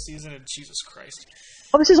the newest season, and Jesus Christ.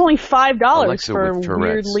 Oh, this is only $5 Alexa for with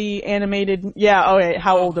Tourette's. weirdly animated. Yeah. Oh, wait.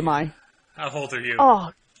 How old am I? How old are you?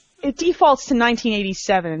 Oh, it defaults to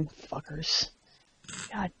 1987. Fuckers.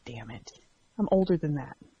 God damn it. I'm older than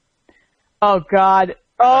that. Oh God.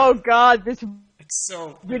 Oh God. This It's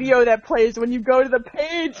so... video that plays when you go to the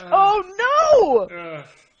page. Oh no!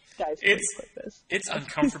 Guys, please click this. It's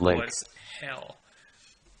uncomfortable Link. as hell.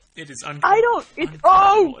 It is uncomfortable. I don't. It's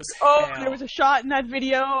as hell. there was a shot in that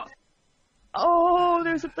video. Oh,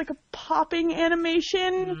 there's like a popping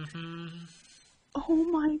animation. Mm-hmm. Oh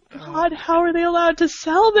my God! How are they allowed to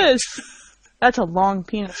sell this? That's a long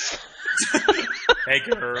penis. Hey,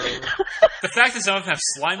 girl. The fact that some of them have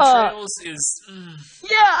slime trails is...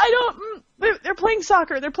 Yeah, I don't. They're playing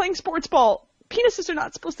soccer. They're playing sports ball. Penises are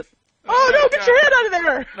not supposed to. Oh no! Get your hand out of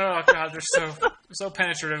there! Oh, God, they're so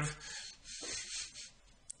penetrative.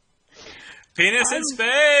 Penis in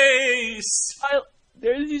space!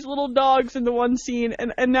 There's these little dogs in the one scene,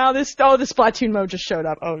 and now the Splatoon mode just showed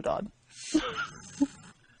up. Oh God.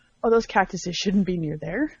 Oh, those cactuses shouldn't be near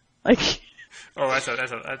there. Like. Oh, that's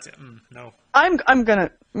it. No. I'm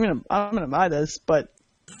gonna buy this, but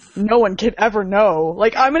no one can ever know.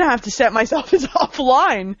 Like, I'm gonna have to set myself as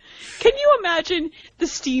offline. Can you imagine the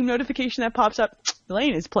Steam notification that pops up?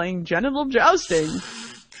 Elaine is playing genital jousting.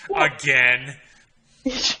 Again.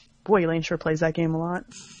 Boy, Elaine sure plays that game a lot.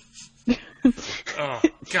 Oh,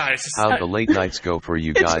 God, it's just... How the late nights go for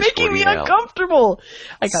you It's guys. making me 40 now. uncomfortable.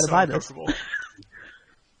 I gotta buy this.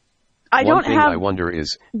 I One don't thing have I wonder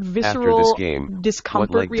is, after visceral this game, discomfort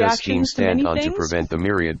what leg does Steam reactions to many stand on to things. prevent the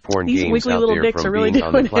myriad porn These games wiggly out little there dicks are from really being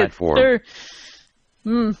on doing the platform? it. I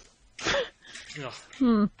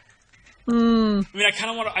mean, I kind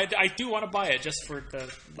of want to... I do want to buy it just for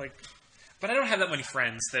the, like... But I don't have that many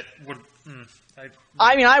friends that would...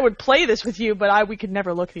 I mean, I would play this with you, but we could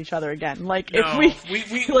never look at each other again. Like, no, if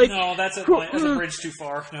we like, no, that's a bridge too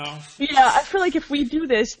far. No. Yeah, I feel like if we do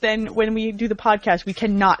this, then when we do the podcast, we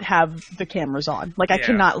cannot have the cameras on. Like, I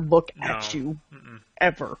cannot look at you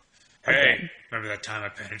ever. Hey, again. remember that time I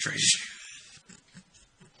penetrated you?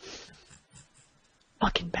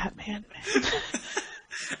 Fucking Batman, man.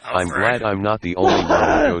 I'm glad I'm not the only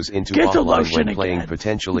one who goes into Get the offline lotion when playing again.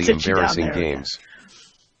 potentially Sit you down embarrassing there. games.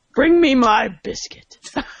 Bring me my biscuit.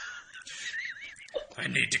 I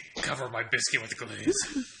need to cover my biscuit with glaze.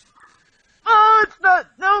 Oh, it's not.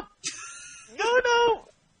 Nope. No.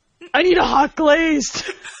 I need a hot glazed.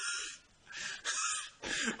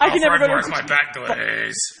 I can never go to my back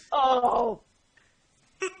glaze. Oh.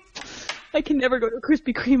 I can never go to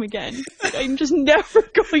Krispy Kreme again. Like, I'm just never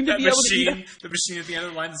going to That be able to eat machine, the machine at the end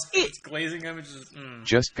of the line is glazing them. It's just,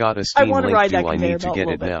 Just got a I Steam want to link. ride Do that I conveyor need to belt a get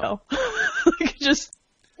little it bit, now? though. Like, just,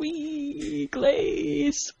 wee,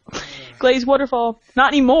 glaze. Glaze waterfall.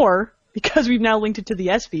 Not anymore, because we've now linked it to the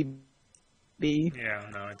SVB. yeah,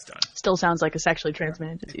 no, it's done. Still sounds like a sexually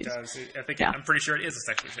transmitted disease. It does. I think Yeah. I'm pretty sure it is a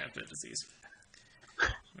sexually transmitted disease.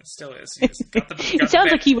 It still is. You just got the, you got It sounds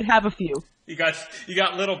the like he would have a few. You got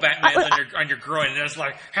little Batmans on your groin, and it's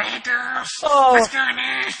like, hey girls, Oh. what's going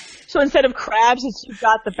on? So instead of crabs, you've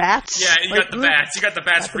got the bats? Yeah, you Like, got the bats. You got the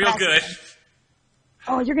bats Got the real bats. good.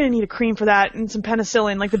 Oh, you're gonna need a cream for that and some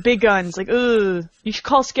penicillin, like the big guns. Like, ugh. You should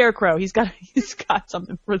call Scarecrow. He's got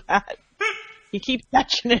something for that. He keeps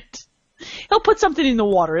catching it. He'll put something in the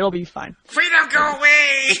water. It'll be fine. Freedom, go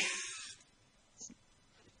away!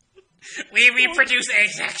 We reproduce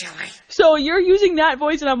asexually. So you're using that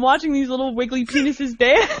voice, and I'm watching these little wiggly penises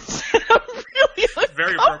dance. And I'm really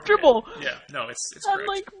Very uncomfortable. appropriate. Yeah, no, it's I'm correct.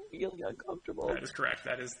 like really uncomfortable. That is correct.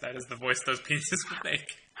 That is the voice those penises would make.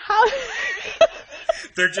 How?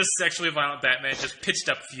 They're just sexually violent Batman, just pitched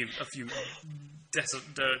up a few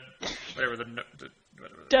whatever.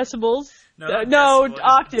 Decibels? No, No, decibel.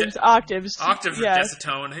 octaves. Octaves. Octaves Yeah. of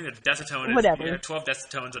decitone. I think the decitone is Whatever. 12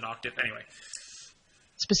 decitones an octave. Anyway,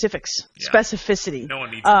 Specifics. Yeah. Specificity. no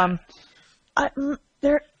one needs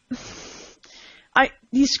that.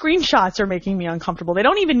 These screenshots are making me uncomfortable. They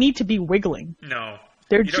don't even need to be wiggling. No.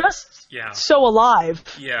 They're just so alive.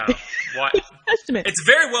 Yeah. Why? Testament. It's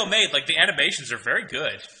very well made. Like, the animations are very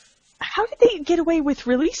good. How did they get away with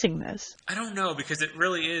releasing this? I don't know, because it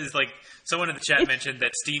really is, like, someone in the chat mentioned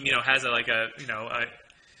that Steam, has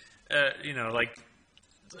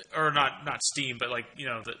or not Steam, but like,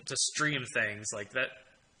 to stream things, like, that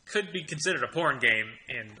could be considered a porn game,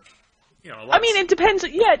 and, I mean, it depends.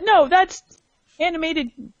 Yeah, no, that's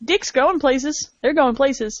animated dicks going places. They're going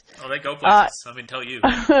places. Oh, they go places. Let me tell you.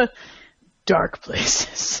 Dark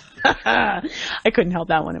places. I couldn't help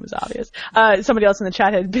that one. It was obvious. Somebody else in the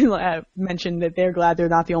chat had been mentioned that they're glad they're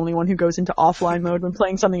not the only one who goes into offline mode when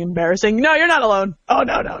playing something embarrassing. No, you're not alone. Oh,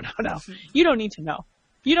 no. You don't need to know.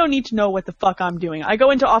 You don't need to know what the fuck I'm doing. I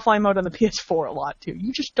go into offline mode on the PS4 a lot, too.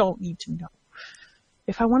 You just don't need to know.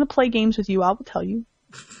 If I want to play games with you, I will tell you.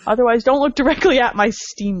 Otherwise, don't look directly at my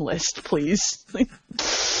Steam list, please.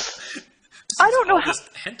 I don't know how...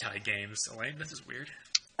 Just hentai games, Elaine. This is weird.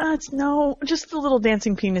 No, just the little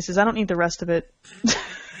dancing penises. I don't need the rest of it.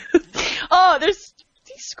 Oh, there's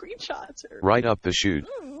these screenshots. Right up the chute.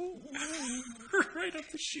 Right up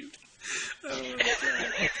the chute. Oh,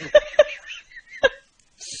 my God.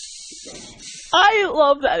 I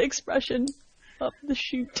love that expression. Up the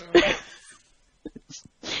chute.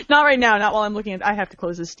 Not right now, not while I'm looking at... I have to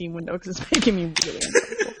close this Steam window because it's making me really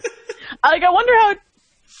uncomfortable.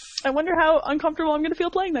 I wonder how uncomfortable I'm going to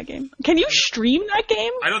feel playing that game. Can you stream that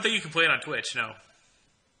game? I don't think you can play it on Twitch, no.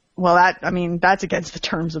 Well, that's against the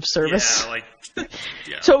terms of service.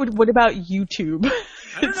 Yeah. So what about YouTube?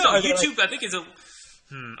 I don't know. YouTube, I think, is a...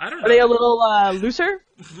 I don't know. Are they a little looser,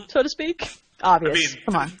 so to speak? Obvious.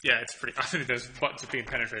 Come on. Yeah, it's pretty... I mean, those buttons are being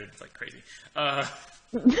penetrated. It's like crazy.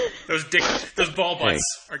 Those ball butts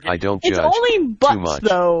are getting... I don't judge It's only butts, too much.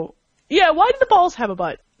 though. Yeah, why do the balls have a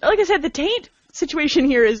butt? Like I said, the taint situation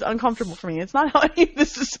here is uncomfortable for me. It's not how any of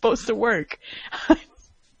this is supposed to work.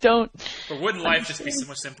 Don't... But wouldn't life just be so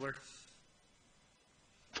much simpler?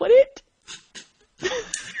 Would it?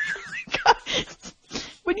 God.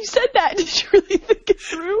 When you said that, did you really think it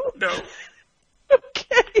through? No.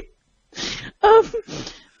 Okay.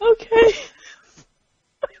 Okay.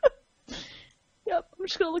 Yep, I'm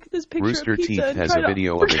just gonna look at this picture Rooster of pizza Teeth and has try a to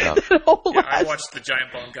video of it up. Yeah, I watched the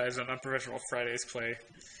Giant Bomb guys on Unprofessional Fridays play.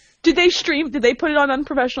 Did they stream? Did they put it on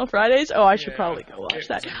Unprofessional Fridays? Oh, I should probably go watch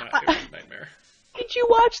that. It was a nightmare. Did you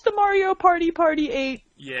watch the Mario Party 8?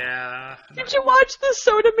 Yeah. Did you watch the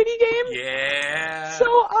soda minigame? Yeah. So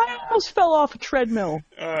I almost fell off a treadmill.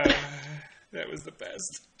 That was the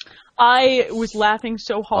best. I was laughing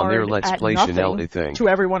so hard On their Let's at Play nothing Chanel thing. to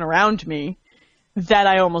everyone around me that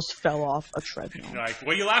I almost fell off a treadmill. Like,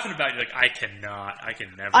 what are you laughing about? You're like, I can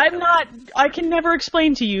never. I can never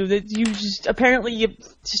explain to you that you just, apparently,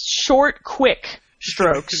 just short, quick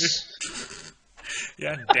strokes.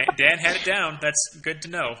 Yeah, Dan had it down. That's good to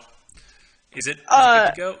know. Is it good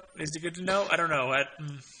to go? Is it good to know? I don't know.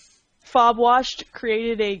 Fobwashed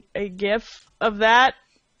created a GIF of that,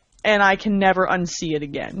 and I can never unsee it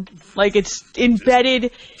again. Like, it's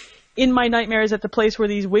embedded in my nightmares at the place where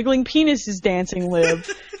these wiggling penises dancing live,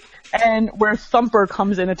 and where Thumper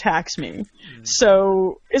comes and attacks me.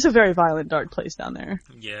 So, it's a very violent, dark place down there.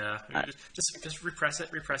 Yeah. Just repress it.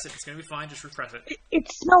 It's gonna be fine. Just repress it. It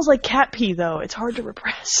smells like cat pee, though. It's hard to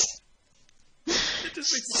repress. It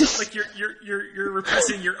just makes it sound like you're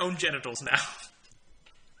repressing your own genitals now.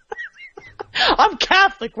 I'm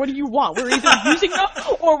Catholic. What do you want? We're either using them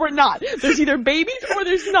or we're not. There's either babies or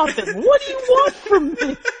there's nothing. What do you want from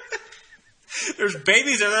me? There's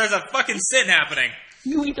babies or there's a fucking sin happening.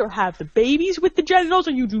 You either have the babies with the genitals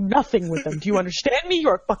or you do nothing with them. Do you understand me?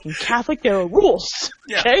 You're a fucking Catholic. There are rules.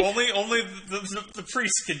 Yeah, okay? only the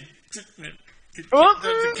priest can...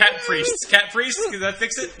 The cat priest. Cat priest? Can that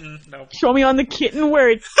fix it? No. Show me on the kitten where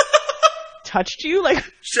it touched you? Like,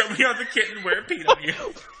 show me on the kitten where it peed on you.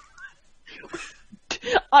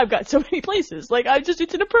 I've got so many places. Like,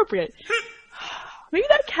 it's inappropriate. Maybe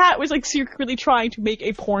that cat was, like, secretly trying to make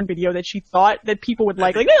a porn video that she thought that people would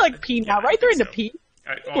like. Like, they like pee now, right? They're into pee.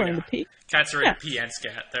 They're into pee. Cats are into pee and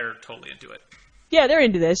scat. They're totally into it. Yeah, they're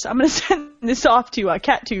into this. I'm gonna send this off to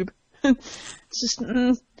CatTube. It's just,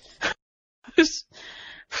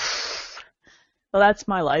 well, that's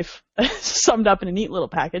my life. Summed up in a neat little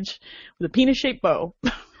package with a penis-shaped bow.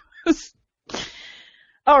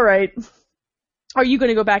 All right. Are you going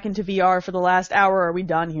to go back into VR for the last hour, or are we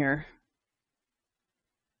done here?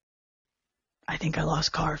 I think I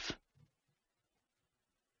lost Carf.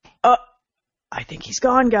 I think he's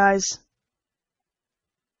gone, guys.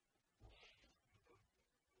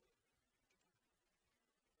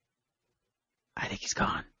 I think he's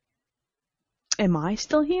gone. Am I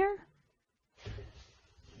still here?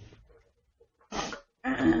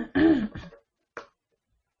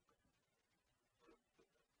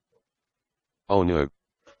 Oh no.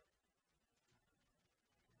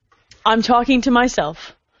 I'm talking to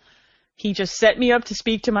myself. He just set me up to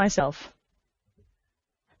speak to myself.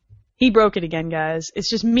 He broke it again, guys. It's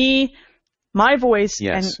just me, my voice,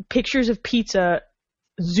 Yes. and pictures of pizza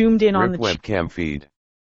zoomed in on RIP the webcam feed.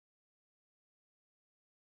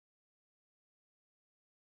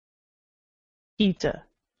 pizza.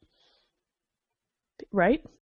 Right?